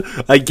something,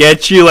 I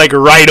get you like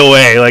right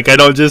away. Like I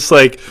don't just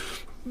like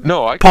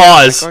No,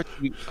 pause.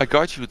 I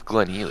got you with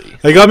Glenn Healy.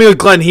 I got me with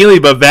Glenn Healy,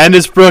 but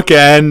Vandesbrook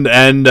and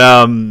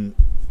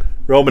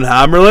Roman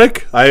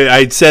Hammerlick.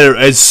 I said it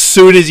as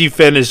soon as you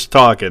finished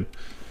talking.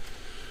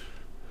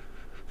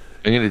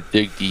 I'm gonna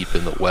dig deep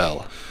in the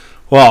well.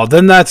 Well,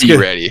 then that's Be good.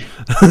 ready.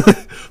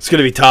 It's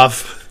gonna be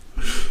tough.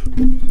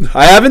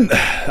 I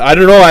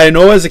don't know. I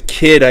know as a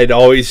kid, I'd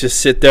always just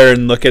sit there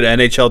and look at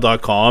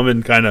NHL.com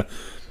and kind of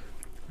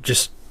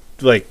just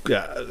like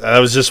that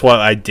was just what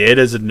I did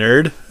as a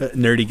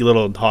nerdy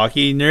little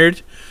hockey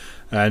nerd,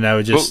 and I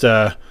would just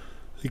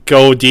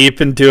go deep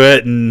into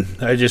it, and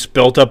I just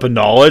built up a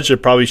knowledge. I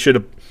probably should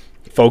have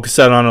focused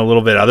that on a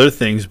little bit other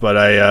things, but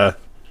I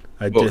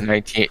did.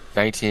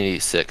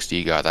 1986. Do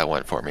you got that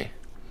one for me?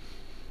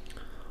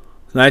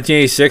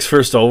 1986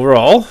 first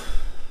overall.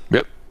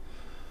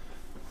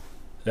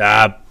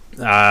 Yep.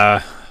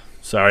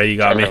 Sorry, you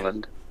got me.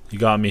 Ireland. You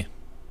got me.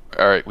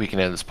 All right, we can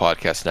end this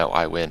podcast now.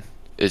 I win.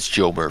 It's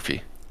Joe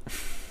Murphy.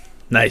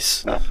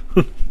 Nice.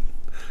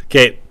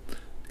 Okay,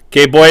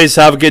 boys,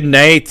 have a good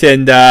night,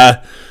 and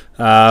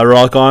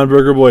rock on,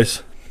 Burger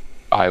Boys.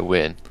 I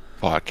win.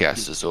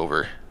 Podcast is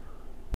over.